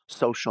wing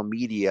social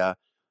media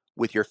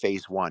with your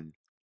phase one.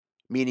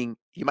 Meaning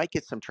you might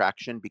get some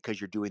traction because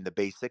you're doing the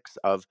basics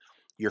of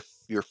your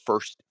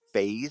first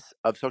phase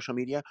of social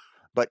media.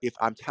 But if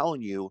I'm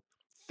telling you,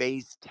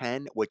 phase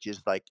 10, which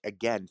is like,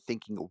 again,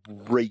 thinking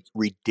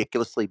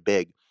ridiculously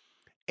big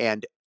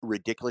and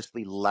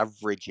ridiculously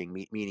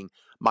leveraging, meaning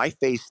my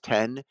phase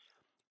 10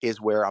 is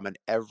where I'm on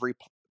every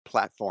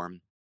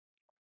platform.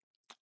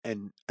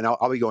 And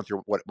I'll be going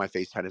through what my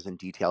phase 10 is in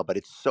detail, but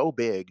it's so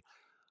big.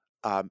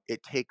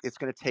 It's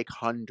going to take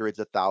hundreds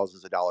of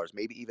thousands of dollars,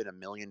 maybe even $1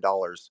 million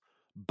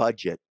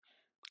budget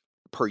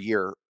per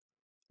year,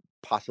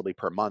 possibly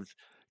per month,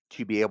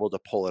 to be able to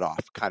pull it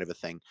off, kind of a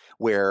thing.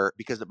 Where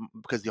because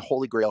the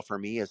holy grail for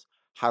me is,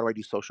 how do I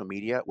do social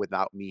media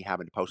without me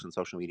having to post on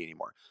social media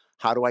anymore?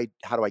 How do I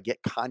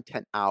get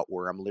content out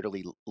where I'm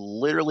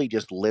literally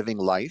just living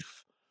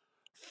life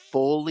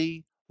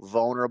fully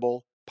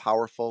vulnerable,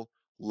 powerful,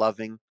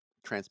 loving,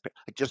 transparent,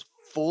 like just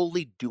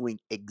fully doing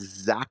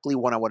exactly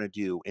what I want to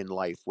do in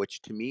life,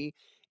 which to me,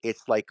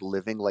 it's like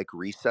living like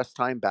recess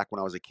time back when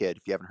I was a kid.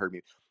 If you haven't heard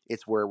me,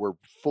 it's where we're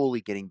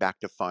fully getting back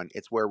to fun.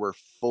 It's where we're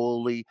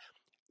fully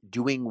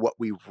doing what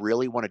we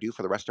really want to do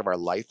for the rest of our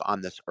life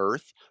on this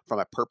earth, from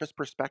a purpose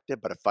perspective,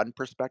 but a fun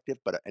perspective,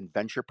 but an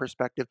adventure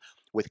perspective,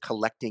 with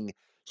collecting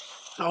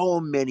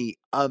so many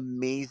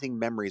amazing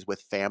memories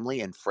with family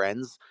and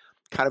friends,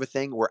 kind of a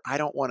thing where I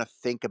don't want to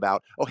think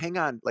about, oh, hang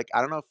on, like, I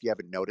don't know if you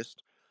haven't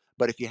noticed,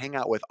 but if you hang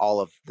out with all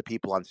of the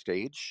people on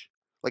stage,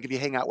 like if you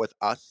hang out with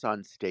us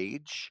on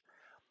stage,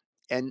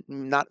 and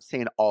not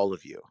saying all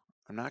of you,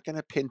 I'm not going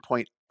to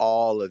pinpoint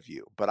all of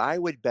you, but I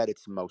would bet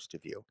it's most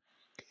of you.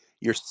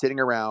 You're sitting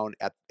around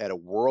at a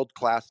world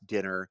class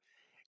dinner,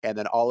 and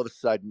then all of a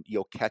sudden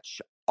you'll catch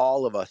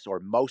all of us, or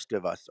most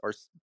of us, or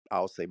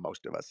I'll say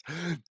most of us,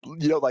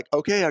 like,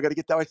 okay, I got to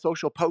get that my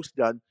social post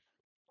done.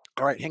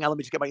 All right, hang on, let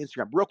me just get my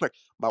Instagram real quick.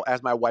 Well,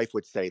 as my wife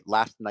would say,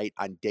 last night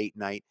on date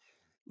night,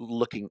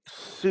 looking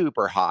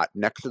super hot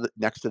next to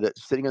the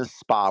sitting in the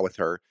spa with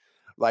her,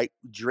 like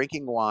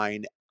drinking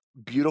wine,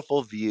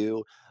 beautiful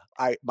view.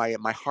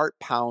 My heart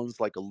pounds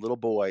like a little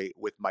boy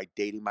with my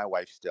dating my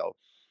wife still.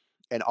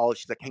 And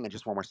she's like, hang on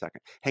just one more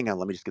second. Hang on,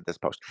 let me just get this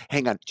post.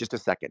 Hang on just a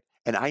second.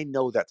 And I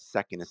know that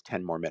second is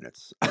 10 more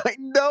minutes. I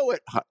know it.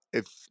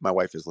 If my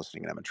wife is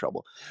listening and I'm in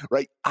trouble,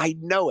 right? I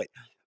know it.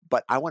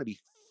 But I want to be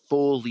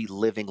fully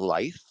living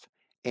life.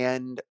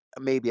 And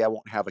maybe I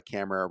won't have a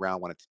camera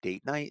around when it's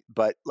date night,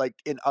 but like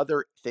in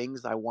other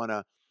things, I want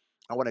to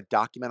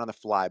document on the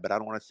fly, but I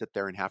don't want to sit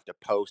there and have to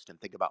post and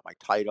think about my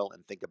title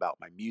and think about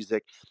my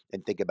music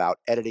and think about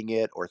editing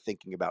it or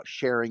thinking about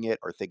sharing it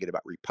or thinking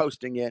about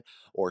reposting it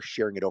or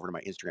sharing it over to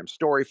my Instagram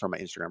story from my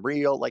Instagram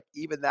reel. Like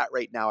even that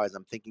right now, as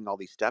I'm thinking all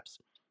these steps,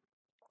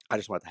 I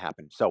just want it to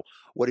happen. So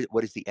what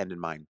is the end in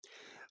mind?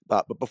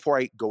 But before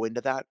I go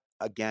into that,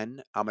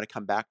 again, I'm going to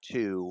come back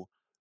to,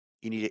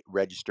 you need to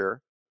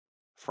register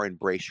for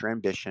Embrace Your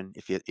Ambition.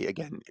 If you,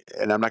 again,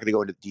 and I'm not going to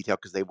go into detail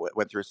because they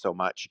went through so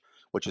much,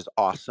 which is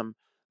awesome.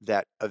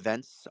 That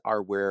events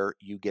are where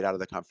you get out of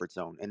the comfort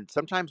zone, and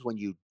sometimes when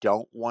you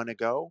don't want to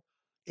go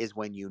is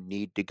when you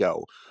need to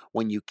go.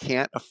 When you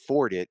can't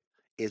afford it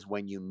is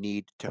when you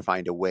need to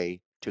find a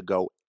way to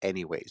go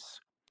anyways.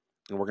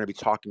 And we're going to be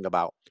talking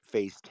about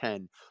phase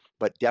 10,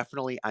 but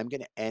definitely I'm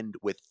going to end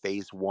with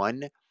phase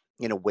 1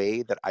 in a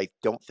way that I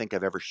don't think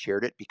I've ever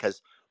shared it,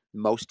 because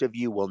most of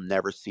you will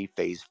never see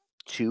phase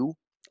 2,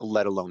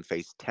 let alone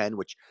phase 10,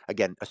 which,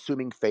 again,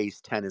 assuming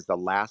phase 10 is the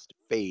last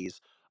phase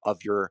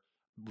of your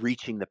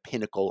reaching the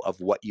pinnacle of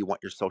what you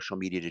want your social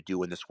media to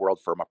do in this world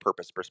from a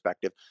purpose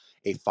perspective,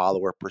 a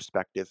follower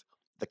perspective,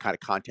 the kind of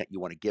content you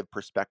want to give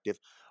perspective.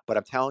 But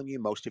I'm telling you,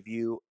 most of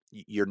you,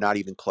 you're not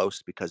even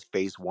close, because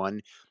phase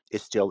 1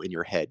 is still in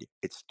your head.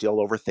 It's still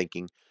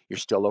overthinking. You're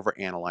still over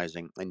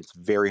analyzing, and it's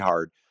very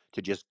hard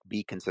to just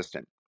be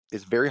consistent.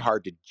 It's very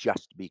hard to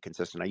just be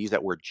consistent. I use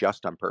that word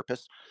just on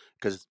purpose,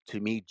 because to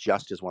me,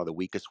 just is one of the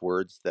weakest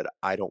words that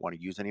I don't want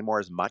to use anymore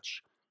as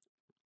much,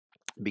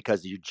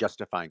 because you're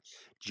justifying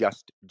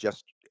just,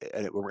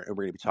 and we're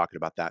going to be talking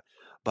about that.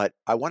 But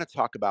I want to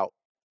talk about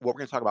what we're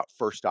going to talk about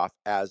first off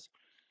as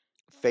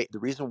the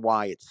reason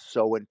why it's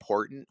so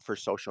important for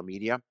social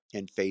media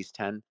in phase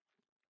 10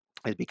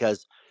 is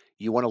because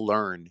you want to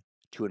learn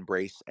to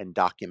embrace and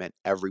document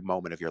every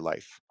moment of your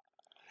life.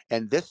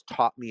 And this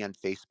taught me on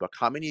Facebook.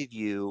 How many of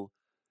you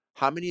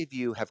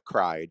have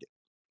cried?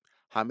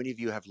 How many of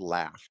you have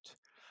laughed?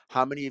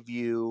 How many of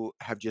you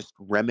have just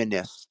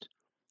reminisced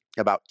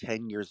about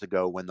 10 years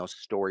ago when those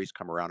stories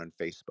come around on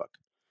Facebook?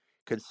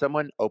 Can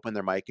someone open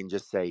their mic and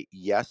just say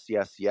yes,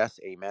 yes, yes,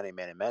 amen,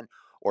 amen, amen,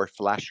 or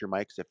flash your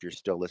mics if you're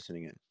still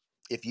listening in?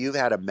 If you've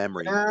had a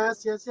memory,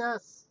 Yes, yes,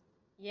 yes.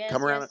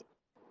 come Yes, around. yes,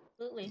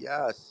 absolutely.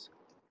 Yes.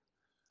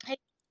 Hey,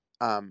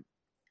 Um,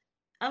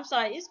 I'm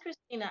sorry, it's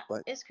Christina.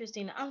 but It's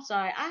Christina. I'm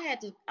sorry.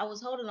 I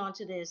was holding on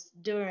to this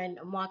during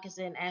Marcus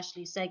and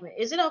Ashley's segment.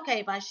 Is it okay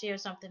if I share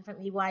something from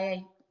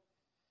EYA?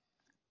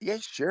 yeah,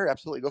 sure,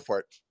 absolutely, go for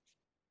it.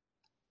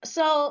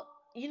 So,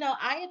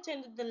 I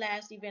attended the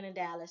last event in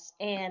Dallas,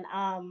 and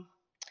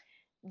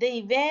the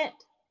event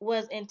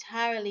was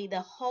entirely,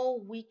 the whole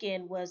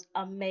weekend was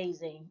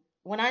amazing.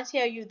 When I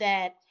tell you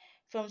that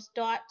from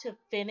start to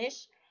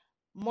finish,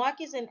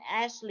 Marcus and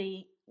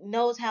Ashley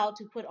knows how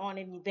to put on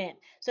an event.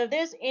 So if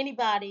there's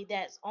anybody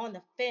that's on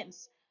the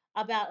fence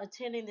about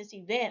attending this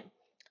event,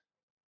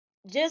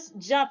 just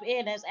jump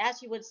in, as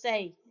Ashley would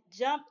say,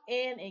 jump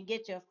in and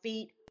get your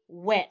feet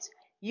wet.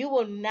 You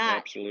will not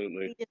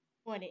Absolutely. be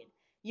disappointed.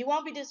 You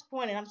won't be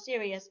disappointed. I'm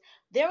serious.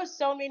 There were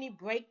so many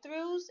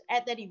breakthroughs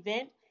at that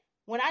event.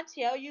 When I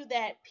tell you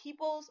that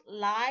people's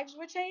lives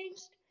were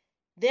changed,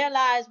 their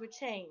lives were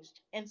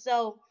changed. And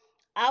so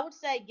I would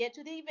say get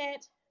to the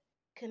event,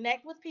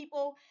 connect with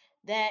people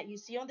that you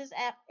see on this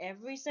app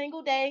every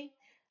single day,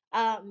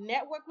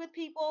 network with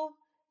people.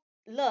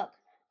 Look,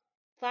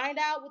 find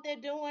out what they're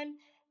doing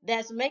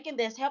that's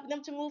helping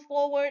them to move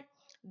forward.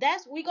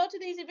 That's We go to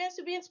these events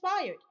to be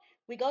inspired.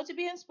 We go to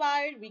be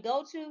inspired. We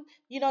go to,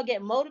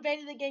 get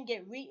motivated again,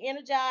 get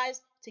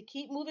re-energized to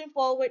keep moving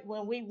forward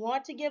when we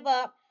want to give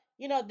up.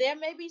 There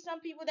may be some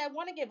people that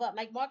want to give up,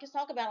 like Marcus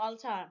talk about all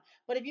the time.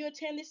 But if you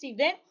attend this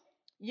event,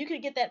 you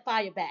could get that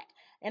fire back.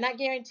 And I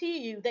guarantee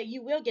you that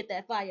you will get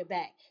that fire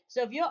back.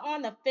 So if you're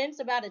on the fence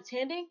about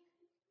attending,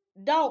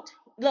 don't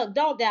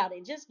doubt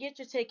it. Just get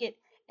your ticket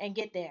and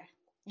get there.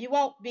 You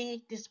won't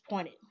be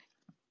disappointed.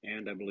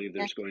 And I believe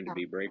there's going to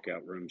be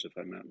breakout rooms, if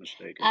I'm not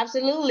mistaken.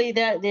 Absolutely,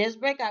 there's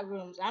breakout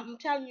rooms. I'm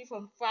telling you,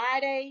 from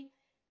Friday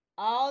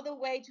all the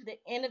way to the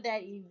end of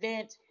that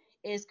event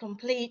is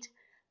complete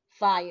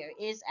fire.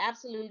 It's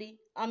absolutely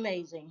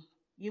amazing.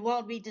 You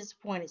won't be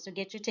disappointed. So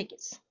get your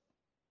tickets.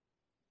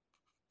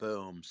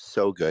 Boom.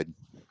 So good.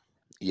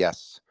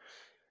 Yes.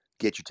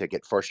 Get your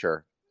ticket for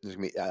sure.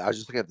 I was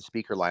just looking at the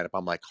speaker lineup.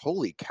 I'm like,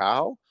 holy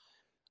cow.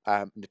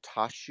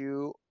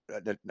 Natasha,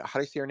 how do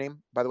you say her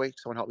name, by the way?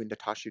 Someone help me.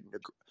 Natasha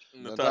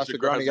Natasha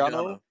Graziano.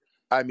 Graziano.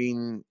 I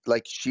mean,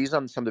 like, she's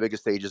on some of the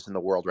biggest stages in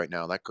the world right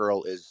now. That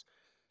girl is,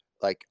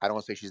 like, I don't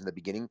want to say she's in the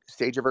beginning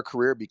stage of her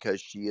career,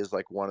 because she is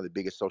like one of the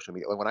biggest social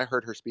media. When I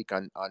heard her speak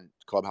on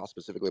Clubhouse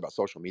specifically about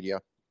social media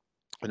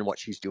and what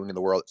she's doing in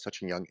the world at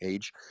such a young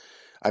age,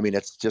 I mean,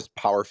 it's just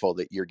powerful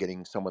that you're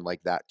getting someone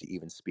like that to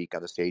even speak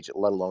on the stage,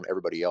 let alone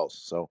everybody else.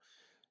 So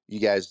you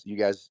guys,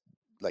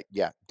 like,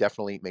 yeah,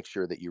 definitely make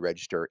sure that you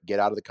register. Get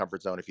out of the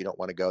comfort zone. If you don't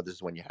want to go, this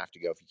is when you have to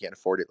go. If you can't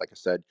afford it, like I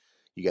said,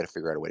 you got to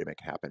figure out a way to make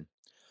it happen.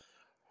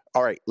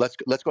 All right, let's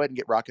go ahead and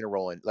get rocking and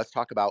rolling. Let's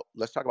talk about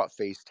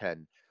phase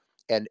 10.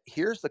 And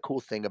here's the cool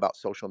thing about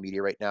social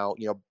media right now.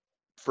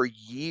 For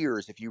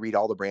years, if you read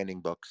all the branding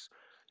books,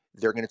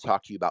 they're going to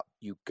talk to you about,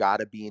 you got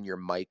to be in your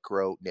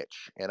micro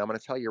niche. And I'm going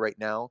to tell you right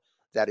now,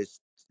 that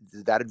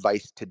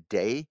advice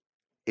today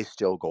is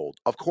still gold.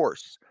 Of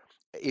course,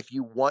 if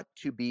you want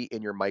to be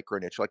in your micro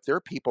niche, like, there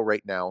are people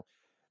right now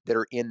that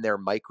are in their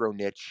micro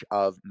niche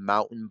of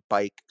mountain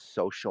bike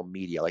social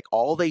media. Like,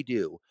 all they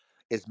do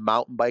is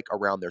mountain bike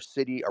around their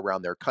city,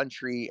 around their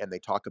country, and they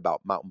talk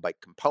about mountain bike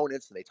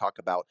components, and they talk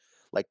about,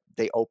 like,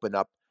 they open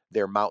up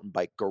their mountain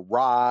bike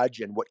garage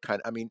and what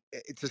kind. I mean,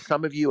 to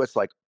some of you, it's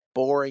like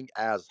boring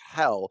as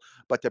hell,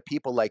 but to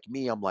people like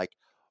me, I'm like,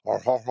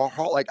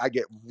 like, I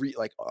get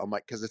like, I'm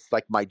like, because it's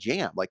like my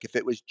jam. Like, if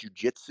it was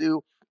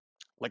jujitsu,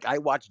 like, I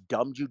watch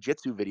dumb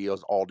jujitsu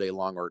videos all day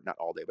long, or not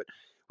all day, but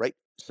right.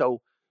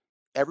 So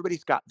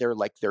everybody's got their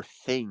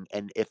thing,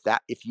 and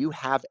if you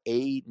have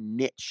a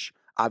niche,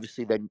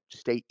 obviously, then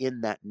stay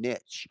in that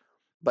niche.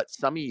 But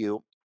some of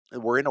you,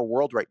 we're in a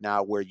world right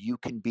now where you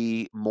can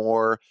be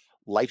more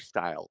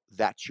lifestyle.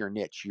 That's your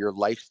niche, your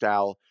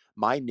lifestyle.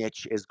 My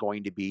niche is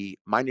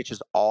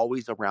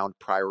always around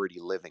priority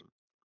living,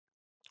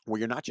 where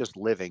you're not just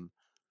living,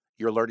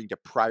 you're learning to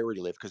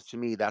priority live. Because to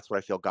me, that's what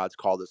I feel God's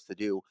called us to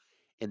do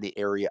in the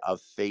area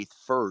of faith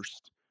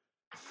first,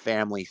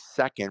 family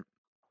second,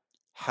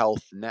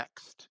 health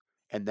next,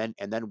 and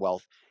then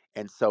wealth.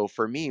 And so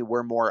for me,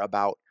 we're more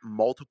about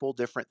multiple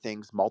different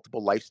things,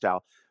 multiple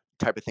lifestyle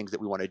type of things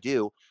that we want to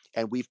do.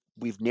 And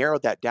we've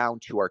narrowed that down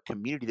to our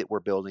community that we're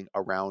building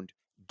around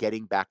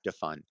getting back to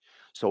fun.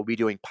 So we'll be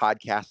doing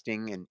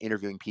podcasting and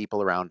interviewing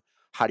people around,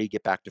 how do you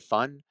get back to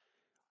fun?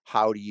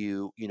 How do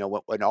you,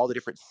 and all the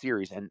different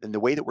series. And the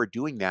way that we're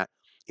doing that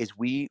is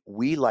we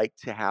like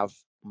to have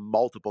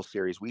multiple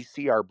series. We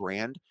see our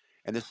brand,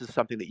 and this is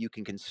something that you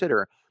can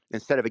consider,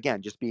 instead of,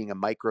 again, just being a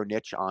micro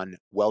niche on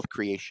wealth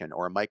creation,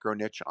 or a micro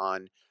niche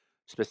on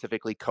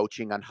specifically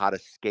coaching on how to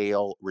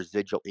scale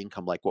residual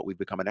income, like what we've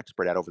become an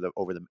expert at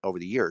over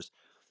the years.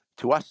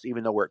 To us,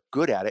 even though we're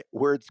good at it,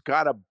 it's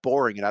kind of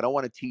boring, and I don't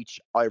want to teach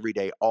every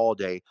day, all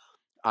day,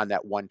 on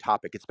that one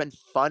topic. It's been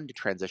fun to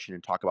transition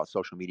and talk about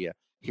social media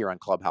here on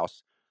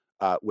Clubhouse,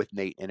 with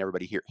Nate and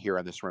everybody here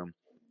in this room.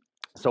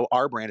 So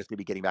our brand is going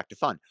to be getting back to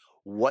fun.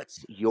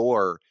 What's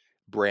your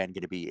brand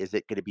going to be? Is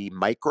it going to be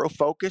micro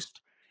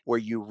focused, where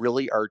you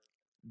really are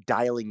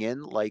dialing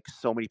in, like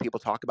so many people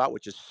talk about,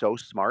 which is so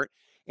smart,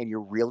 and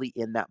you're really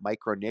in that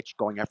micro niche,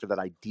 going after that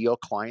ideal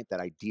client,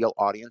 that ideal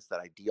audience, that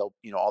ideal,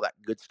 all that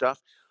good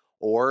stuff?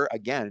 Or,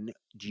 again,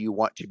 do you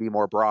want to be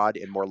more broad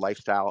and more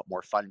lifestyle,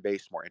 more fun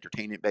based, more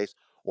entertainment based,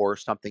 or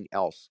something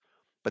else?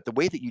 But the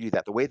way that you do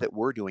that, the way that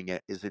we're doing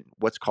it, is in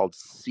what's called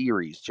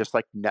series, just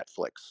like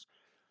Netflix.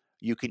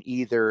 You can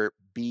either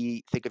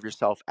think of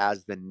yourself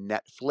as the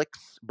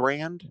Netflix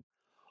brand,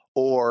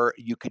 or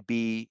you could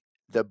be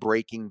the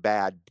Breaking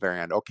Bad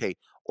brand. Okay,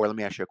 or let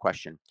me ask you a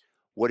question.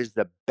 What is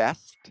the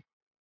best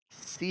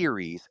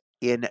series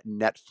in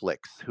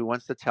Netflix? Who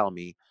wants to tell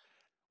me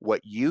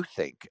what you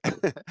think?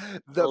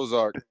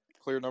 Ozark,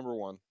 clear number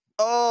one.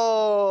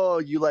 Oh,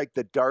 you like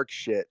the dark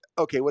shit.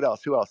 Okay, what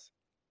else? Who else?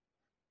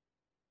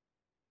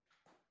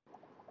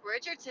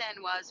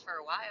 Bridgerton was for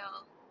a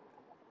while.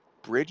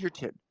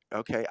 Bridgerton.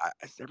 Okay,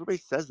 everybody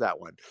says that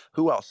one.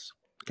 Who else?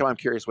 Come on, I'm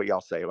curious what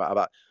y'all say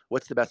about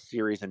what's the best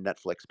series in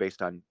Netflix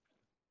based on.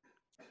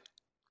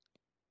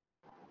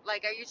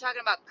 Like, are you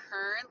talking about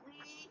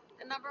currently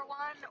the number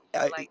one,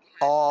 or like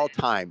all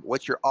time?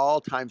 What's your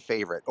all-time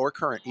favorite or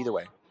current? Either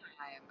way.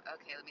 time?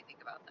 Okay, let me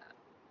think about that.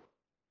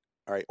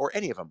 All right, or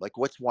any of them. Like,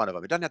 what's one of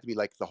them? It doesn't have to be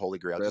like the Holy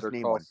Grail. Better Just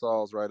name Call one.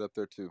 Saul's right up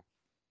there too.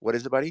 What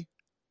is it, buddy?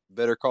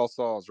 Better Call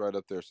Saul's right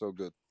up there. So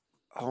good.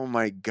 Oh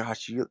my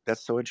gosh,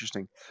 that's so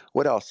interesting.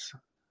 What else?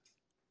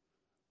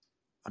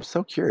 I'm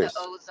so curious. The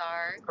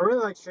Ozark. I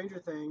really like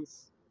Stranger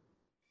Things.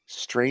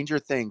 Stranger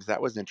Things.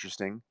 That was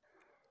interesting.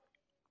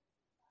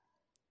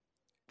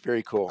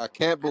 Very cool. I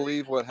can't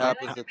believe what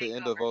happens at the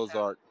end of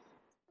Ozark.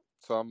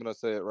 So I'm gonna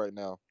say it right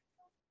now.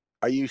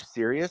 Are you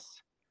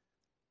serious?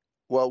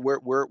 Well,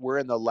 we're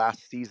in the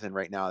last season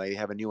right now. They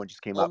have a new one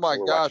just came out. Oh my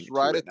gosh!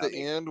 Right at the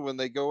end when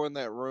they go in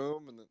that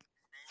room and.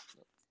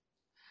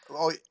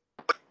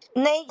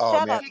 Nate,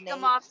 shut up, Kick Nate.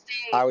 him off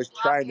stage. I was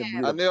trying to mute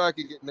him. I knew I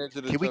could get Ninja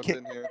to jump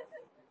in here.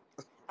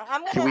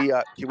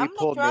 Can we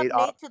pull drop Nate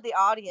off? to the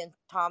audience,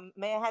 Tom?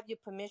 May I have your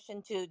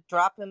permission to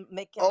drop him,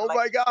 make him Oh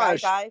my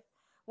gosh! skydive?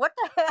 What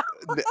the hell?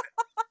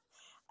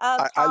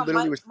 I Tom,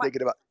 literally was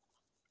thinking about.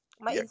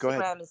 My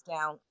Instagram is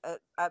down.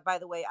 By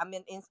the way, I'm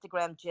in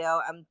Instagram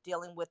jail. I'm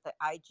dealing with the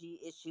IG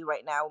issue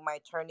right now. My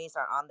attorneys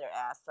are on their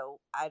ass, so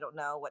I don't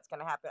know what's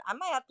going to happen. I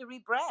might have to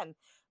rebrand,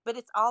 but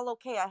it's all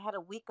okay. I had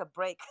a week of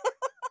break.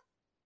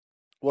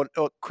 Well,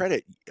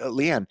 credit,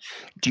 Leanne.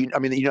 I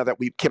mean, you know that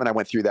Kim and I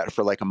went through that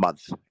for like a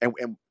month, and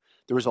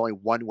there was only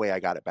one way I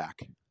got it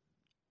back.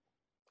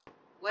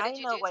 I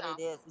know what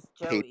it is. It's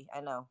Joey.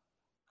 I know.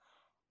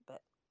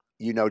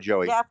 You know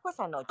Joey. Yeah, of course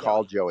I know Joey.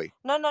 Call Joey.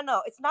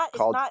 No. It's not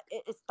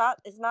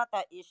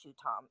that issue,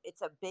 Tom.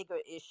 It's a bigger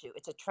issue.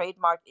 It's a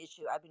trademark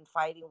issue. I've been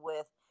fighting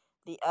with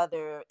the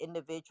other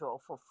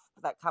individual for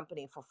that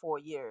company for 4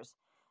 years.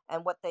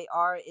 And what they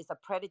are is a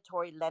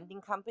predatory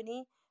lending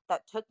company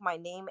that took my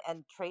name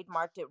and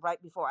trademarked it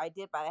right before I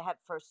did, but I had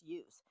first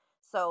use.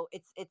 So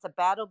it's a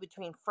battle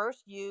between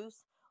first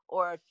use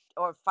or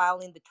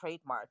filing the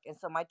trademark. And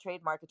so my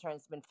trademark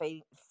attorney's been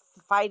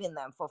fighting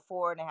them for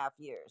 4.5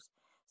 years.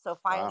 So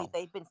finally,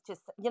 they've been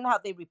just, you know how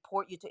they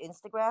report you to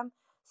Instagram?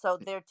 So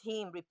their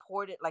team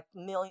reported like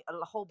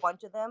a whole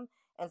bunch of them.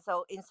 And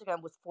so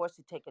Instagram was forced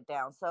to take it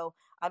down. So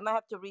I might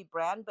have to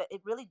rebrand, but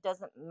it really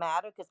doesn't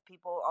matter because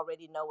people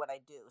already know what I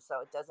do. So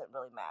it doesn't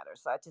really matter.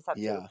 So I just have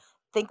to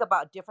think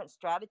about different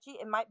strategy.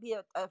 It might be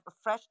a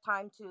fresh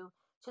time to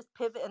just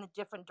pivot in a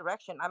different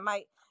direction. I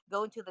might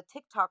go into the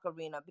TikTok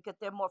arena because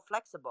they're more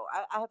flexible.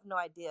 I have no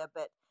idea,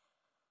 but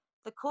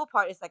the cool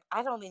part is like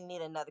I don't really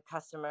need another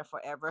customer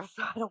forever,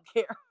 so I don't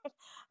care.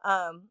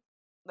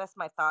 That's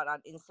my thought on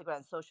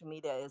Instagram. Social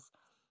media is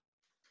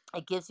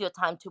it gives you a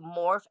time to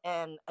morph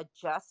and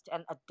adjust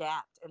and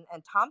adapt.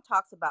 And Tom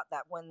talks about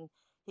that when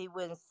he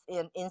was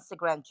in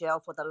Instagram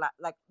jail for the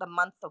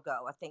month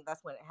ago. I think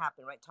that's when it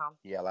happened, right, Tom?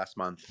 Yeah, last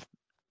month.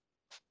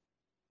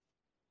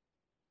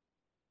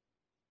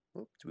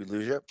 Did we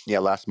lose you? Yeah,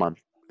 last month.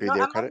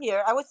 No, I'm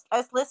here. I was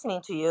listening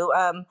to you.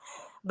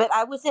 But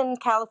I was in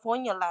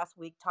California last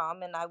week,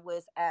 Tom, and I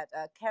was at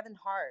Kevin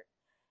Hart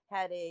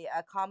had a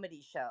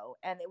comedy show,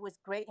 and it was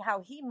great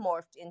how he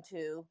morphed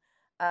into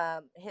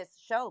his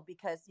show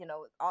because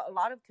a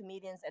lot of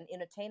comedians and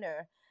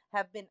entertainer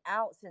have been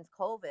out since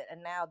COVID,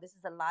 and now this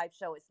is a live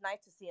show. It's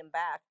nice to see him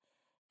back,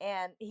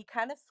 and he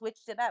kind of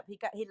switched it up. He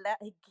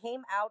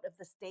came out of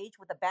the stage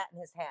with a bat in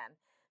his hand.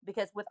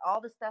 Because with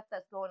all the stuff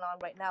that's going on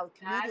right now,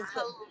 comedians.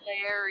 That's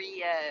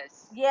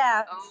hilarious.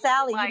 Yeah, oh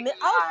Sally.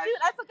 Oh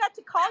shoot! I forgot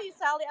to call you,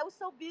 Sally. I was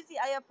so busy.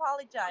 I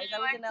apologize. I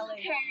was in LA.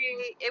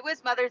 Okay. It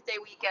was Mother's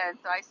Day weekend,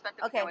 so I spent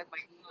the weekend with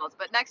my girls.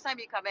 But next time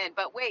you come in.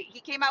 But wait,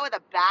 he came out with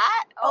a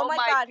bat? Oh my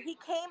God, he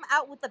came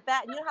out with a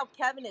bat. And you know how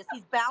Kevin is?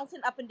 He's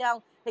bouncing up and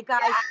down. Hey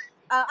guys,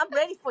 I'm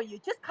ready for you.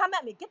 Just come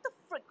at me. Get the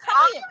come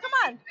here. Come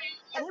on.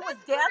 And he was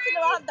dancing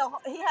around.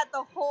 He had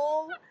the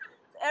whole.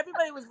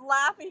 Everybody was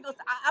laughing. He goes,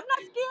 I'm not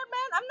scared,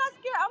 man. I'm not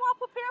scared. I'm all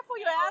prepared for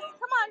your ass.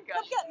 Come on,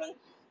 come get me.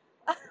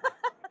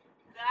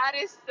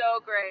 That is so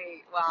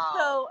great.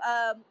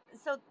 Wow.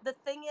 So the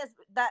thing is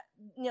that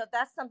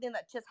that's something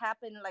that just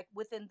happened like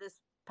within this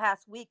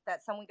past week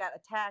that someone got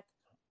attacked.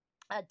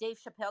 Dave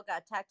Chappelle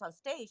got attacked on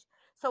stage,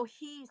 so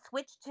he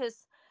switched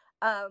his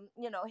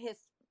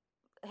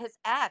his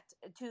act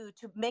to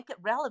make it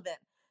relevant.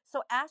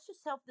 So ask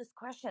yourself this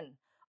question: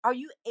 are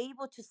you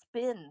able to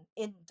spin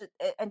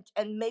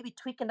and maybe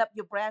tweaking up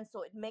your brand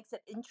so it makes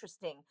it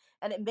interesting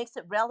and it makes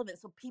it relevant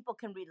so people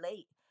can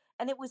relate?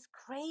 And it was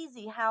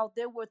crazy how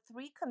there were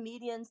 3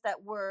 comedians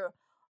that were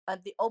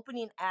the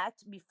opening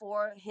act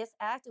before his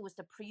act. It was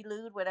the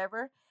prelude,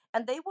 whatever.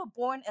 And they were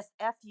born as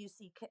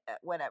FUC,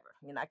 whatever.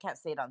 I can't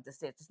say it on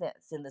this. It's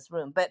in this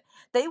room, but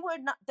they were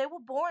not. They were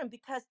born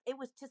because it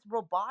was just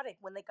robotic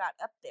when they got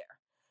up there.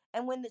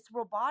 And when it's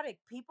robotic,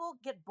 people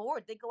get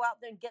bored. They go out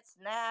there and get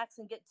snacks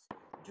and get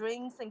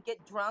drinks and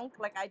get drunk,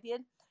 like I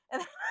did.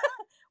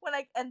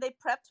 And they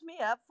prepped me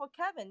up for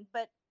Kevin,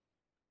 but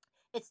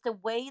it's the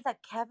way that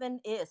Kevin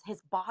is,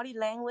 his body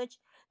language,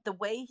 the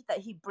way that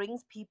he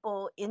brings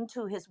people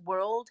into his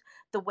world,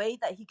 the way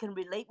that he can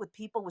relate with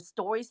people with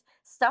stories,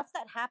 stuff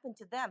that happened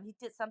to them. He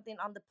did something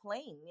on the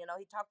plane.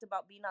 He talked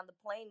about being on the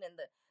plane and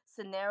the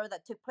scenario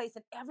that took place,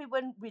 and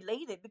everyone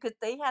related because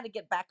they had to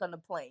get back on the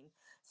plane.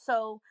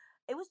 So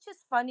it was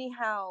just funny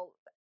how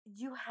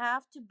you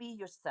have to be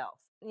yourself.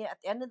 At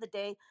the end of the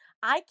day,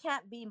 I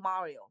can't be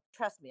Mario.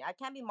 Trust me, I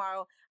can't be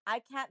Mario. I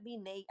can't be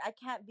Nate. I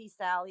can't be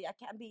Sally. I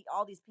can't be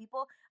all these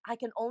people. I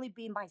can only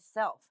be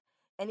myself.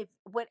 And if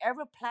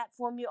whatever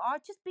platform you are,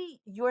 just be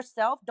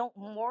yourself. Don't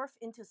morph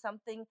into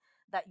something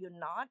that you're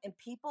not, and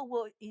people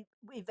will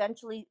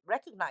eventually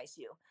recognize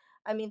you.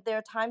 I mean, there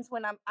are times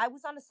when I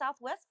was on a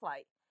Southwest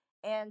flight,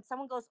 and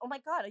someone goes, "Oh my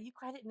God, are you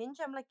Credit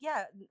Ninja?" I'm like,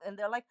 "Yeah," and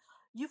they're like,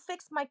 "You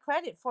fixed my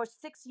credit for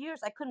 6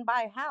 years. I couldn't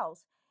buy a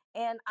house,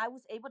 and I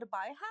was able to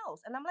buy a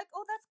house." And I'm like,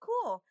 "Oh, that's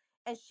cool."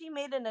 And she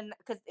made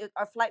because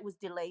our flight was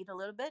delayed a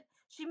little bit.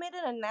 She made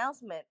an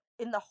announcement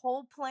in the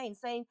whole plane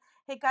saying,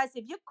 "Hey guys,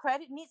 if your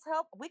credit needs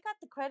help, we got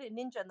the Credit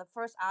Ninja in the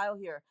first aisle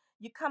here.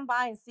 You come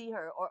by and see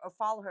her or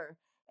follow her."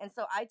 And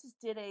so I just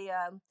did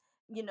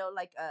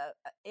like a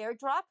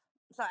airdrop.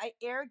 So I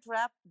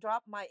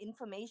drop my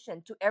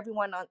information to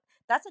everyone on.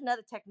 That's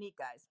another technique,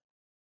 guys.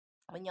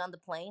 When you're on the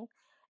plane,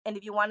 and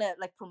if you want to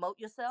like promote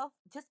yourself,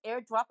 just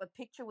airdrop a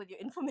picture with your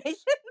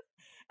information,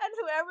 and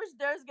whoever's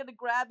there is gonna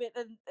grab it,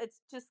 and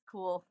it's just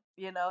cool.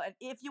 And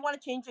if you want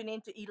to change your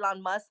name to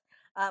Elon Musk,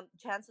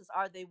 chances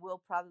are they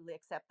will probably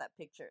accept that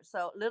picture.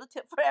 So, little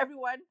tip for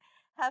everyone: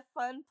 have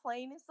fun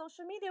playing in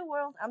social media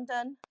world. I'm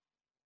done.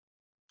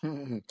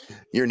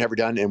 You're never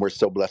done, and we're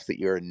so blessed that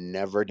you're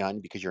never done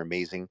because you're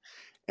amazing,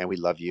 and we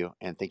love you.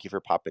 And thank you for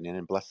popping in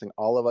and blessing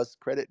all of us.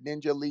 Credit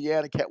Ninja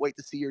Leanne, I can't wait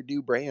to see your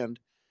new brand.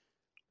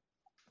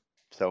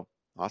 So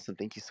awesome!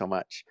 Thank you so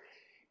much.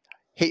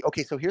 Hey,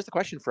 okay, so here's the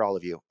question for all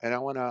of you, and I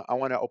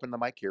wanna open the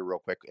mic here real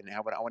quick, and I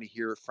want to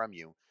hear from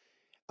you.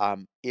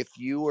 If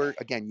you were,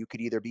 again, you could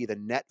either be the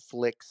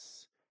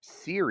Netflix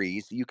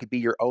series, you could be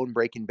your own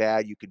Breaking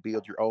Bad, you could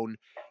build your own,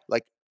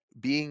 like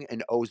being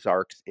an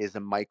Ozarks is a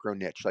micro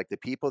niche. Like the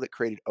people that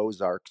created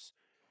Ozarks,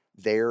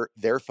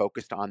 they're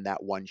focused on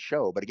that one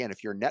show. But again,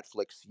 if you're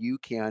Netflix, you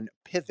can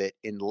pivot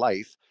in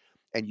life,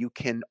 and you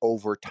can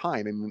over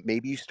time, and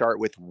maybe you start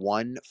with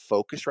one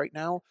focus right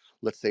now.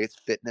 Let's say it's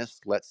fitness,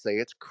 let's say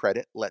it's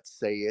credit, let's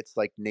say it's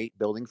like Nate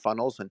building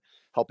funnels and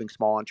helping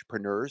small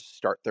entrepreneurs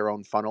start their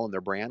own funnel and their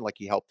brand, like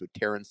he helped with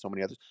Tara and so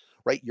many others.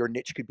 Right, your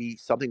niche could be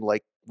something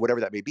like whatever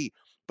that may be.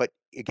 But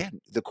again,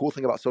 the cool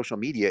thing about social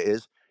media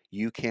is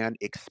you can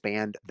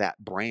expand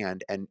that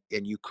brand, and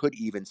you could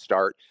even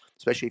start,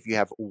 especially if you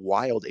have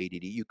wild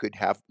ADD, you could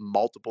have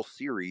multiple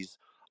series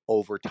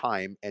over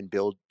time and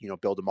build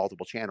a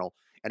multiple channel.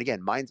 And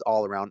again, mine's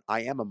all around,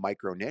 I am a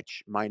micro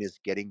niche. Mine is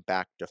getting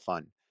back to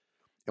fun.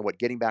 And what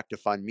getting back to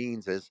fun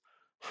means is,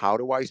 how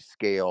do I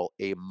scale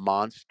a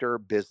monster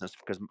business?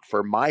 Because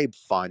for my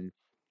fun,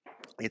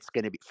 it's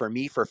going to be, for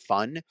me, for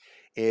fun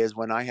is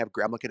when I'm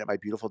looking at my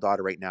beautiful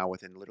daughter right now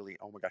within literally,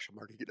 oh my gosh, I'm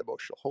already getting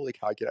emotional. Holy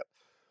cow, get up.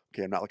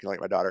 Okay, I'm not looking like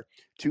my daughter.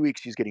 2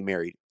 weeks, she's getting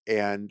married.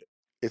 And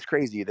it's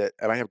crazy that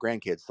I might have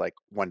grandkids like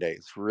one day.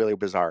 It's really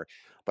bizarre.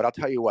 But I'll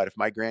tell you what, if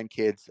my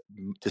grandkids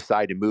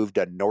decide to move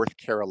to North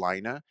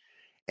Carolina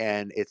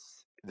and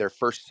it's their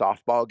first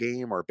softball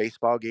game or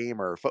baseball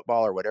game or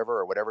football or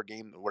whatever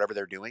game, whatever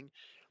they're doing,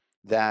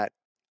 that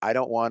I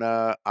want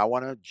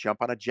to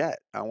jump on a jet.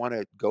 I want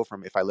to go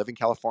from, if I live in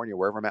California,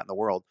 wherever I'm at in the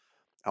world,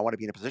 I want to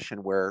be in a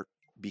position where,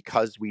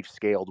 because we've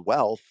scaled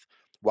wealth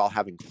while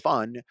having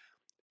fun,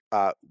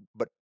 but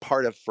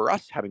part of, for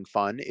us, having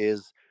fun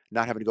is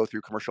not having to go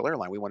through commercial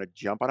airline. We want to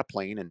jump on a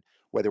plane, and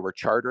whether we're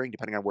chartering,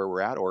 depending on where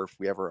we're at, or if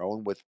we have our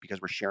own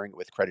because we're sharing it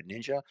with Credit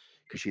Ninja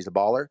because she's a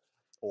baller,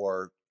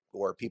 or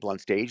people on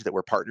stage that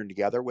we're partnering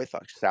together with.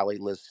 Sally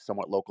lives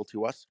somewhat local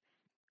to us,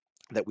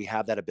 that we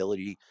have that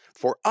ability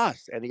for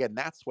us. And again,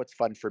 that's what's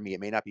fun for me. It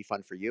may not be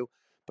fun for you,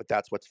 but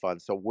that's what's fun.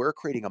 So we're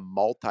creating a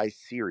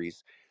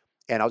multi-series,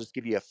 and I'll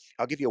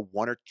give you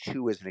one or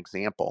two as an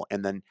example,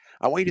 and then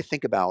I want you to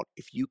think about,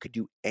 if you could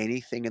do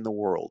anything in the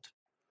world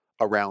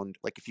around,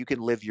 like if you can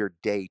live your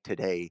day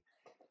today,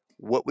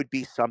 what would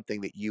be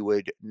something that you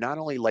would not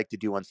only like to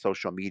do on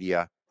social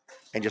media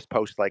and just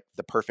post like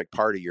the perfect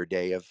part of your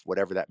day of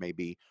whatever that may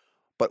be,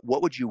 but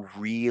what would you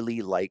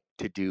really like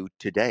to do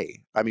today?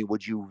 I mean,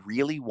 would you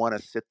really want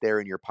to sit there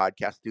in your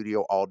podcast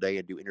studio all day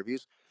and do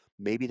interviews?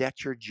 Maybe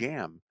that's your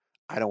jam.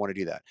 I don't want to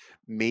do that.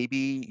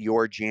 Maybe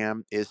your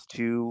jam is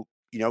to,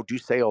 do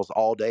sales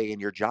all day in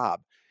your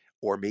job.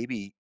 Or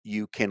maybe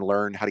you can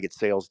learn how to get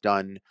sales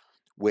done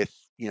with,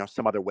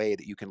 some other way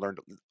that you can learn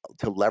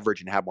to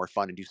leverage and have more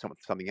fun and do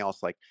something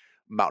else. Like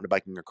mountain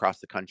biking across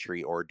the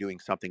country or doing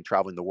something,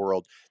 traveling the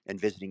world and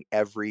visiting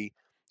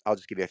I'll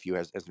just give you a few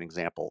as an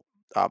example.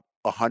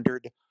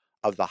 100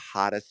 of the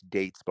hottest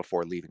dates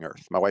before leaving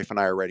Earth. My wife and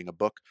I are writing a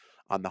book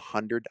on the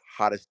 100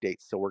 hottest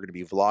dates. So we're going to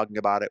be vlogging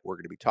about it. We're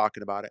going to be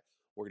talking about it.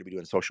 We're going to be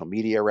doing social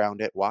media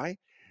around it. Why?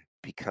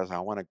 Because I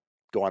want to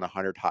go on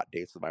 100 hot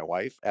dates with my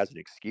wife as an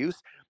excuse,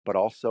 but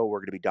also we're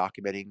going to be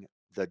documenting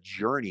the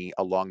journey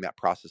along that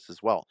process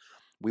as well.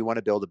 We want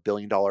to build $1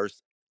 billion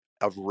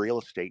of real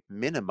estate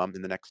minimum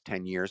in the next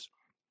 10 years.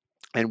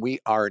 And we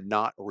are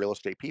not real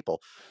estate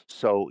people.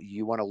 So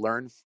you want to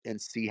learn and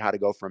see how to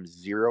go from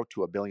zero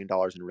to $1 billion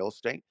in real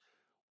estate.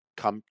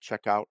 Come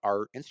check out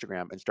our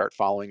Instagram and start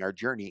following our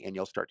journey, and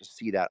you'll start to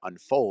see that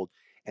unfold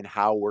and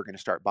how we're going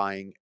to start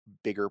buying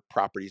bigger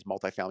properties,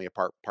 multifamily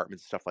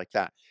apartments, stuff like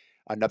that.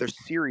 Another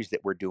series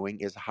that we're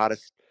doing is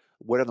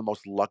what are the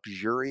most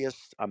luxurious,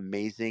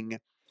 amazing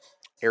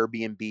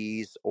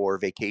Airbnbs or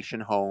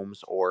vacation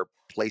homes or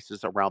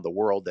places around the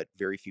world that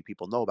very few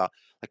people know about.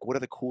 Like, what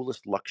are the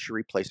coolest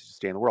luxury places to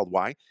stay in the world?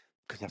 Why?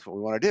 Because that's what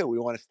we want to do. We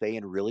want to stay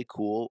in really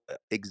cool,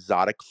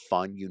 exotic,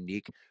 fun,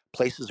 unique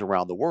places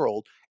around the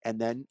world.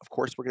 And then, of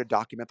course, we're going to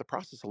document the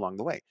process along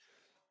the way.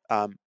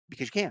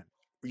 Because you can.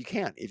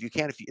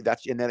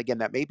 And then again,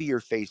 that may be your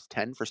phase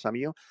 10 for some of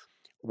you.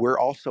 We're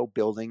also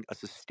building a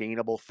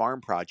sustainable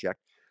farm project,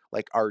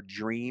 like our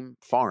dream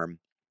farm,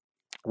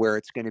 where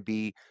it's going to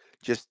be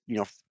just,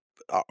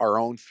 our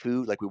own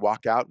food. Like, we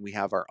walk out and we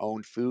have our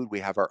own food. We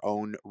have our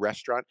own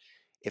restaurant.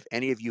 If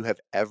any of you have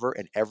ever,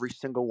 and every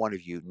single one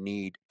of you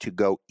need to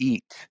go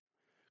eat,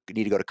 you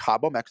need to go to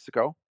Cabo,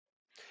 Mexico.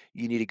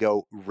 You need to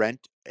go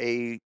rent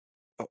a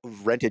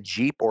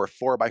Jeep or a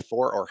 4x4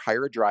 or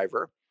hire a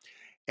driver.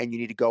 And you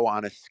need to go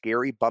on a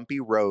scary, bumpy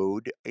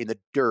road in the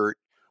dirt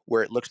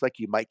where it looks like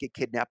you might get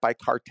kidnapped by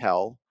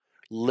cartel,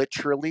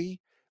 literally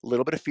a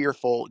little bit of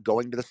fearful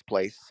going to this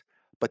place.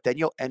 But then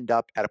you'll end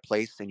up at a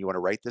place, and you want to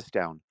write this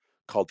down,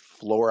 called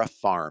Flora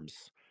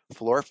Farms.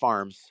 Flora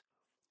Farms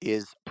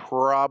is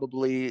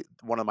probably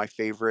one of my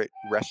favorite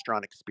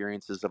restaurant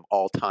experiences of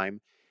all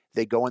time.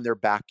 They go in their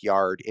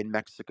backyard in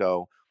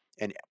Mexico,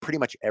 and pretty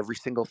much every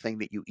single thing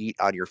that you eat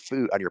on your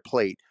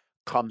plate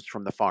comes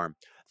from the farm.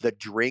 The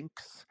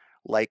drinks,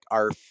 like,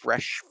 our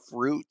fresh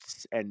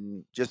fruits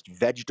and just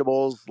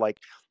vegetables, like,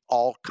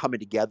 all coming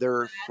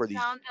together for these.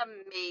 Sounds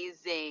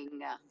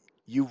amazing.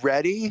 You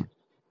ready?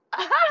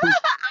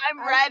 I'm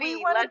ready.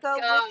 We want to Let's go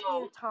go. with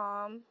you,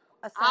 Tom.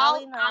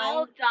 Sally and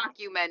I'll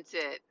document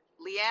it.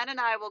 Leanne and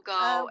I will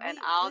go, and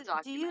I'll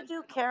document. Do you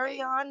do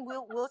carry on?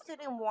 We'll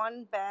sit in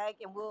one bag,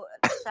 and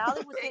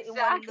Sally will sit in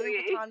one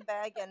Louis Vuitton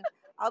bag, and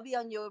I'll be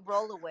on your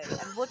rollaway,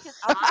 and we'll just.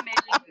 I'm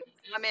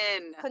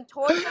in.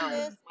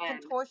 Contortionist.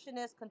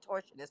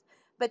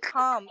 But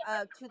Tom,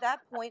 to that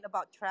point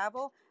about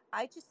travel,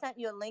 I just sent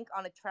you a link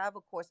on a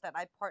travel course that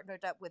I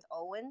partnered up with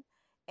Owen,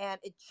 and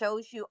it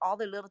shows you all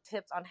the little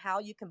tips on how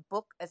you can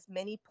book as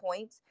many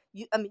points.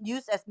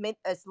 Use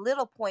as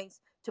little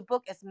points to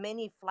book as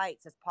many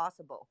flights as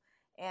possible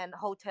and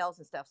hotels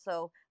and stuff.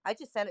 So I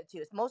just sent it to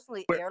you. It's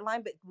mostly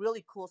airline, but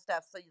really cool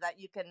stuff, so that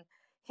you can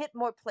hit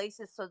more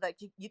places, so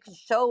that you can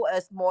show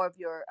us more of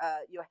your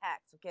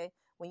hacks. Okay,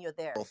 when you're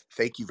there. Well,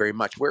 thank you very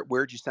much.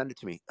 Where'd you send it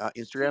to me?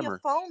 Instagram to your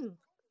phone.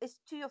 It's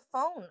to your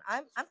phone.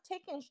 I'm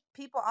taking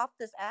people off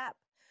this app.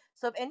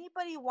 So if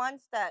anybody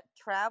wants that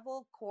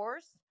travel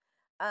course,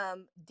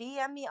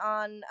 DM me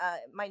on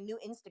my new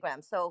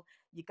Instagram. So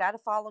you got to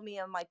follow me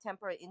on my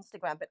temporary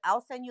Instagram, but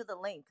I'll send you the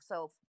link.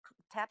 So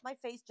tap my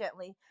face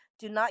gently.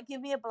 Do not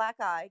give me a black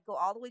eye. Go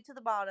all the way to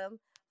the bottom.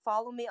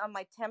 Follow me on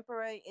my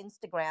temporary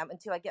Instagram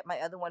until I get my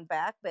other one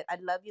back. But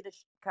I'd love you to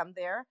come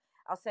there.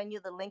 I'll send you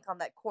the link on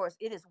that course.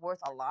 It is worth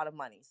a lot of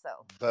money. So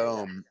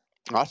boom.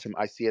 Awesome.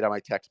 I see it on my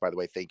text, by the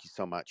way. Thank you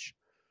so much.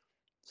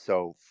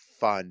 So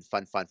fun.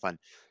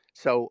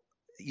 So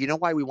you know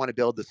why we want to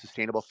build the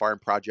sustainable farm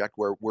project,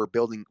 where we're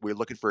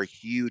looking for a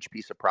huge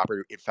piece of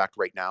property, in fact,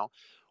 right now,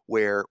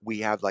 where we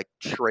have like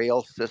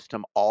trail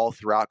system all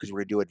throughout, because we're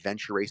going to do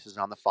adventure races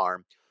on the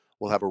farm.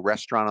 We'll have a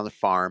restaurant on the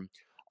farm.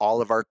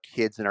 All of our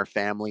kids and our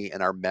family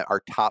and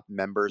our top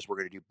members, we're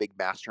going to do big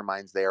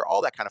masterminds there,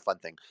 all that kind of fun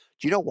thing.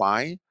 Do you know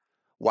why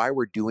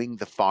we're doing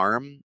the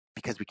farm?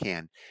 Because we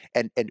can.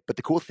 But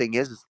the cool thing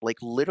is like,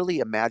 literally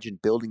imagine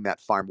building that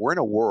farm. We're in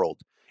a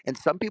world, and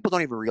some people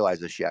don't even realize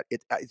this yet.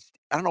 I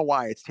don't know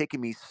why it's taken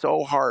me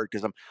so hard,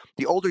 because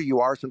the older you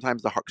are,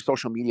 sometimes the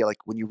social media, like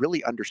when you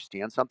really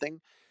understand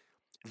something,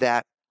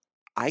 that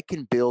I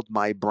can build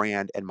my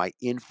brand and my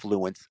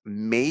influence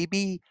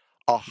maybe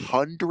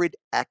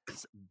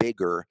 100x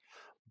bigger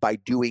by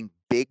doing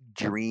big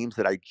dreams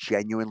that I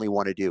genuinely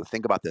want to do.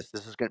 Think about this.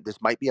 This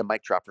might be a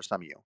mic drop for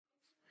some of you.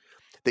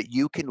 That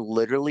you can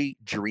literally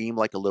dream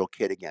like a little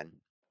kid again.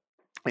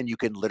 And you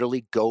can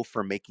literally go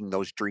for making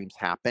those dreams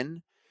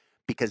happen,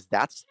 because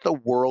that's the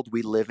world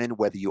we live in,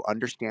 whether you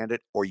understand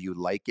it or you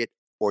like it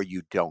or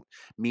you don't.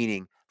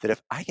 Meaning that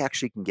if I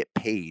actually can get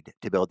paid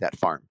to build that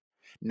farm,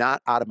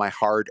 not out of my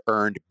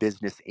hard-earned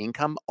business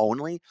income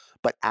only,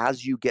 but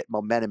as you get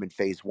momentum in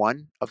phase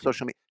 1 of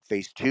social media,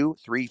 phase 2,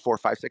 3, 4,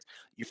 5, 6.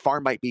 Your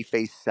farm might be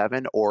phase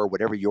 7 or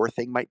whatever your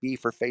thing might be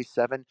for phase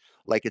 7.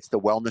 Like it's the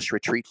wellness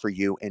retreat for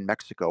you in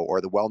Mexico or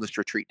the wellness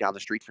retreat down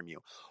the street from you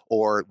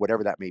or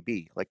whatever that may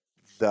be. Like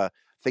the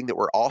thing that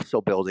we're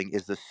also building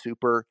is the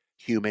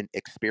superhuman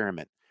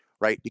experiment,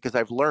 right? Because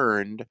I've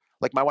learned,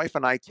 like my wife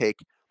and I take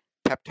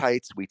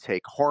peptides, we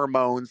take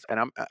hormones,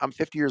 and I'm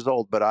 50 years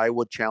old, but I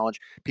would challenge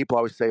people.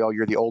 Always say, "Oh,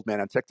 you're the old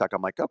man on TikTok."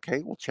 I'm like,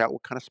 "Okay, we'll chat.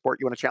 What kind of sport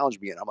you want to challenge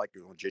me in?" I'm like,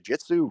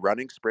 "Jiu-jitsu,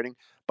 running, sprinting,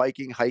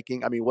 biking,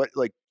 hiking." I mean, what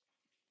like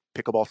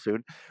pickleball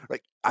soon?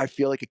 Like I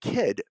feel like a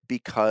kid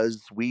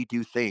because we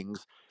do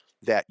things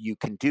that you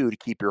can do to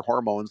keep your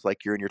hormones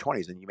like you're in your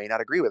 20s, and you may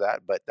not agree with that,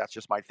 but that's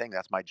just my thing.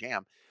 That's my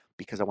jam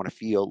because I want to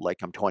feel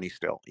like I'm 20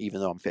 still, even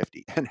though I'm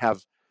 50, and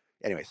have.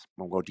 Anyways,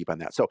 we'll go deep on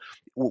that. So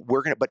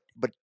we're gonna,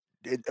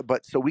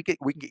 but so we can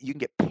get you can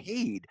get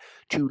paid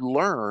to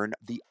learn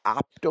the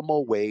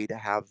optimal way to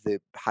have the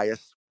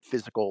highest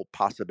physical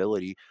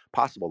possibility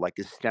possible. Like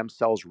is stem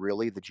cells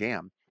really the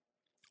jam?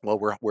 Well,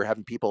 we're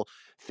having people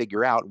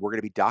figure out. We're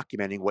going to be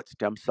documenting what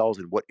stem cells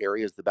and what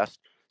area is the best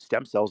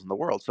stem cells in the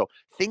world. So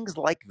things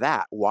like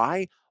that.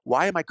 Why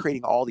am I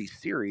creating all these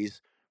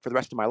series for the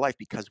rest of my life?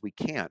 Because we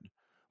can,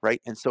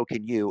 right? And so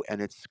can you.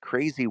 And it's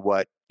crazy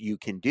what you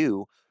can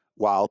do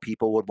while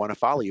people would want to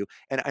follow you.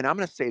 And I'm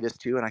going to say this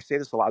too, and I say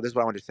this a lot. This is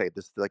what I want to say.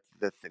 This is like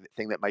the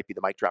thing that might be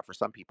the mic drop for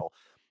some people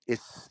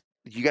is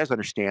you guys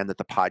understand that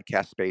the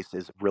podcast space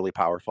is really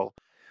powerful,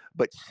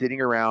 but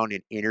sitting around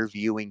and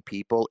interviewing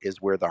people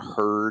is where the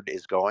herd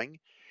is going.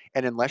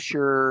 And unless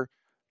you're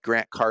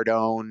Grant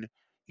Cardone,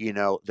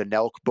 the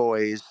Nelk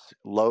Boys,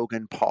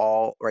 Logan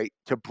Paul, right?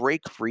 To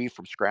break free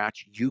from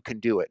scratch, you can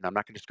do it. And I'm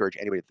not going to discourage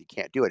anybody if you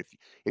can't do it,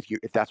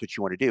 if that's what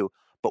you want to do.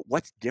 But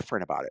what's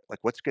different about it? Like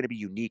what's going to be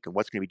unique and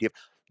what's going to be different?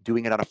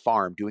 Doing it on a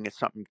farm, doing it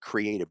something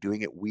creative,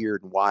 doing it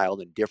weird and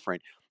wild and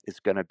different is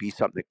going to be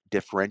something that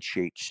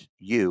differentiates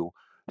you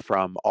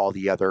from all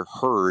the other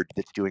herd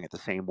that's doing it the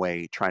same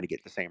way, trying to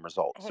get the same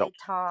result. So Hey,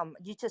 Tom,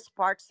 you just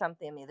sparked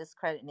something in me. This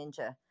Credit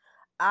Ninja.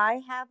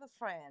 I have a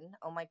friend.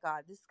 Oh my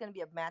God, this is going to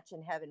be a match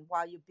in heaven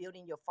while you're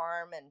building your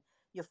farm and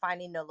you're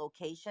finding a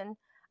location.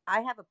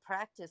 I have a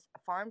practice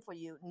farm for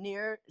you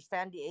near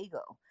San Diego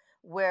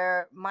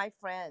where my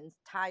friends,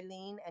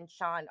 Tylene and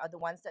Sean, are the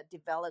ones that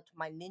developed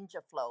my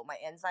Ninja Flow, my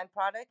enzyme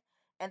product.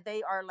 And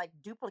they are like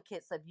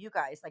duplicates of you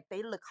guys. Like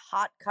they look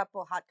hot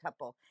couple, hot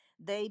couple.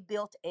 They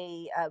built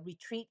a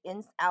retreat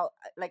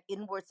like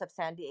inwards of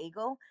San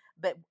Diego,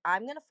 but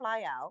I'm gonna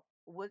fly out.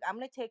 I'm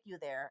gonna take you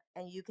there,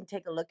 and you can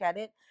take a look at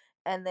it,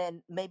 and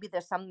then maybe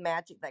there's some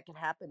magic that can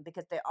happen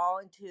because they're all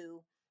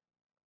into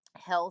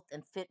health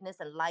and fitness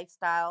and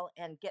lifestyle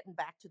and getting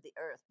back to the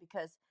earth.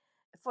 Because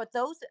for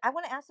those, I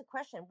want to ask a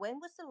question: when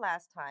was the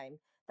last time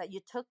that you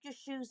took your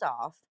shoes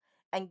off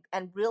and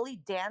really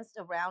danced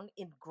around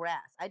in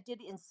grass? I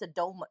did it in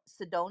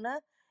Sedona,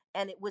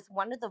 and it was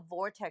one of the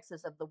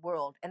vortexes of the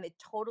world, and it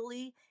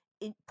totally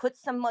it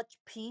puts so much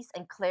peace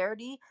and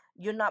clarity.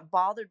 You're not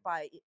bothered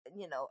by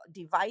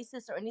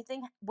devices or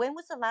anything. When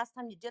was the last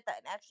time you did that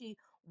and actually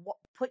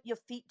put your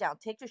feet down,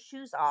 take your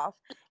shoes off,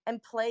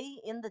 and play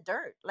in the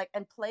dirt, like,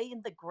 and play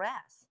in the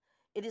grass?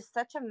 It is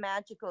such a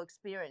magical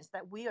experience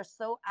that we are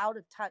so out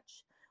of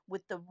touch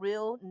with the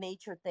real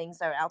nature things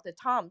that are out there.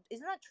 Tom,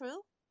 isn't that true?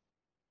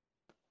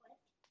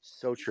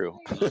 So true.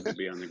 I'd love to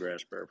be on the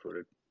grass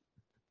barefooted.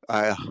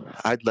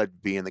 I'd love to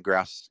be in the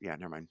grass. Yeah,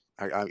 never mind.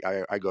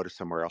 I go to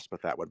somewhere else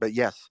with that one. But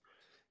yes,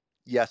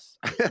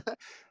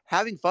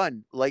 having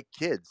fun like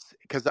kids.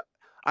 Because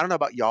I don't know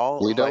about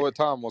y'all. We know what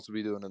Tom wants to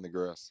be doing in the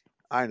grass.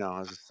 I know. I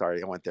was just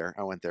sorry. I went there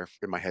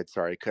in my head.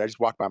 Sorry. Could I just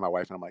walk by my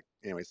wife and I'm like,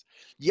 anyways,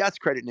 yes,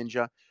 Credit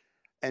Ninja.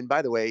 And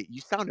by the way,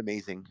 you sound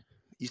amazing.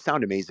 You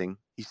sound amazing.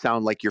 You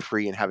sound like you're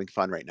free and having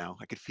fun right now.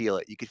 I could feel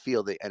it. You could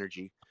feel the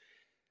energy.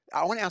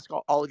 I want to ask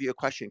all of you a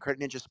question.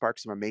 Credit Ninja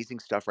sparks some amazing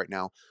stuff right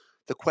now.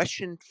 The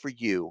question for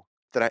you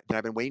that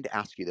I've been waiting to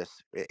ask you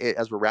this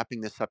as we're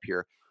wrapping this up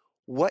here,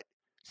 what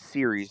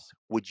series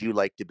would you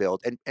like to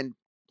build? And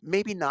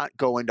maybe not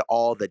go into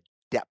all the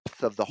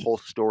depth of the whole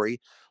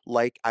story.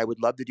 Like I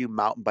would love to do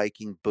mountain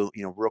biking,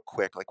 real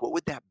quick. Like what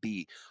would that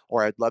be?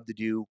 Or I'd love to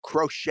do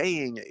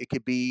crocheting. It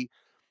could be,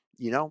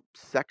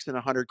 sex in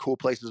 100 cool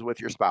places with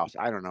your spouse.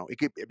 I don't know. It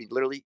could, I mean,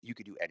 literally, you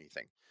could do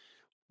anything.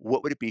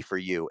 What would it be for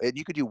you? And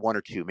you could do one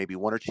or two, maybe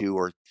one or two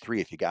or three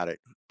if you got it.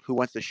 Who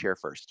wants to share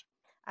first?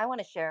 I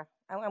want to share.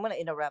 I want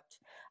to interrupt.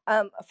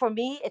 For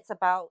me, it's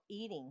about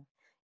eating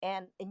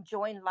and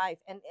enjoying life,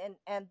 and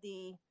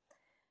the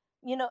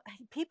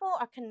people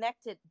are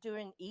connected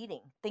during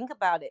eating. Think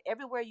about it.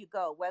 Everywhere you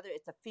go, whether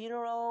it's a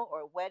funeral or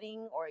a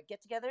wedding or a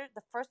get together,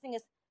 the first thing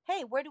is,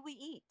 hey, where do we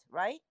eat?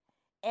 Right?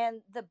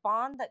 And the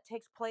bond that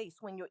takes place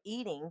when you're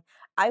eating,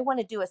 I want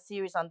to do a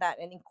series on that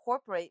and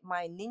incorporate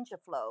my Ninja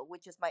Flow,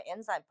 which is my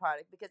enzyme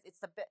product, because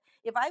it's the best.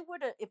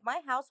 If my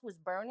house was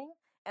burning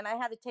and I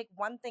had to take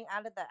one thing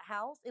out of that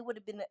house, it would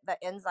have been the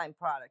enzyme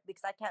product,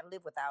 because I can't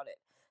live without it.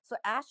 So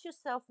ask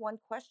yourself one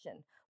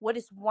question: what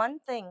is one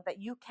thing that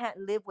you can't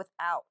live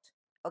without?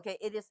 Okay,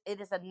 it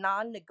is a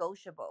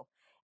non-negotiable.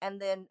 And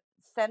then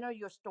center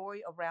your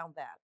story around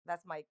that.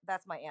 That's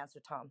my answer,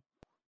 Tom.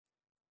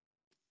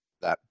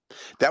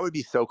 That would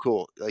be so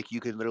cool. Like, you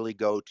could literally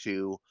go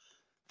to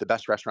the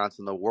best restaurants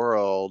in the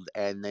world,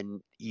 and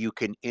then you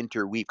can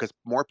interweave, because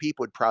more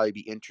people would probably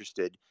be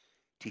interested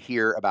to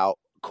hear about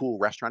cool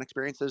restaurant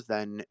experiences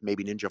than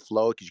maybe Ninja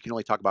Flow, because you can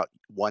only talk about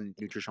one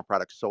nutritional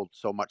product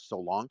so much so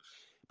long,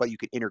 but you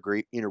could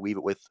interweave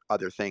it with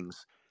other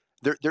things.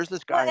 There's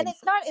this guy. Well, and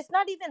it's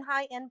not even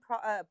high end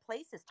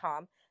places,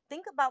 Tom.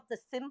 Think about the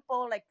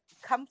simple, like,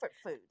 comfort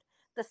food,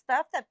 the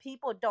stuff that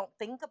people don't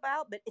think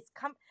about, but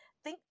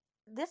think.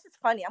 This is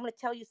funny. I'm going to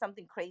tell you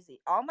something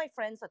crazy. All my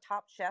friends are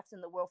top chefs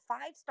in the world,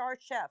 5-star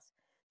chefs.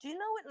 Do you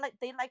know what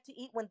they like to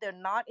eat when they're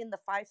not in the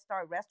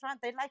 5-star restaurant?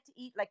 They like to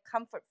eat like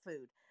comfort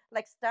food,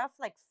 like stuff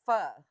like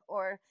pho,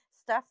 or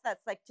stuff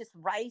that's like just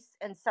rice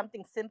and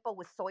something simple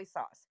with soy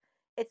sauce.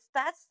 It's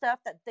that stuff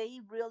that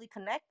they really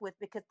connect with,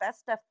 because that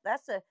stuff,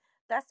 that's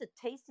the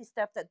tasty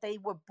stuff that they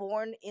were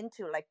born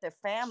into, like their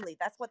family.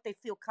 That's what they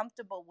feel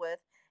comfortable with,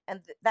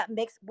 and that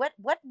makes what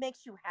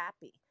makes you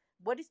happy.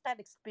 What is that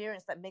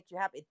experience that makes you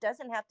happy? It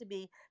doesn't have to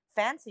be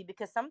fancy,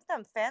 because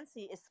sometimes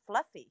fancy is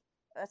fluffy.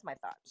 That's my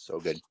thought. So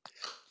good.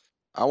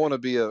 I want to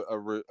be a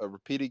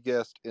repeated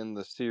guest in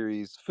the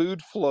series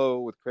Food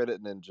Flow with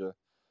Credit Ninja,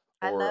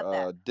 I love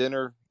or that.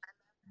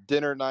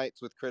 dinner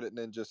nights with Credit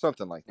Ninja,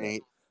 something like that.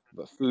 Nate,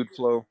 But Food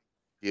Flow.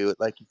 you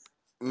like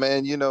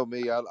Man, you know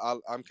me.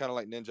 I'm kind of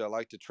like Ninja. I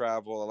like to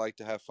travel. I like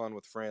to have fun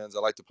with friends. I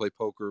like to play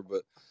poker.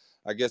 But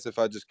I guess if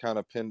I just kind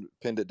of pinned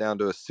it down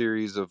to a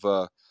series of,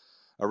 I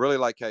really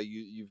like how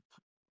you've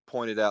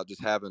pointed out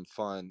just having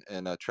fun,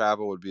 and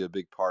travel would be a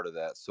big part of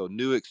that. So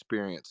new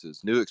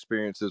experiences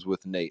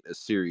with Nate, a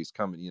series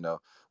coming,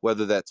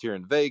 whether that's here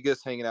in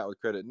Vegas, hanging out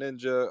with Credit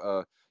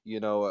Ninja,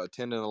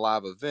 attending a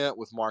live event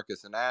with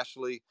Marcus and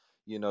Ashley,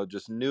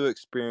 just new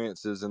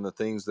experiences and the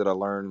things that I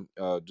learned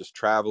just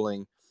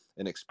traveling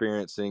and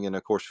experiencing. And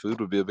of course, food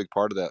would be a big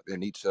part of that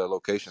in each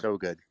location. so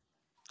good.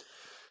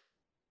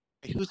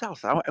 Hey, who's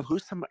else? I want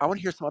to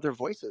hear some other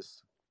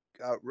voices.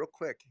 Real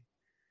quick.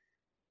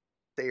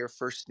 Say your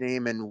first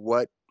name and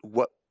what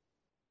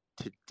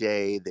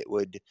today that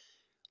would,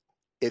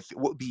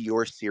 what would be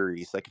your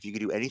series? Like, if you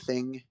could do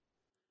anything,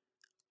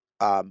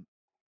 what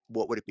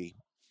would it be?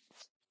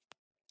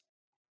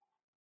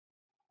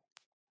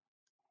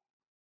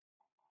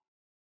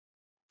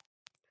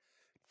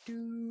 Is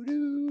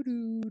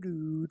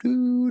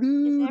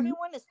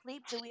everyone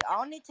asleep? Do we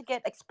all need to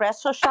get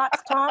espresso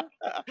shots, Tom?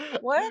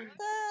 What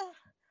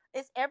the?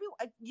 Is everyone?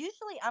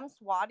 Usually I'm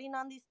swatting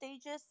on these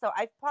stages, so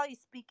I've probably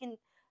speaking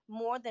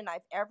more than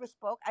I've ever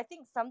spoke. I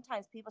think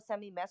sometimes people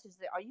send me messages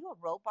that, are you a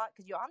robot?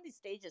 Because you're on these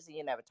stages and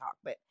you never talk.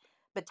 But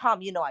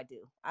Tom, you know I do.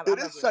 I'm a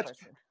real person.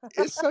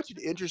 It's such an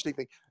interesting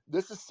thing.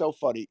 This is so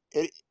funny.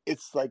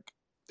 It's like,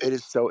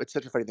 it's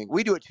such a funny thing.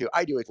 We do it too.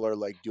 I do it. People are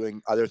like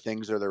doing other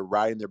things, or they're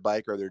riding their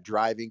bike, or they're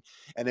driving,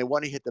 and they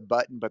want to hit the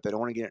button, but they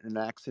don't want to get in an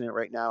accident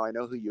right now. I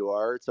know who you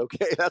are. It's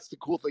okay. That's the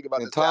cool thing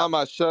about this. Tom,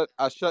 I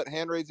shut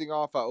hand raising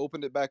off. I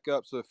opened it back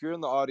up. So if you're in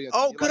the audience,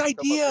 good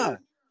idea.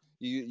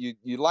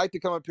 You'd like to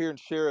come up here and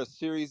share a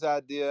series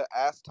idea,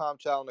 ask Tom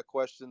Challen a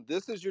question.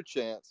 This is your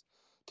chance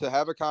to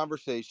have a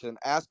conversation,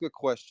 ask a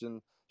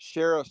question,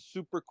 share a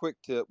super quick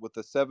tip with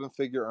a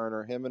 7-figure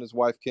earner. Him and his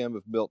wife Kim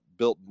have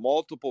built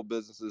multiple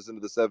businesses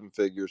into the 7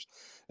 figures,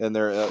 and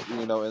they're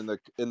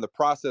in the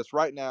process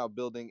right now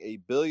building a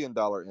 $1 billion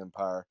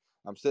empire.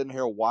 I'm sitting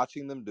here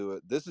watching them do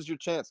it. This is your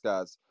chance,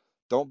 guys.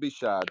 Don't be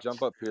shy.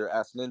 Jump up here.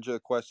 Ask Ninja a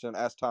question.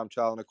 Ask Tom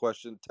Challen a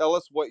question. Tell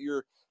us what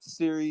your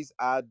series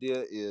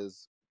idea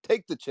is.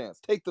 Take the chance.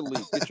 Take the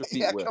leap. Get your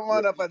feet wet. Come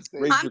on up on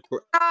stage. Hi,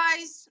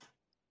 guys.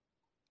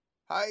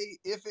 Hi,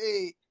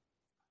 Iffy.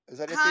 Is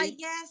that Iffy? Hi,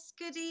 yes.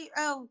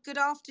 Good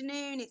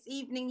afternoon. It's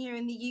evening here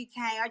in the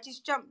UK. I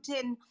just jumped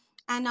in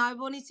and I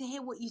wanted to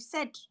hear what you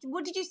said.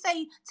 What did you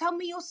say? Tell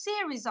me your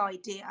series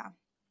idea.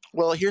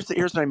 Well, here's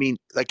what I mean.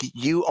 Like,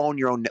 you own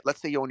your own. Let's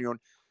say you own your own.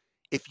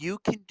 If you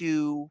can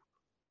do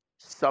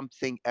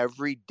something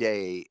every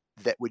day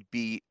that would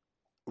be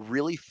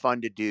really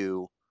fun to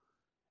do,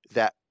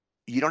 that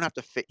you don't have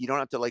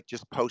to like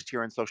just post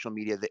here on social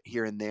media that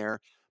here and there,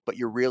 but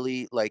you're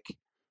really like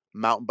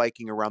mountain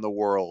biking around the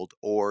world,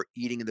 or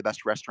eating in the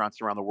best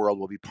restaurants around the world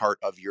will be part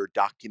of your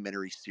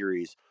documentary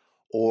series,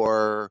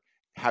 or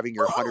having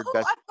your 100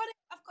 best.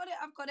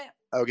 I've got it.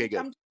 Okay,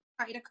 good.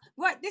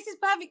 Right, this is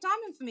perfect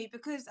timing for me,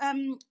 because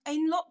in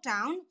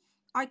lockdown,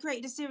 I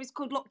created a series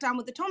called Lockdown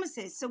with the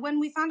Thomases. So when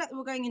we found out that we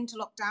were going into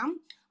lockdown,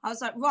 I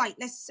was like, right,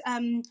 let's.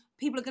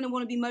 People are going to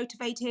want to be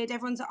motivated.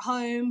 Everyone's at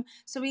home.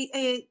 So we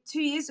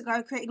 2 years ago,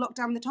 I created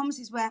Lockdown with the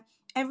Thomases, where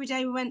every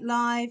day we went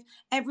live.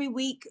 Every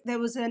week there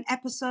was an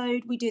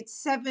episode. We did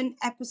 7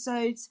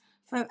 episodes.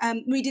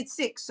 We did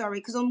 6, sorry,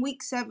 because on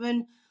week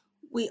 7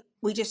 we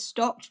just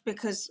stopped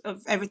because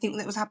of everything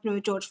that was happening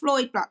with George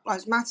Floyd, Black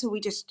Lives Matter. We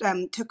just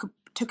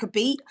took a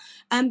beat.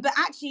 But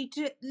actually,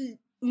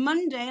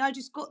 Monday I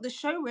just got the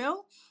show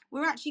reel.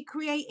 We're actually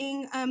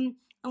creating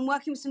and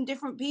working with some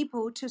different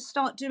people to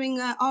start doing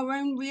our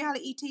own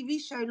reality TV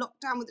show,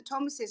 Lockdown with the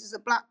Thomases, as a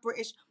Black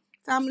British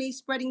family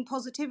spreading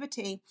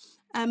positivity.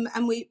 and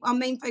our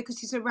main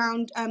focus is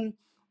around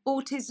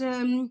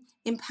autism,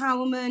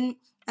 empowerment,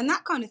 and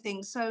that kind of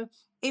thing. So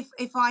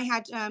if I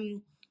had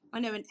I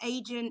know an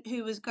agent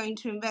who was going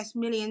to invest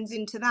millions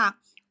into that,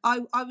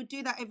 I would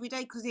do that every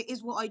day, because it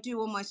is what I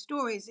do on my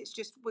stories. It's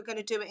just we're going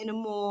to do it in a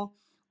more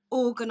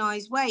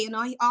organized way. And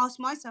I asked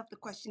myself the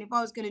question, if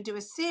I was going to do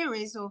a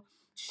series or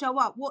show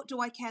up, what do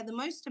I care the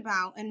most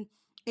about? And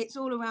it's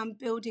all around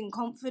building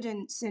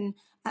confidence and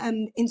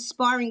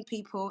inspiring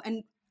people.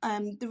 And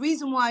the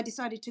reason why I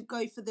decided to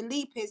go for the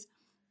leap is,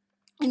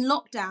 in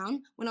lockdown,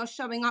 when I was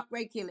showing up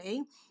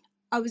regularly,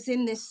 I was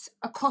in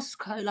a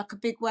Costco, like a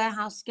big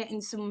warehouse, getting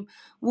some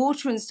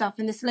water and stuff.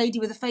 And this lady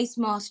with a face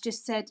mask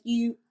just said,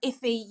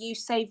 Iffy, you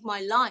saved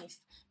my life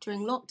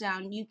during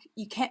lockdown.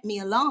 You kept me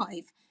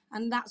alive.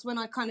 And that's when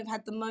I kind of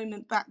had the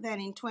moment back then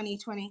in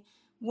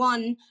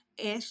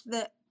 2021-ish,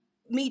 that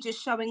me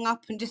just showing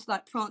up and just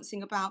like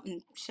prancing about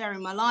and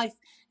sharing my life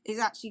is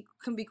actually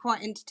can be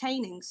quite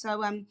entertaining.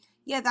 So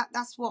yeah,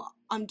 that's what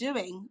I'm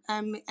doing.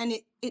 And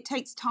it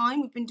takes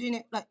time. We've been doing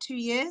it like 2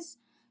 years.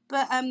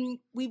 But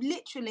we've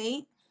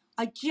literally,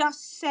 I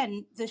just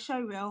sent the show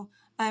reel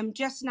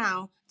just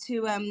now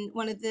to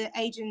one of the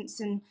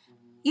agents, and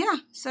yeah,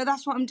 so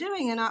that's what I'm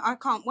doing, and I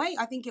can't wait.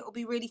 I think it will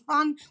be really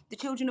fun. The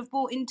children have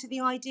bought into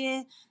the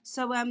idea,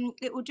 so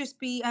it will just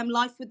be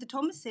life with the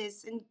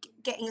Thomases, and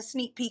getting a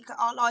sneak peek at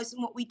our lives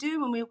and what we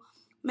do, and we'll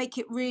make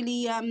it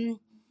really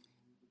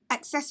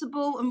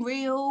accessible and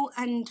real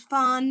and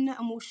fun,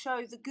 and we'll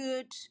show the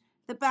good,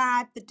 the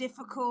bad, the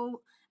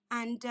difficult,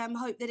 and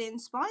hope that it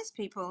inspires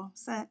people.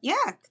 So yeah,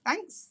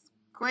 thanks.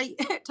 Great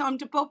time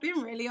to pop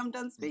in, really. I'm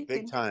done speaking.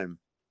 Big time.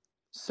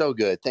 So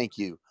good. Thank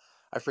you.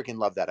 I freaking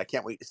love that. I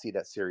can't wait to see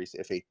that series,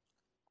 Iffy.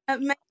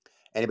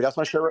 Anybody else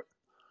want to share?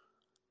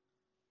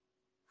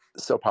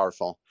 So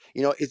powerful.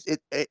 You know,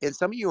 and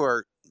some of you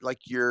are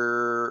like,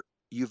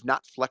 you've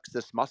not flexed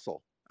this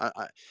muscle.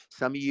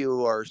 Some of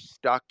you are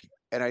stuck,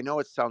 and I know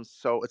it's so,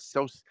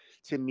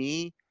 to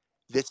me,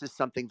 this is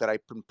something that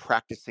I've been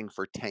practicing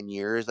for 10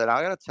 years. And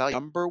I got to tell you,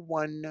 number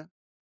one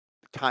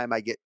time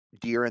I get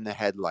deer in the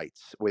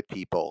headlights with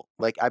people,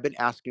 like I've been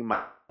asking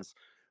my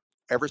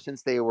ever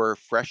since they were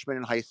freshmen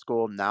in high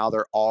school. Now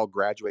they're all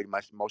graduating.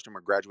 Most of them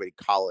are graduating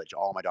college,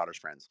 all my daughter's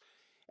friends.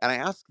 And I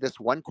ask this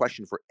one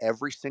question for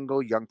every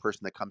single young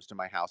person that comes to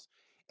my house,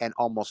 and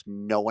almost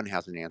no one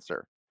has an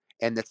answer.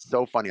 And it's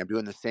so funny. I'm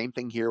doing the same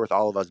thing here with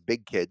all of us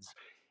big kids.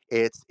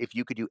 It's, if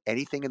you could do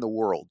anything in the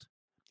world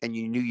and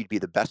you knew you'd be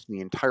the best in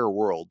the entire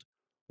world,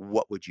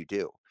 what would you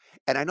do?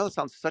 And I know it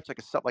sounds such like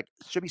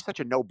should be such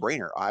a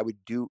no-brainer. I would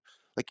do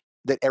like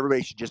that.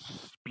 Everybody should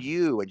just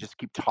spew and just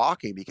keep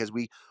talking, because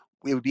it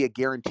would be a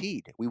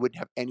guaranteed. We wouldn't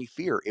have any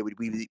fear. We'd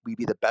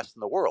be the best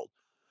in the world.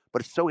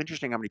 But it's so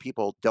interesting how many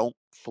people don't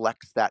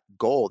flex that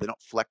goal. They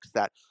don't flex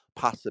that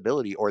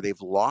possibility, or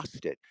they've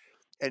lost it.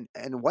 And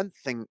one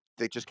thing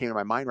that just came to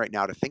my mind right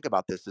now to think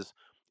about this is,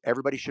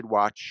 everybody should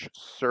watch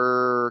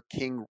Sir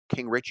King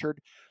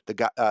Richard, the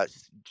guy,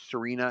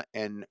 Serena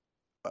and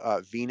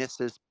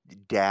Venus's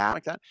dad,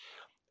 like that.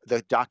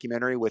 The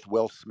documentary with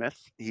Will Smith,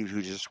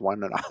 who just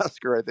won an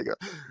Oscar, I think,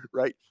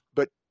 right?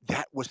 But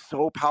that was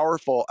so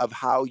powerful of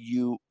how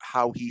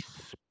he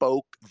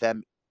spoke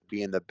them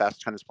being the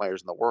best tennis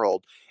players in the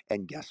world.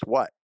 And guess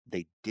what?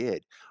 They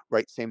did,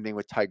 right? Same thing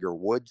with Tiger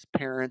Woods'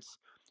 parents.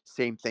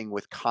 Same thing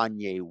with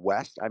Kanye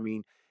West. I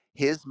mean,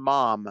 his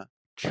mom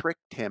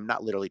tricked him,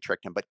 not literally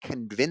tricked him, but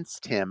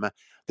convinced him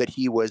that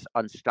he was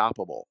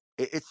unstoppable.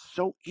 It's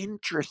so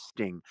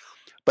interesting.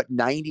 But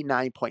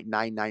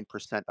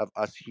 99.99% of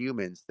us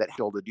humans that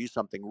able to do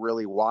something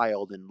really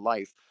wild in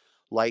life,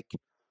 like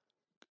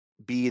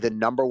be the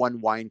number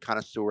one wine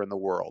connoisseur in the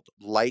world,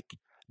 like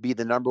be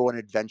the number one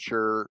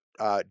adventure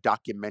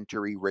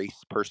documentary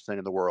race person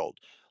in the world,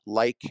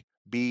 like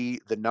be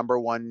the number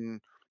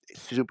one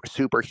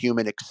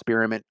superhuman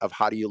experiment of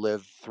how do you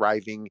live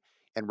thriving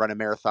and run a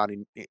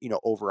marathon in,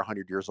 over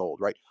 100 years old,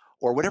 right?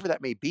 Or whatever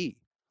that may be,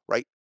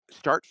 right?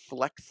 Start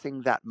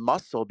flexing that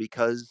muscle,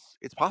 because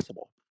it's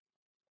possible.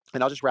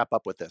 And I'll just wrap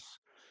up with this.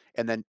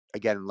 And then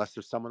again, unless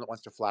there's someone that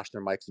wants to flash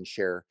their mics and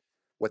share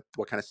what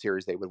kind of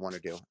series they would want to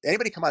do.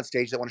 Anybody come on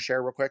stage that want to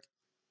share real quick?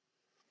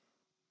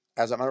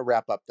 As I'm going to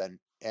wrap up then,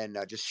 and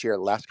just share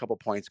the last couple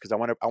points, because I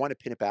want to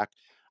pin it back.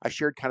 I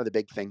shared kind of the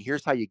big thing.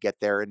 Here's how you get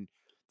there. And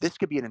this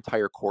could be an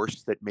entire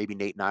course that maybe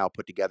Nate and I will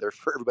put together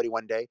for everybody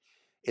one day.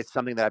 It's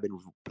something that I've been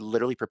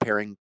literally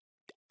preparing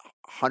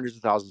hundreds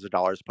of thousands of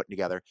dollars putting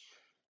together,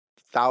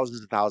 thousands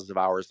and thousands of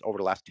hours over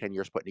the last 10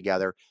 years putting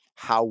together.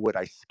 How would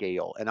I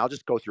scale? And I'll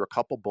just go through a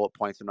couple bullet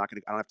points. I don't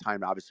have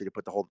time, obviously, to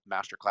put the whole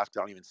master class, because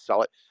I don't even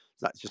sell it.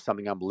 It's just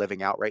something I'm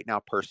living out right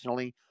now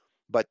personally.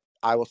 But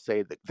I will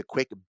say that the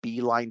quick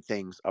beeline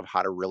things of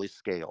how to really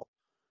scale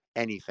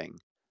anything.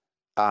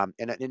 And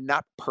in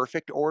not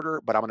perfect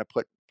order, but I'm going to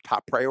put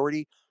top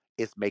priority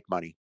is make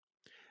money.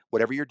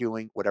 Whatever you're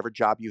doing, whatever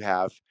job you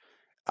have,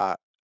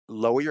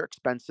 lower your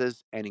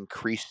expenses and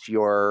increase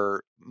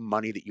your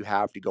money that you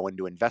have to go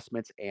into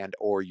investments and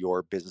or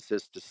your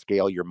businesses to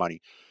scale your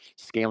money.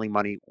 Scaling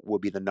money will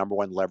be the number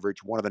one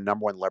leverage, one of the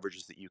number one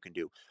leverages that you can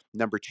do.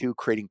 Number two,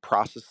 creating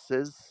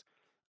processes.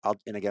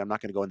 And again, I'm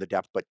not going to go into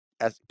depth, but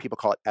as people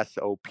call it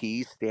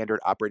SOPs, standard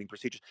operating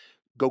procedures.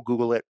 Go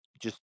Google it.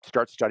 Just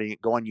start studying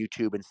it. Go on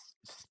YouTube and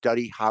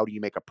study how do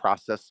you make a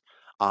process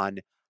on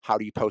how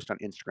do you post on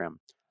Instagram?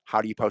 How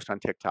do you post on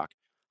TikTok?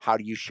 How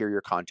do you share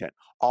your content?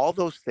 All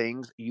those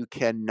things you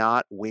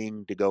cannot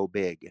wing to go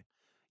big.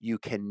 You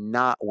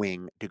cannot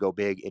wing to go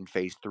big in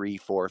phase 3,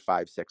 4,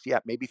 5, 6. Yeah,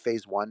 maybe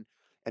phase 1.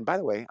 And by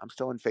the way, I'm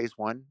still in phase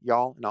 1,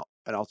 y'all,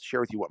 and I'll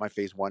share with you what my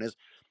phase 1 is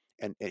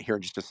and here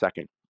in just a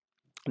second.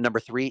 Number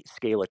 3,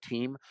 scale a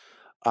team.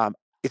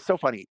 It's so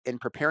funny. In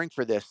preparing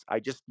for this, I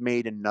just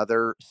made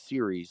another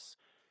series.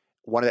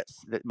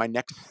 My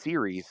next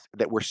series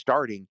that we're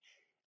starting,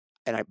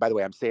 and by the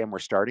way, I'm saying we're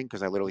starting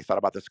because I literally thought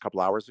about this a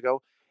couple hours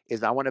ago,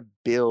 is I want to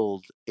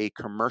build a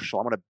commercial.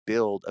 I want to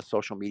build a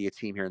social media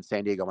team here in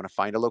San Diego. I want to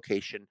find a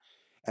location,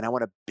 and I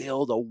want to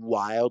build a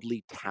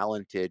wildly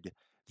talented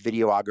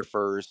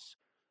videographers,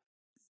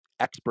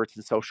 experts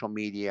in social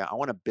media. I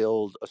want to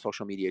build a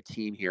social media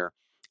team here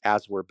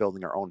as we're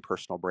building our own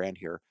personal brand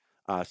here,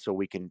 so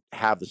we can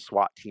have the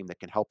SWAT team that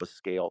can help us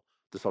scale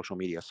the social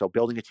media. So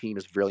building a team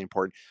is really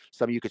important.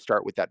 Some of you could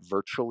start with that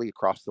virtually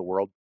across the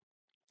world.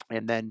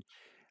 And then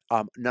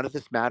none of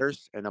this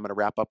matters. And I'm going to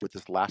wrap up with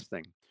this last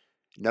thing.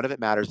 None of it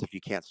matters if you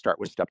can't start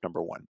with step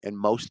number 1. And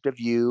most of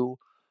you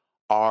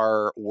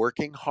are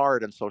working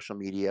hard on social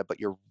media, but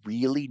you're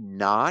really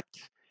not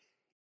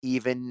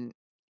even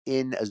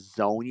in a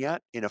zone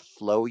yet, in a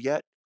flow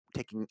yet,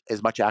 taking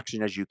as much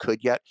action as you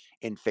could yet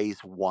in phase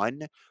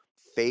 1.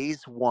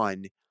 Phase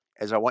 1,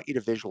 as I want you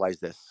to visualize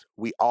this,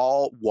 we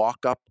all walk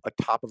up a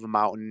top of a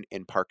mountain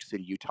in Park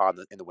City, Utah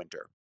in the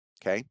winter.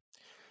 Okay.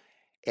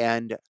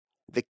 And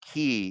the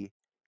key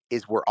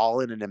is we're all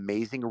in an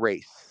amazing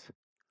race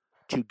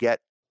to get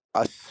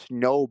a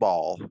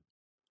snowball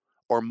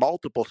or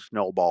multiple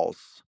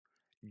snowballs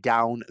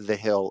down the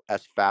hill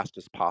as fast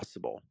as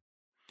possible.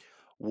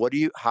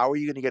 How are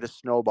you going to get a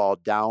snowball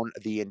down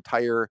the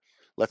entire,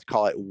 let's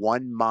call it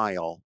 1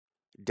 mile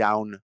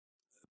down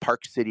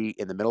Park City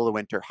in the middle of the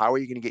winter? How are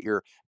you going to get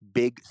your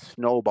big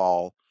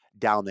snowball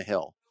down the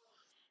hill?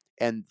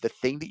 And the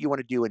thing that you want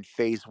to do in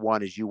phase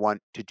 1 is you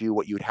want to do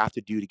what you would have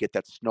to do to get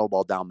that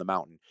snowball down the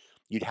mountain.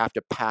 You'd have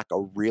to pack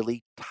a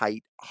really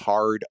tight,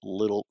 hard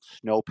little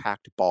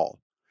snow-packed ball.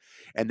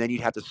 And then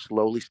you'd have to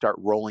slowly start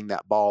rolling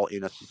that ball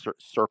in a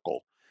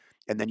circle.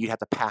 And then you'd have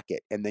to pack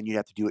it. And then you'd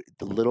have to do it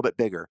a little bit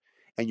bigger.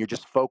 And you're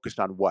just focused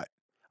on what?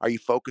 You're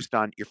focused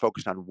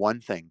on one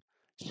thing,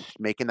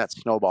 making that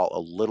snowball a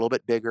little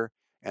bit bigger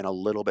and a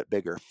little bit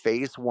bigger.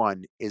 Phase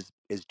 1 is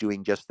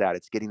doing just that.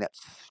 It's getting that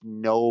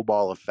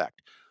snowball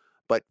effect.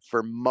 But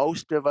for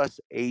most of us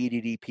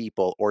ADD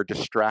people or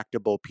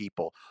distractible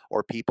people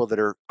or people that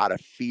are out of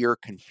fear,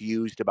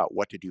 confused about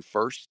what to do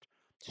first,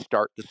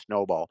 start the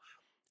snowball.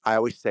 I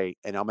always say,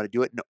 and I'm going to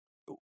do it,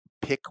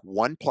 pick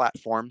one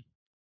platform.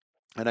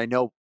 And I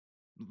know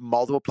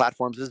multiple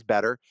platforms is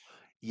better.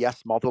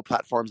 Yes, multiple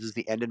platforms is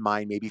the end in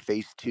mind, maybe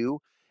phase 2.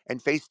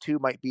 And phase 2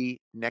 might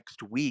be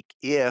next week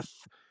if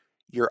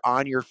you're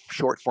on your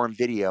short form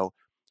video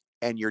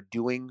and you're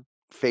doing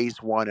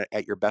phase 1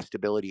 at your best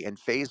ability. And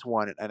phase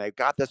 1, and I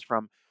got this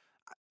from,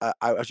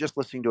 I was just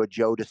listening to a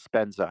Joe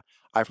Dispenza.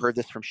 I've heard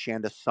this from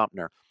Shanda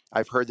Sumner.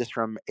 I've heard this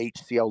from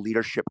HCL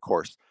Leadership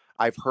Course.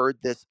 I've heard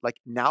this, like,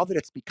 now that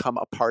it's become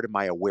a part of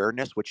my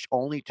awareness, which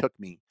only took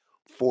me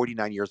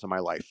 49 years of my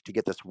life to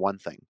get this one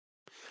thing.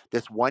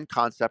 This one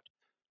concept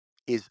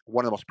is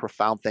one of the most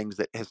profound things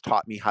that has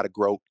taught me how to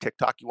grow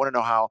TikTok. You want to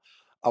know how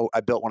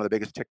I built one of the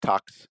biggest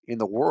TikToks in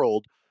the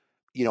world?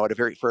 You know,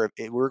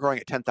 we were growing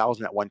at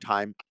 10,000 at one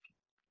time.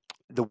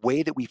 The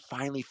way that we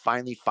finally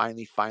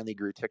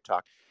grew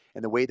TikTok,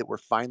 and the way that we're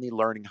finally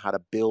learning how to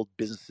build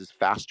businesses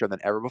faster than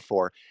ever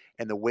before,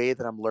 and the way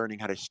that I'm learning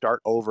how to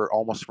start over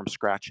almost from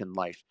scratch in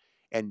life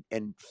and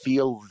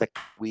feel that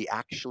we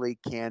actually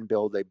can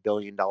build a $1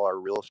 billion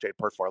real estate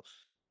portfolio.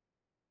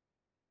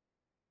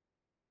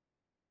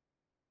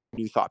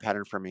 New thought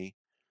pattern for me.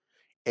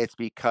 It's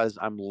because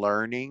I'm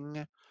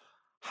learning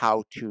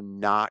how to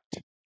not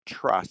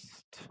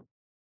trust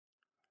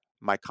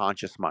my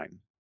conscious mind.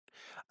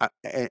 I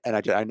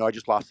know I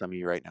just lost some of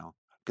you right now.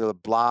 Blah,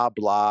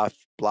 blah,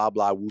 blah,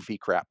 blah, woofy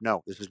crap.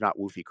 No, this is not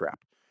woofy crap.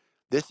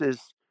 This is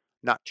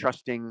not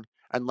trusting,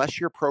 unless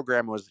your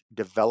program was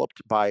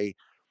developed by,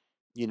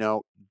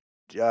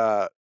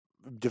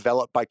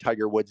 developed by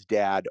Tiger Woods'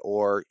 dad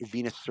or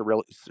Venus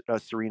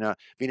and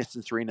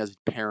Serena's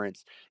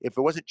parents. If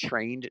it wasn't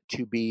trained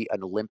to be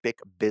an Olympic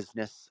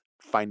business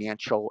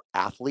financial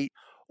athlete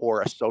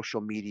or a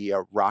social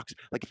media rocks,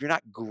 like if you're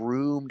not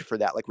groomed for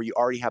that, like where you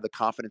already have the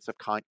confidence of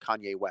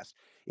Kanye West,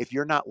 if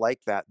you're not like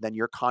that, then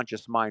your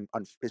conscious mind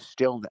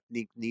still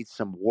needs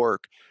some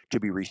work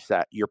to be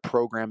reset. Your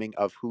programming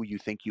of who you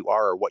think you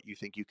are or what you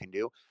think you can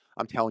do,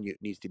 I'm telling you,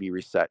 it needs to be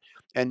reset.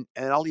 And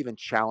I'll even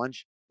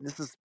challenge, this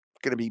is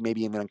going to be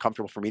maybe even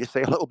uncomfortable for me to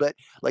say a little bit,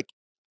 like,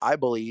 I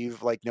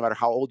believe, like, no matter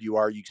how old you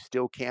are, you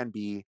still can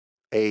be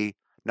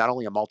not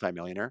only a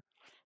multimillionaire,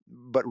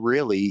 but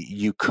really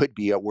you could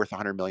be worth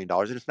 $100 million.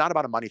 And it's not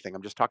about a money thing.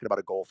 I'm just talking about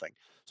a goal thing.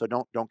 So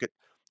don't get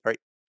right.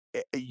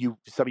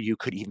 Some of you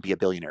could even be a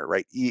billionaire,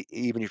 right?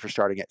 Even if you're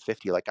starting at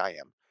 50, like I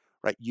am,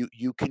 right?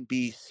 You can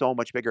be so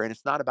much bigger, and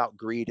it's not about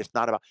greed. It's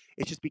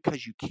just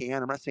because you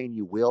can. I'm not saying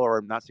you will, or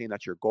I'm not saying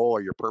that's your goal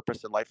or your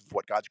purpose in life of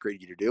what God's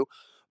created you to do,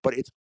 but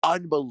it's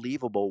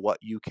unbelievable what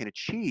you can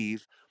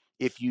achieve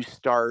if you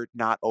start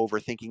not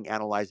overthinking,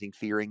 analyzing,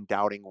 fearing,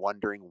 doubting,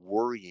 wondering,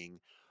 worrying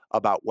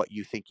about what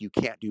you think you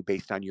can't do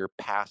based on your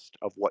past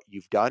of what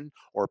you've done,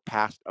 or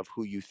past of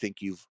who you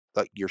think you've,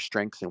 like, your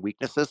strengths and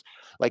weaknesses.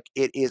 Like,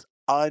 it is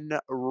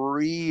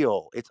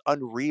unreal. It's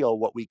unreal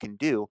what we can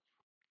do.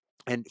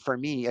 And for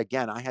me,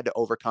 again, I had to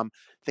overcome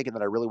thinking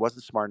that I really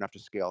wasn't smart enough to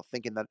scale,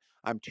 thinking that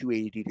I'm too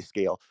ADD to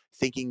scale,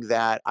 thinking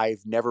that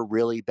I've never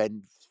really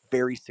been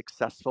very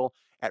successful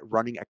at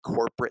running a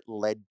corporate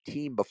led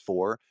team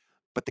before.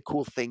 But the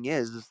cool thing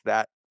is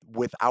that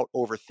without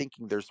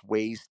overthinking, there's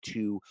ways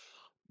to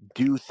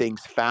do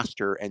things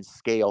faster and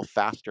scale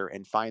faster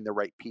and find the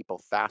right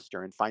people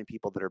faster and find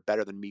people that are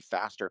better than me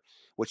faster,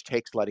 which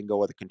takes letting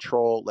go of the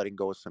control, letting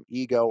go of some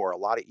ego or a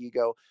lot of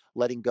ego,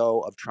 letting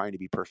go of trying to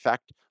be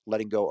perfect,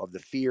 letting go of the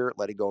fear,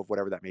 letting go of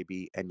whatever that may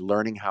be, and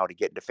learning how to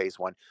get into phase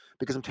one.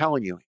 Because I'm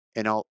telling you,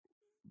 and I'll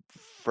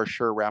for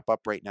sure wrap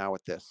up right now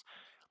with this.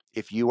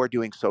 If you are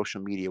doing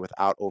social media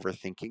without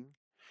overthinking,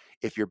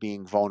 if you're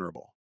being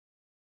vulnerable,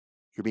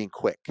 you're being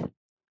quick,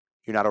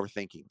 you're not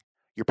overthinking.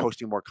 You're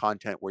posting more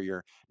content where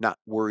you're not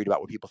worried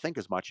about what people think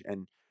as much.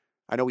 And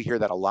I know we hear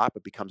that a lot,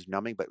 but becomes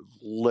numbing. But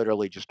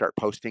literally just start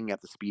posting at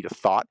the speed of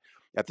thought,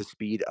 at the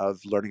speed of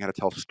learning how to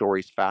tell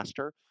stories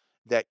faster,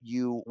 that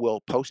you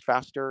will post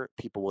faster,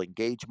 people will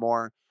engage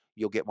more,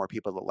 you'll get more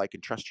people that like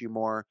and trust you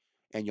more,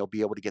 and you'll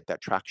be able to get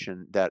that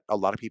traction that a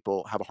lot of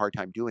people have a hard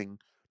time doing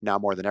now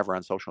more than ever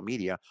on social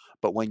media.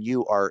 But when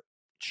you are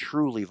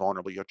truly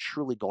vulnerable, you're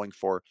truly going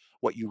for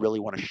what you really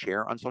want to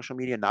share on social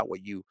media, not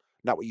what you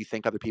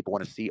think other people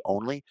want to see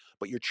only,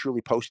 but you're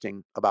truly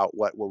posting about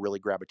what will really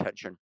grab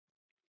attention.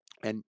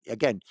 And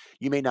again,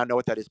 you may not know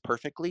what that is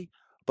perfectly,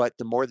 but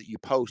the more that you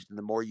post, and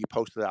the more you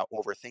post without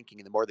overthinking,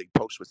 and the more that you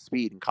post with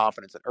speed and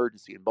confidence and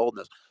urgency and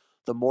boldness,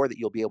 the more that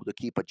you'll be able to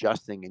keep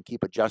adjusting and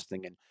keep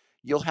adjusting. And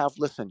you'll have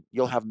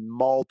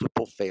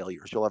multiple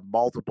failures. You'll have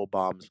multiple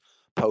bombs,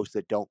 posts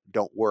that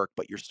don't work,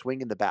 but you're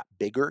swinging the bat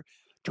bigger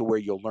to where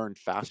you'll learn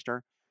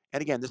faster.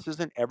 And again, this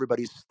isn't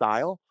everybody's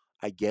style.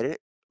 I get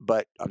it,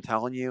 but I'm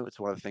telling you, it's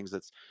one of the things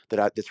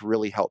that's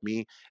really helped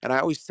me. And I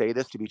always say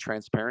this to be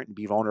transparent and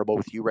be vulnerable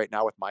with you right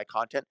now with my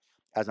content,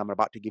 as I'm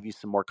about to give you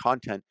some more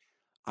content.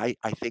 I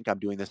think I'm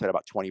doing this at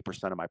about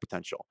 20% of my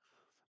potential.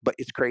 But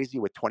it's crazy,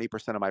 with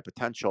 20% of my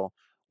potential,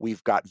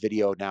 we've got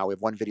video now. We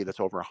have one video that's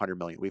over 100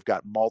 million. We've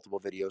got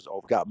multiple videos.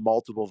 We've got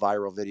multiple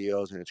viral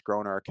videos, and it's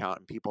grown our account,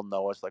 and people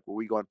know us. Like, when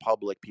we go in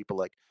public, people,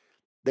 like,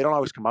 they don't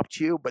always come up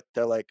to you, but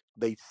they're like,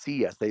 they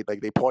see us. They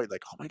point,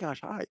 like, oh my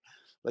gosh, hi.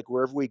 Like,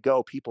 wherever we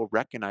go, people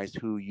recognize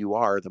who you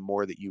are the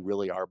more that you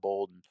really are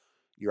bold and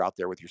you're out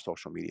there with your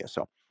social media.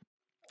 So,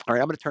 all right,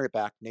 I'm going to turn it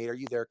back. Nate, are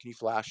you there? Can you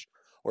flash?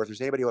 Or if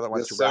there's anybody that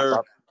wants Yes, to wrap sir.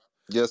 up.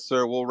 Yes,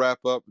 sir. We'll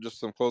wrap up. Just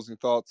some closing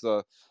thoughts.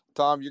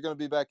 Tom, you're going to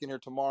be back in here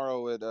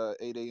tomorrow at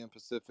 8 a.m.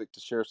 Pacific to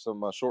share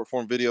some short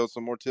form videos,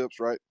 some more tips,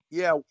 right?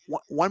 Yeah.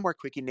 One more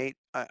quickie, Nate.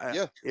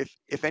 Yeah. If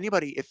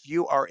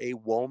you are a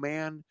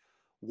woman,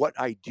 what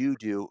I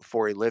do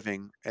for a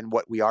living, and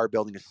what we are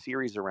building a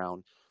series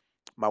around,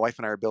 my wife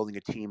and I are building a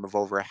team of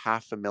over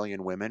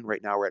 500,000 women.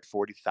 Right now, we're at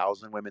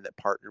 40,000 women that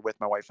partnered with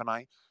my wife and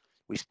I.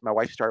 My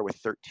wife started with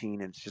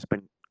 13, and it's just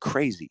been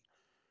crazy.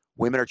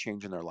 Women are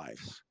changing their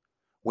lives.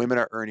 Women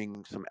are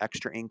earning some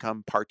extra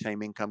income,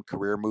 part-time income,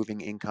 career moving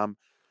income,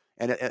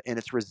 and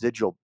it's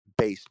residual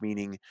based,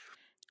 meaning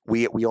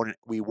we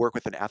work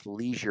with an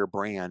athleisure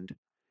brand,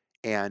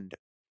 and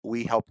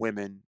we help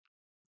women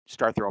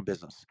start their own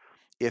business.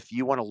 If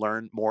you want to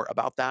learn more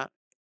about that,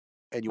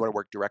 and you want to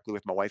work directly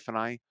with my wife and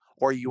I,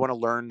 or you want to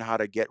learn how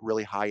to get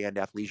really high-end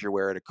athleisure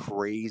wear at a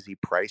crazy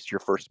price your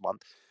first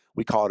month,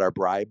 we call it our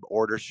bribe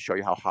orders to show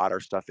you how hot our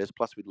stuff is.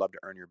 Plus, we'd love to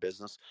earn your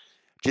business.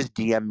 Just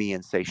DM me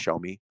and say, show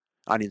me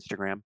on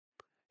Instagram.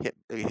 Hit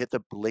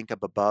the link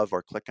up above,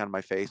 or click on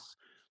my face,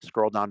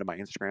 scroll down to my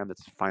Instagram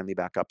that's finally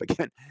back up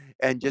again,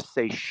 and just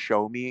say,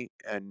 show me,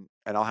 and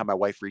I'll have my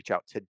wife reach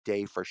out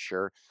today for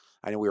sure.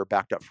 I know we were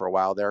backed up for a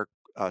while there,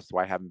 so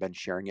I haven't been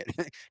sharing it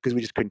because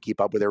we just couldn't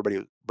keep up with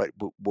everybody, but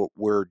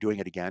we're doing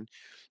it again.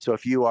 So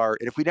if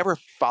we never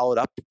followed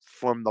up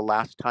from the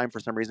last time for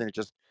some reason,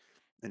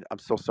 and I'm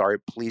so sorry,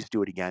 please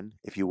do it again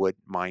if you would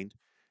mind.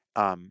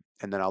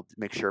 And then I'll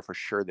make sure for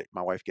sure that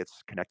my wife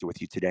gets connected with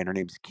you today. And her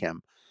name's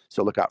Kim.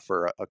 So look out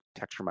for a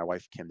text from my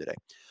wife, Kim, today.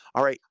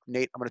 All right,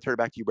 Nate, I'm going to turn it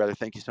back to you, brother.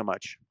 Thank you so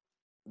much.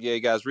 Yeah,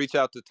 you guys, reach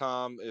out to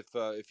Tom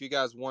if you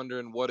guys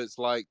wondering what it's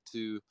like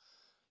to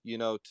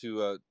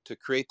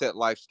create that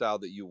lifestyle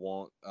that you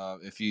want.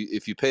 If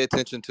you pay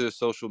attention to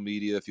social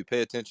media, if you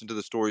pay attention to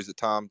the stories that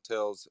Tom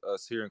tells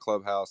us here in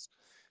Clubhouse,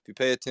 if you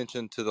pay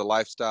attention to the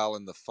lifestyle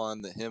and the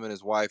fun that him and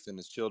his wife and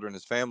his children,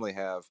 his family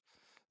have,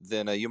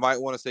 then you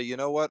might want to say, you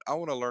know what, I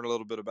want to learn a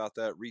little bit about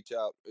that. Reach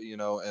out,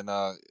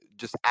 and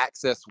just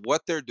access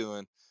what they're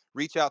doing.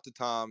 Reach out to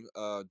Tom,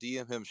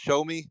 DM him,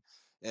 show me,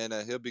 and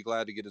he'll be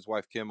glad to get his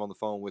wife Kim on the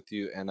phone with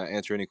you and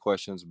answer any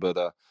questions. But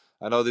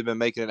I know they've been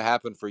making it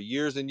happen for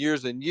years and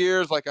years and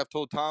years. Like I've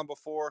told Tom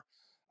before,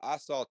 I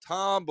saw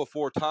Tom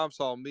before Tom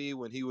saw me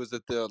when he was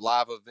at the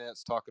live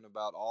events talking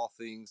about all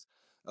things,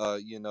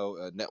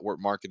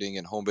 network marketing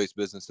and home-based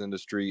business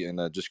industry,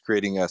 and just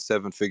creating a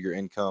 7-figure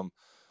income.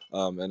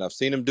 And I've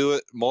seen him do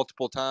it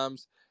multiple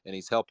times, and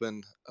he's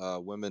helping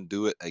women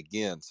do it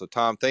again. So,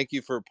 Tom, thank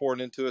you for pouring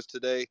into us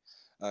today.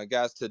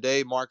 Guys,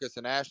 today, Marcus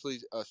and Ashley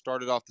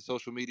started off the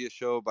social media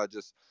show by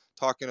just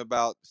talking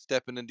about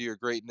stepping into your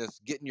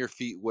greatness, getting your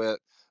feet wet,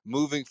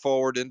 moving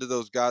forward into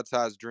those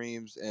God-sized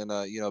dreams, and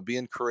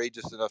being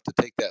courageous enough to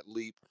take that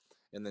leap.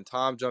 And then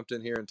Tom jumped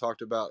in here and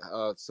talked about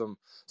some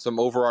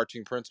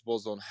overarching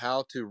principles on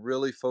how to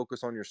really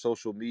focus on your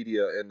social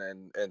media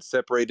and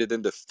separate it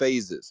into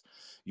phases.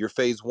 Your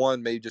phase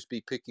one may just be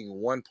picking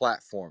one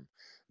platform.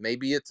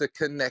 Maybe it's a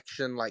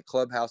connection like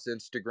Clubhouse,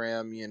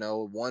 Instagram,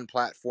 one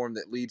platform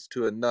that leads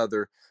to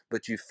another,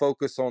 but you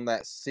focus on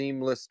that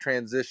seamless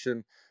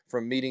transition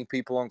from meeting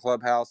people on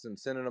Clubhouse and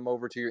sending them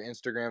over to your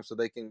Instagram so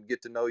they can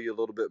get to know you a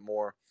little bit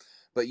more.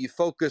 But you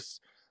focus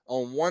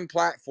on one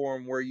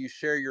platform where you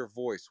share your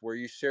voice, where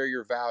you share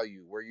your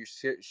value, where you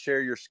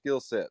share your skill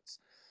sets.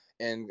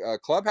 And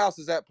Clubhouse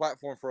is that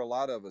platform for a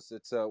lot of us.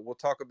 It's we'll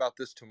talk about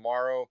this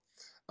tomorrow.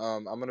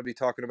 I'm going to be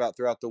talking about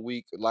throughout the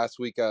week. Last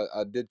week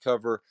I did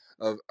cover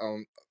of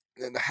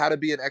how to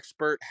be an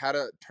expert, how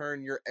to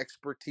turn your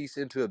expertise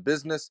into a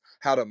business,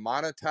 how to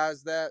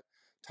monetize that.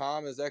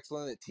 Tom is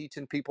excellent at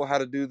teaching people how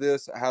to do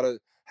this, how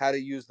to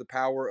use the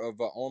power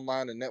of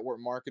online and network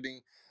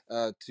marketing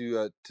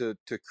to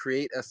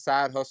create a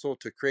side hustle,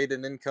 to create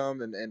an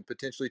income and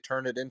potentially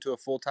turn it into a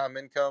full-time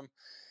income.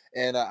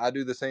 And I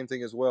do the same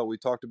thing as well. We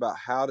talked about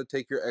how to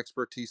take your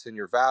expertise and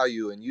your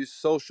value and use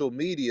social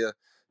media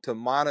to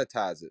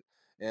monetize it.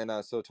 And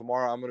so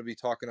tomorrow I'm going to be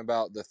talking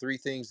about the 3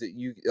 things that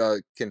you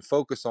can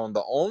focus on,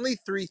 the only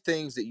 3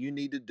 things that you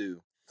need to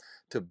do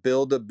to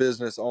build a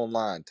business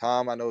online.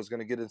 Tom, I know, is going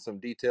to get in some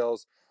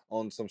details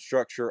on some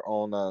structure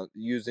on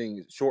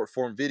using short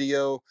form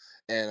video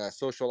and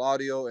social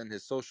audio and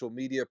his social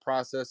media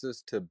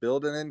processes to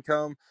build an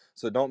income.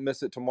 So don't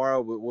miss it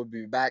tomorrow. We'll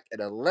be back at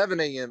 11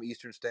 a.m.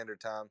 Eastern Standard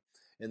Time.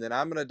 And then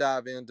I'm going to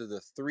dive into the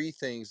 3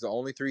 things, the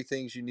only 3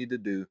 things you need to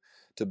do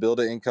to build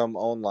an income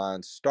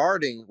online,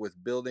 starting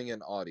with building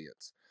an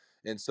audience.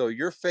 And so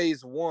your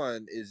phase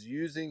 1 is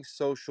using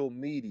social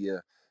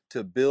media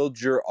to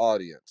build your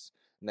audience.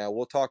 Now,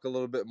 we'll talk a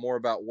little bit more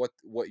about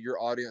what your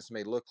audience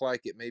may look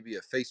like. It may be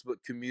a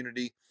Facebook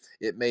community.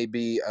 It may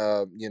be,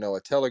 a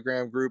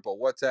Telegram group, a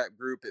WhatsApp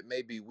group. It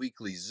may be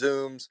weekly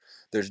Zooms.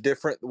 There's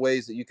different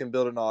ways that you can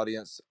build an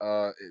audience.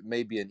 It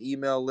may be an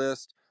email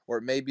list, or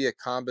it may be a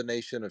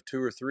combination of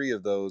 2 or 3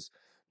 of those.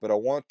 But I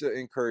want to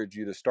encourage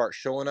you to start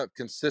showing up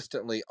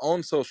consistently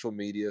on social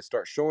media,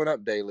 start showing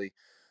up daily,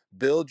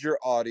 build your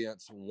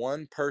audience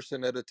one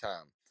person at a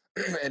time.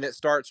 And it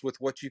starts with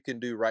what you can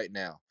do right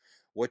now.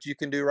 What you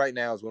can do right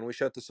now is when we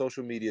shut the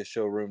social media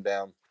showroom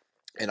down,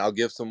 and I'll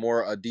give some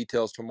more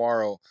details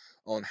tomorrow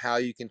on how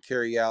you can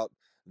carry out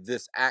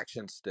this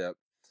action step.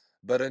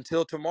 But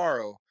until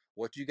tomorrow,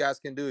 what you guys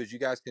can do is you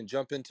guys can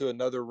jump into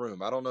another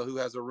room. I don't know who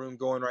has a room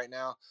going right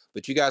now,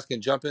 but you guys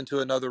can jump into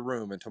another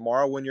room. And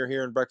tomorrow when you're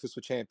here in Breakfast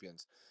with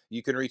Champions,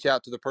 you can reach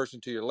out to the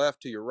person to your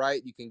left, to your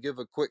right. You can give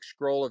a quick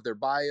scroll of their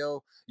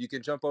bio. You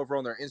can jump over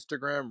on their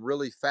Instagram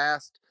really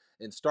fast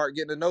and start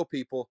getting to know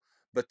people,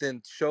 but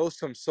then show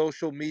some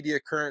social media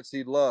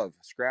currency love.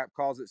 Scrap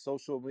calls it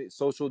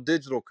social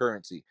digital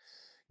currency.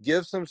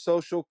 Give some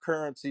social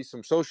currency,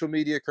 some social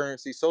media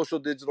currency, social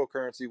digital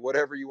currency,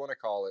 whatever you want to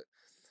call it,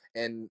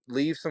 and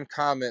leave some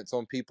comments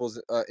on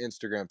people's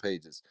Instagram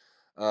pages.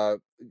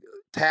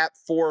 Tap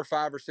 4 or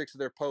 5 or 6 of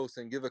their posts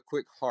and give a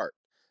quick heart.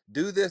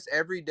 Do this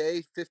every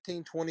day,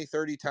 15, 20,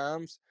 30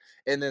 times,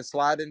 and then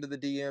slide into the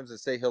DMs and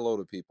say hello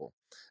to people.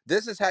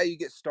 This is how you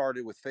get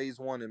started with phase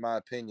 1, in my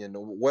opinion.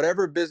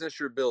 Whatever business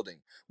you're building,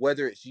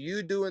 whether it's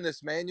you doing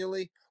this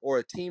manually or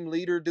a team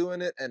leader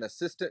doing it, an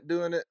assistant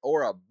doing it,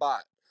 or a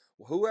bot,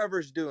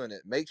 whoever's doing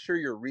it, make sure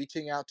you're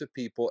reaching out to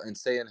people and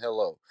saying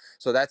hello.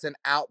 So that's an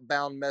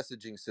outbound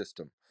messaging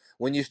system.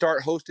 When you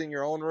start hosting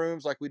your own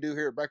rooms like we do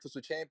here at Breakfast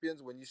with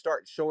Champions, when you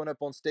start showing up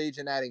on stage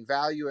and adding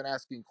value and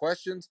asking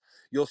questions,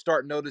 you'll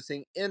start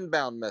noticing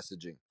inbound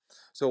messaging.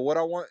 So what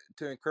I want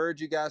to encourage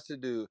you guys to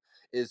do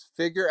is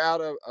figure out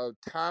a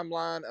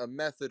timeline, a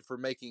method for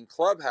making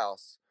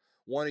Clubhouse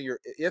one of your,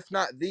 if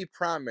not the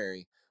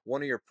primary,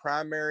 one of your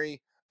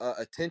primary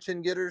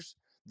attention getters,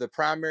 the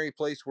primary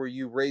place where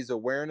you raise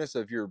awareness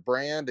of your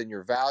brand and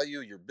your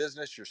value, your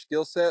business, your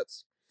skill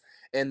sets.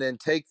 And then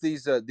take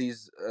these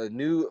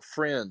new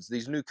friends,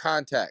 these new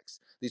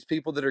contacts, these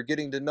people that are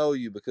getting to know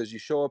you because you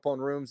show up on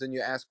rooms and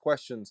you ask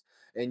questions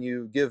and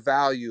you give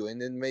value,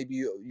 and then maybe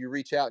you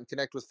reach out and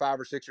connect with 5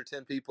 or 6 or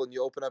 10 people and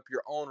you open up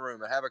your own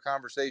room and have a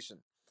conversation.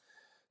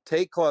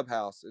 Take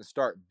Clubhouse and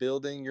start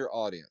building your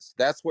audience.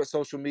 That's what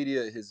social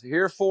media is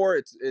here for.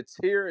 It's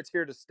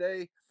here to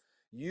stay.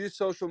 Use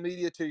social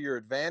media to your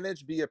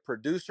advantage. Be a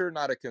producer,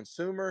 not a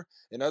consumer.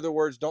 In other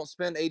words, don't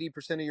spend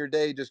 80% of your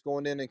day just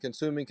going in and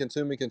consuming,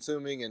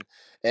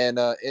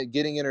 and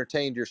getting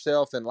entertained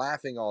yourself and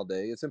laughing all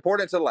day. It's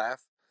important to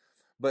laugh,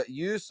 but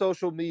use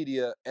social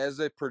media as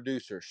a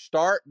producer.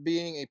 Start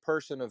being a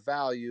person of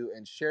value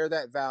and share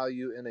that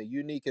value in a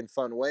unique and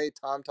fun way.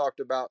 Tom talked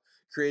about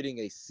creating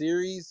a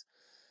series,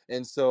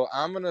 and so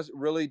I'm going to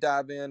really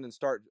dive in and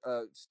start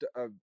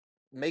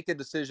make a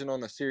decision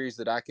on a series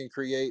that I can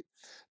create.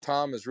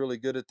 Tom is really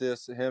good at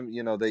this.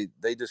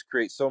 They just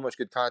create so much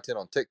good content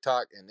on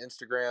TikTok and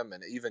Instagram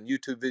and even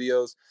YouTube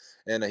videos,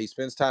 and he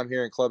spends time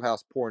here in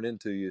Clubhouse pouring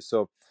into you.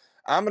 So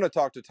I'm going to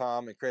talk to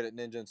Tom and Credit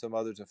Ninja and some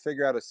others and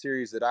figure out a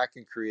series that I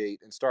can create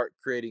and start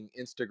creating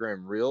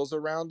Instagram reels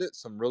around it,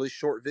 some really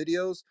short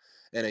videos,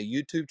 and a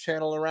YouTube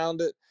channel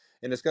around it.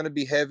 And it's going to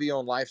be heavy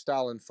on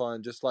lifestyle and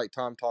fun, just like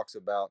Tom talks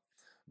about.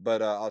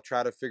 But I'll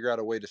try to figure out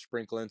a way to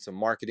sprinkle in some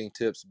marketing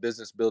tips,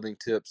 business building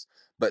tips,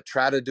 but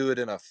try to do it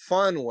in a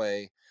fun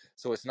way.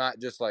 So it's not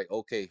just like,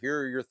 okay, here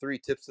are your 3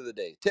 tips of the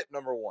day. Tip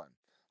number 1.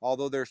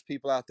 Although there's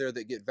people out there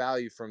that get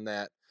value from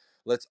that,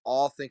 let's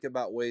all think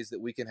about ways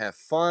that we can have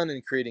fun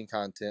in creating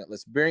content.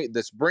 Let's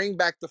bring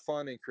back the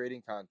fun in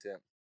creating content.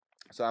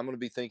 So I'm going to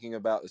be thinking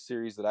about a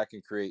series that I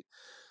can create.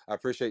 I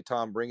appreciate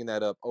Tom bringing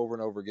that up over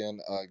and over again,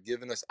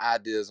 giving us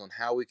ideas on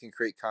how we can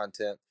create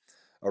content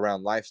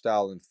around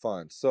lifestyle and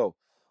fun. So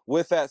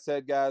with that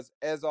said, guys,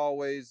 as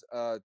always,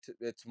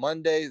 it's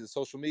Monday, the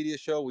social media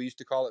show. We used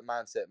to call it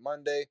Mindset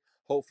Monday.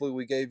 Hopefully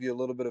we gave you a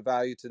little bit of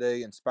value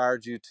today,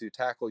 inspired you to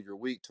tackle your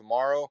week.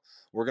 Tomorrow,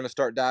 we're going to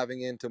start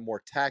diving into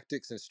more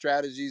tactics and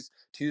strategies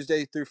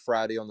Tuesday through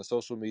Friday on the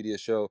social media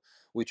show.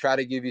 We try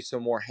to give you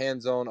some more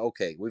hands-on.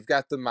 Okay, we've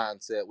got the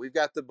mindset, we've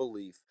got the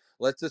belief.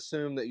 Let's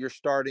assume that you're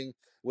starting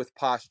with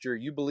posture.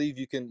 You believe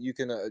you can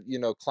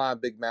climb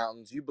big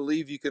mountains. You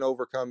believe you can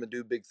overcome and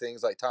do big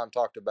things like Tom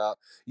talked about.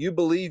 You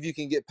believe you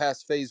can get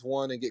past phase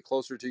 1 and get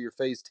closer to your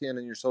phase 10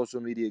 in your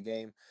social media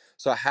game.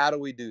 So how do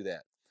we do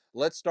that?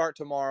 Let's start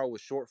tomorrow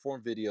with short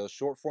form videos.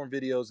 Short form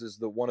videos is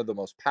one of the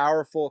most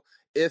powerful,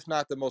 if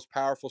not the most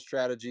powerful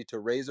strategy to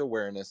raise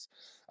awareness.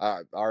 I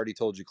already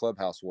told you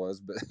Clubhouse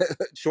was, but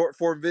short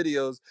form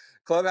videos.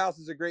 Clubhouse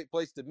is a great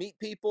place to meet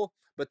people,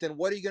 but then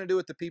what are you going to do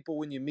with the people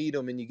when you meet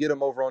them and you get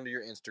them over onto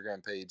your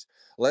Instagram page?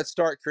 Let's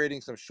start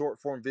creating some short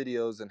form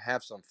videos and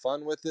have some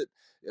fun with it.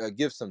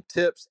 Give some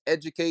tips,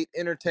 educate,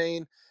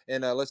 entertain,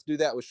 and let's do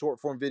that with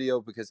short form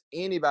video, because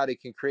anybody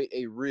can create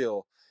a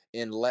reel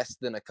in less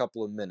than a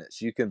couple of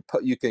minutes. You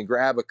can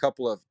grab a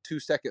couple of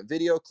 2-second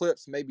video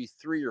clips, maybe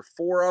 3 or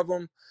 4 of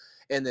them,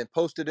 and then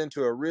post it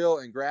into a reel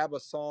and grab a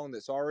song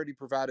that's already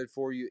provided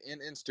for you in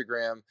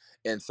Instagram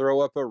and throw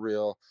up a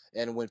reel.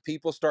 And when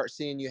people start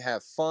seeing you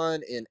have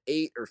fun in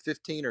 8 or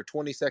 15 or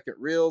 20-second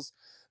reels,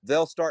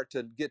 they'll start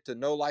to get to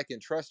know, like,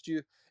 and trust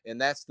you. And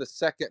that's the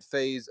second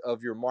phase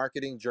of your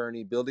marketing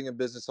journey, building a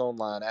business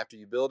online. After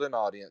you build an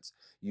audience,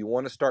 you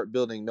want to start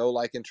building know,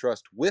 like, and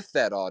trust with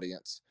that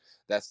audience.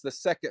 That's the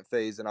second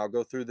phase, and I'll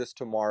go through this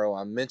tomorrow.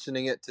 I'm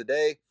mentioning it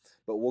today,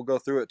 but we'll go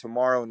through it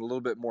tomorrow in a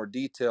little bit more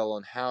detail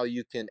on how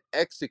you can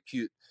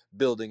execute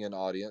building an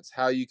audience,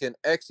 how you can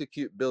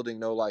execute building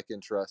know, like,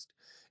 and trust.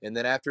 And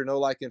then after know,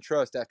 like, and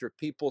trust, after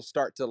people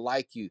start to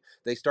like you,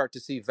 they start to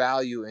see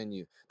value in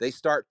you, they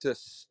start to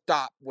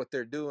stop what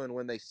they're doing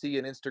when they see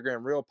an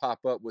Instagram reel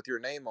pop up with your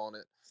name on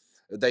it.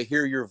 They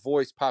hear your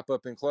voice pop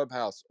up in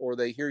Clubhouse, or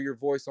they hear your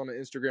voice on an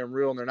Instagram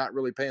reel and they're not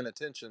really paying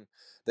attention.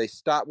 They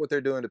stop what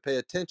they're doing to pay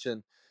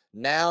attention.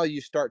 Now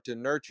you start to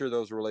nurture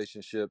those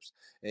relationships,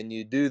 and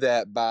you do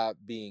that by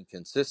being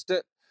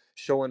consistent,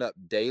 showing up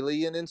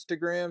daily in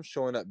Instagram,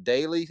 showing up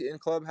daily in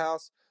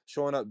Clubhouse,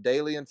 showing up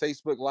daily in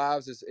Facebook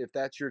Lives, if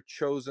that's your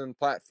chosen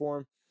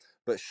platform,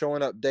 but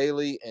showing up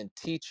daily and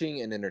teaching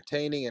and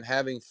entertaining and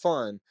having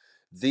fun.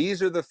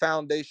 These are the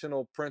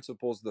foundational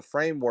principles, the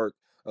framework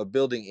of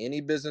building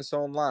any business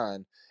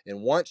online.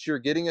 And once you're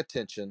getting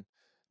attention,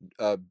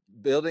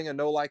 building a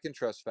know, like, and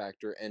trust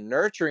factor and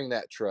nurturing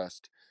that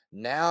trust,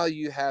 now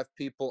you have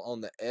people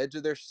on the edge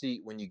of their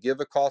seat when you give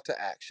a call to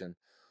action.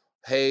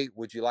 Hey,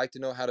 would you like to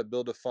know how to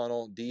build a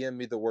funnel? DM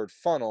me the word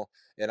funnel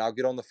and I'll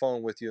get on the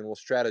phone with you and we'll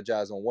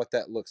strategize on what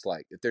that looks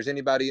like. If there's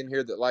anybody in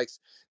here that likes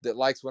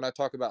when I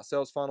talk about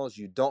sales funnels,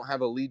 you don't have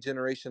a lead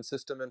generation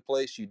system in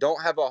place, you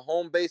don't have a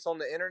home base on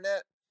the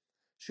internet,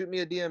 shoot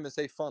me a DM and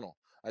say funnel.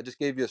 I just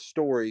gave you a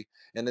story,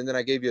 and then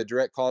I gave you a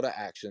direct call to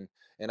action,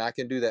 and I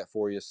can do that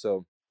for you.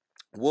 So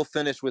we'll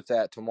finish with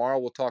that tomorrow.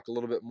 We'll talk a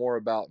little bit more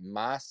about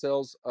my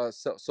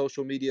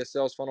social media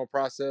sales funnel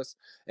process.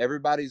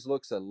 Everybody's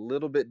looks a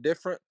little bit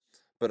different,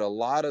 but a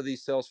lot of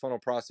these sales funnel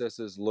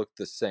processes look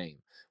the same.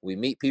 We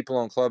meet people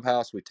on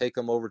Clubhouse, we take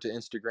them over to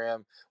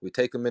Instagram, we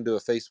take them into a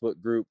Facebook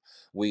group,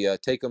 we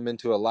take them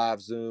into a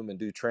live Zoom and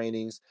do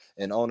trainings,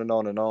 and on and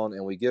on and on,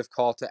 and we give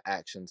call to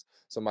actions.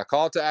 So my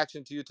call to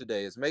action to you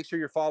today is make sure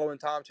you're following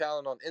Tom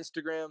Challen on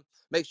Instagram.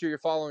 Make sure you're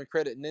following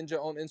Credit Ninja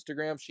on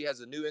Instagram. She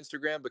has a new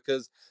Instagram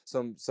because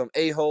some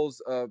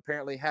a-holes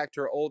apparently hacked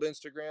her old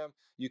Instagram.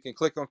 You can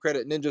click on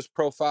Credit Ninja's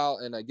profile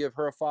and give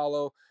her a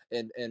follow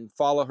and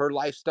follow her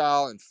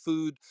lifestyle and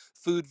food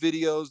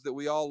videos that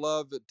we all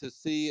love to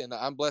see. And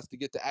I'm blessed to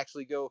get to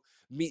actually go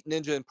meet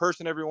Ninja in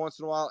person every once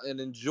in a while and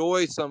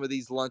enjoy some of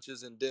these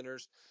lunches and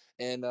dinners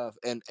and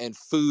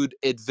food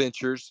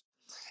adventures.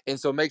 And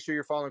so make sure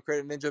you're following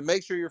Credit Ninja.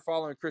 Make sure you're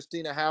following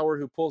Christina Howard,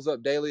 who pulls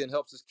up daily and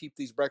helps us keep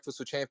these Breakfast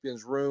with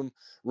Champions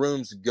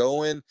rooms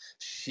going.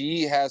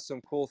 She has some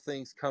cool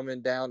things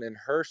coming down in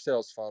her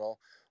sales funnel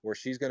where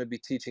she's going to be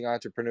teaching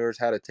entrepreneurs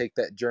how to take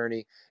that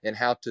journey and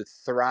how to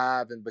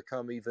thrive and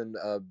become even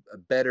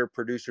better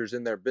producers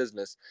in their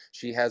business.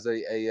 She has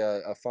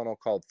a funnel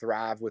called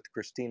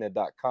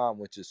thrivewithchristina.com,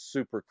 which is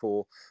super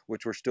cool,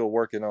 which we're still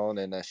working on.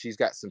 And she's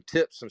got some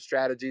tips, some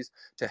strategies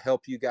to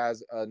help you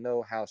guys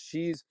know how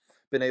she's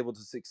been able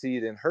to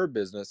succeed in her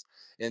business.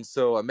 And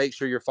so make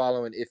sure you're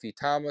following Iffy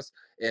Thomas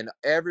and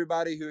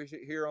everybody who's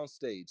here on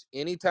stage.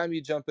 Anytime you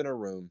jump in a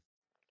room,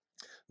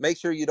 make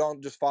sure you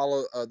don't just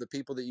follow the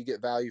people that you get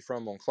value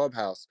from on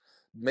Clubhouse.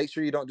 Make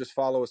sure you don't just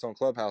follow us on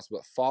Clubhouse,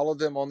 but follow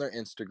them on their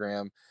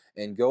Instagram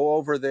and go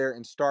over there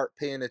and start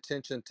paying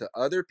attention to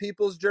other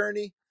people's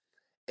journey,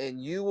 and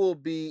you will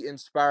be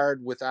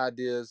inspired with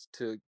ideas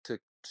to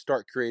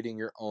start creating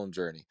your own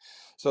journey.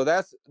 So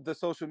that's the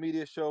social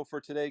media show for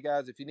today,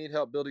 guys. If you need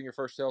help building your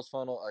first sales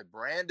funnel, a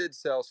branded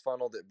sales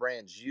funnel that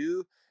brands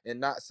you and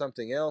not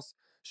something else,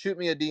 shoot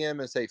me a DM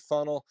and say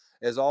funnel.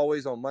 As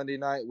always, on Monday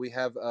night, we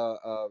have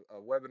a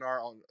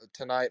webinar on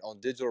tonight on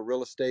digital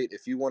real estate.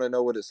 If you want to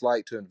know what it's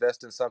like to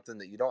invest in something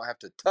that you don't have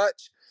to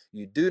touch,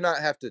 you do not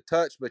have to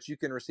touch, but you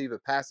can receive a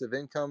passive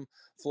income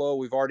flow.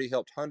 We've already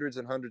helped hundreds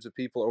and hundreds of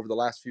people over the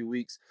last few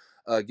weeks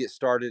get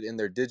started in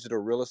their digital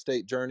real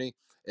estate journey,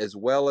 as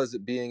well as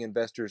being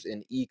investors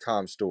in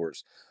e-com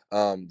stores.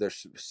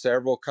 There's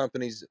several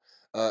companies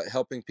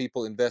helping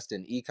people invest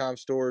in e-com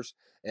stores,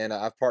 and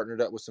I've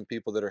partnered up with some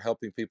people that are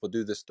helping people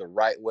do this the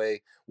right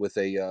way with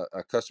a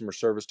customer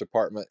service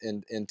department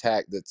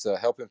intact that's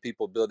helping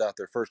people build out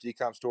their first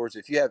e-com stores.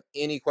 If you have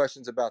any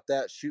questions about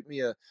that, shoot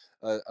me a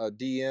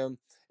DM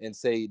and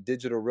say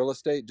digital real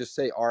estate. Just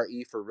say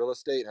RE for real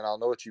estate, and I'll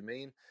know what you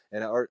mean.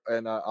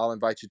 And I'll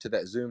invite you to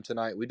that Zoom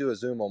tonight. We do a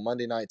Zoom on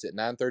Monday nights at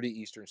 9:30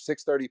 Eastern,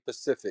 6:30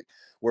 Pacific,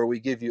 where we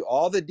give you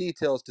all the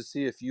details to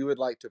see if you would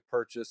like to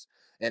purchase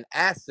an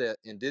asset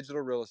in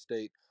digital real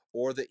estate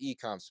or the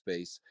e-com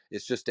space.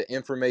 It's just an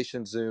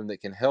information Zoom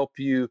that can help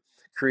you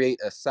create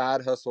a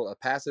side hustle, a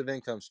passive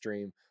income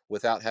stream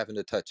without having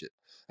to touch it.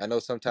 I know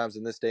sometimes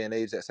in this day and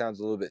age that sounds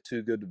a little bit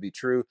too good to be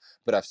true,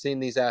 but I've seen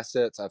these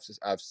assets.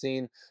 I've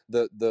seen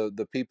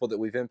the people that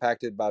we've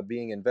impacted by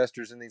being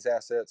investors in these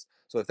assets.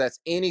 So if that's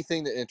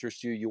anything that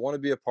interests you, you want to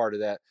be a part of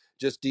that,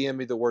 just DM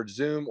me the word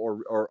Zoom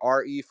or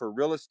RE for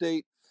real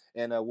estate,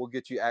 and we'll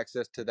get you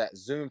access to that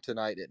Zoom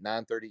tonight at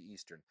 9:30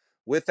 Eastern.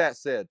 With that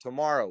said,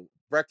 tomorrow,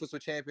 Breakfast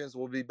with Champions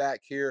will be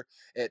back here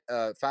at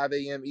 5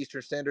 a.m.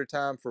 Eastern Standard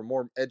Time for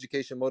more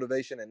education,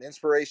 motivation, and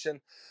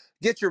inspiration.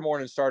 Get your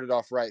morning started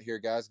off right here,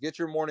 guys. Get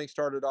your morning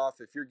started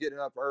off. If you're getting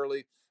up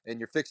early and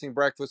you're fixing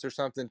breakfast or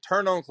something,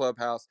 turn on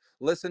Clubhouse.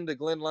 Listen to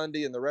Glenn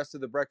Lundy and the rest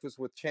of the Breakfast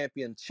with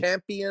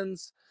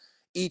Champions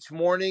each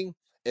morning,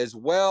 as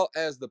well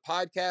as the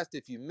podcast.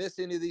 If you miss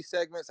any of these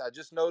segments, I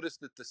just noticed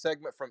that the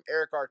segment from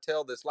Eric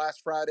Artell this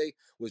last Friday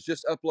was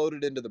just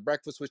uploaded into the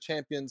Breakfast with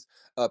Champions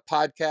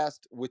podcast,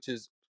 which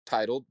is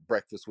titled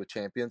Breakfast with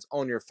Champions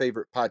on your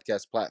favorite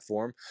podcast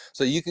platform.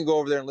 So you can go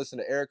over there and listen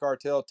to Eric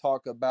Artell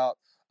talk about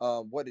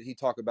what did he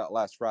talk about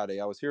last Friday?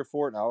 I was here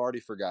for it and I already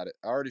forgot it.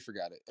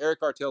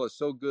 Eric Artell is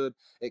so good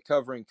at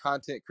covering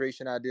content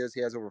creation ideas.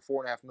 He has over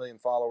 4.5 million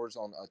followers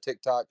on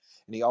TikTok,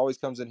 and he always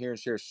comes in here and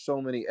shares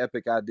so many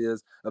epic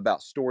ideas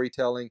about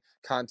storytelling,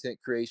 content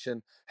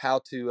creation, how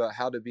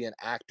to be an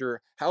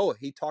actor.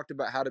 He talked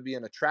about how to be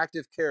an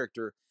attractive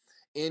character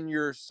in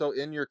your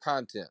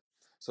content.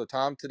 So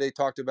Tom today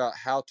talked about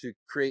how to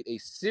create a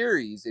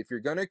series. If you're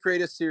going to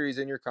create a series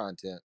in your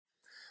content,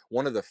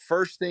 one of the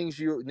first things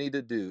you need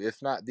to do,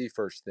 if not the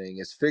first thing,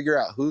 is figure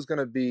out who's going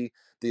to be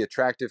the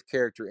attractive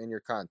character in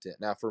your content.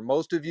 Now, for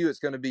most of you, it's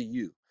going to be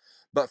you.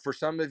 But for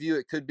some of you,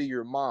 it could be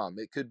your mom.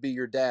 It could be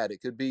your dad.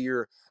 It could be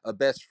your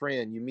best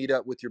friend. You meet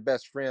up with your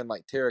best friend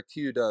like Tara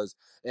Q does.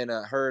 And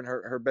her and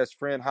her best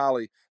friend,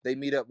 Holly, they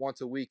meet up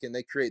once a week and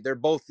they're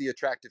both the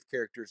attractive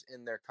characters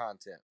in their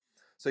content.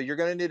 So you're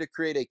going to need to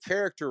create a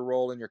character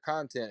role in your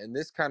content. And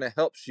this kind of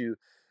helps you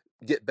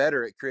get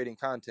better at creating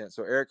content.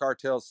 So Eric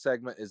Artell's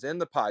segment is in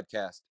the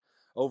podcast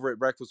over at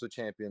Breakfast with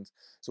Champions.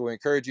 So we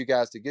encourage you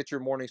guys to get your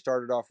morning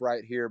started off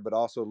right here, but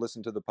also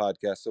listen to the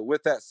podcast. So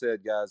with that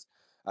said, guys,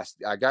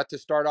 I got to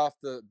start off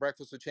the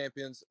Breakfast with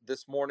Champions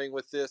this morning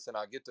with this, and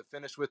I'll get to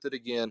finish with it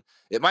again.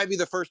 It might be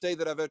the first day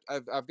that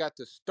I've got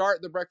to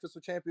start the Breakfast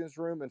with Champions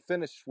room and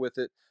finish with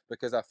it,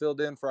 because I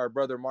filled in for our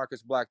brother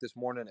Marcus Black this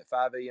morning at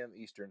 5 a.m.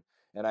 Eastern,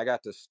 and I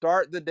got to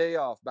start the day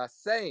off by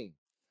saying,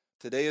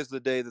 today is the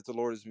day that the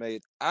Lord has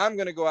made. I'm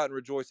going to go out and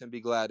rejoice and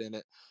be glad in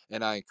it.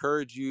 And I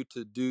encourage you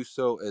to do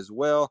so as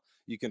well.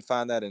 You can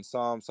find that in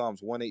Psalms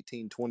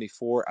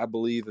 118:24, I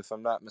believe, if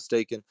I'm not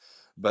mistaken.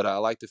 But I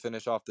like to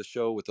finish off the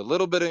show with a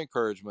little bit of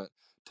encouragement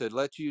to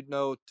let you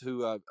know,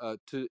 to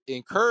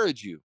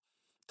encourage you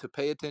to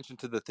pay attention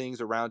to the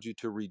things around you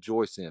to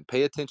rejoice in.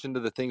 Pay attention to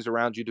the things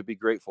around you to be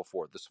grateful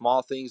for, the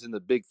small things and the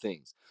big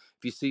things.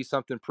 If you see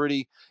something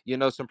pretty,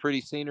 some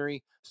pretty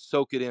scenery,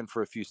 soak it in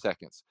for a few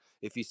seconds.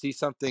 If you see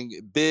something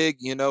big,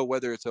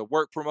 whether it's a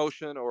work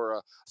promotion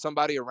or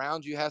somebody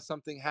around you has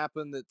something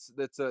happen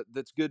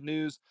that's good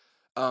news,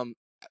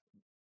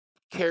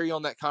 carry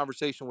on that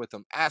conversation with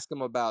them. Ask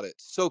them about it.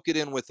 Soak it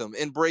in with them.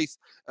 Embrace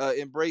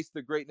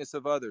the greatness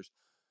of others.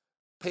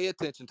 Pay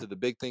attention to the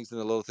big things and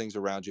the little things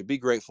around you. Be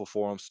grateful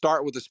for them.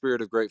 Start with the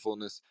spirit of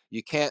gratefulness.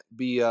 You can't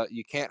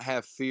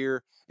have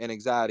fear and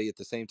anxiety at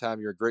the same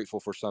time you're grateful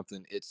for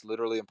something. It's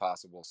literally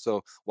impossible.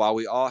 So while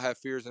we all have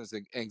fears and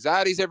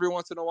anxieties every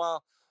once in a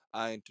while,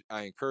 I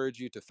encourage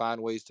you to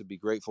find ways to be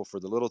grateful for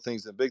the little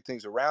things and big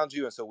things around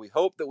you. And so we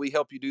hope that we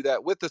help you do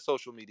that with the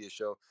social media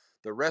show.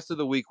 The rest of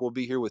the week, we'll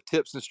be here with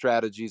tips and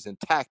strategies and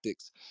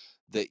tactics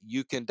that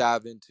you can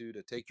dive into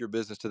to take your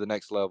business to the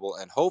next level.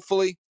 And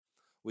hopefully,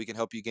 we can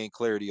help you gain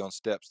clarity on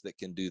steps that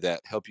can do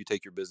that, help you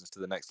take your business to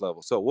the next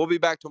level. So we'll be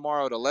back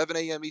tomorrow at 11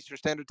 a.m. Eastern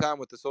Standard Time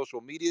with the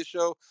social media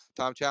show.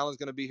 Tom Challen's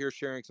going to be here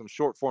sharing some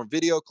short form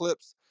video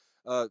clips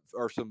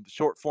or some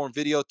short form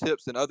video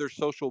tips and other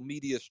social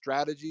media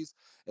strategies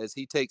as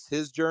he takes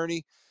his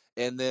journey.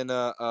 And then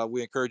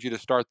we encourage you to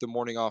start the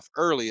morning off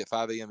early at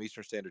 5 a.m.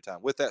 Eastern Standard Time.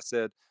 With that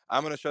said,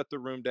 I'm going to shut the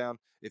room down.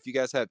 If you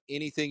guys have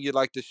anything you'd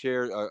like to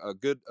share, a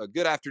good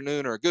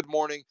afternoon or a good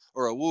morning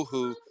or a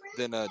woohoo,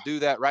 then do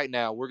that right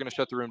now. We're going to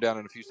shut the room down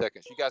in a few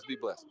seconds. You guys be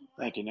blessed.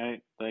 Thank you,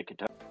 Nate. Thank you,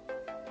 Tom.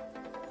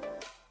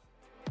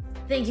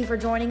 Thank you for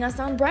joining us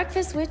on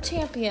Breakfast with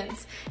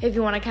Champions. If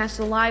you want to catch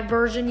the live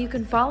version, you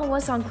can follow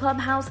us on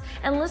Clubhouse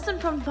and listen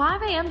from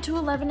 5 a.m. to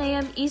 11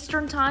 a.m.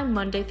 Eastern Time,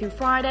 Monday through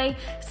Friday,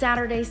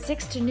 Saturdays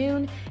 6 to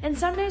noon, and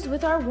Sundays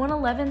with our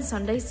 111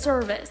 Sunday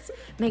service.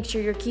 Make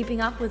sure you're keeping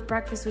up with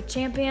Breakfast with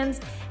Champions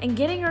and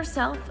getting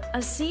yourself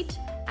a seat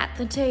at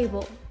the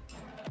table.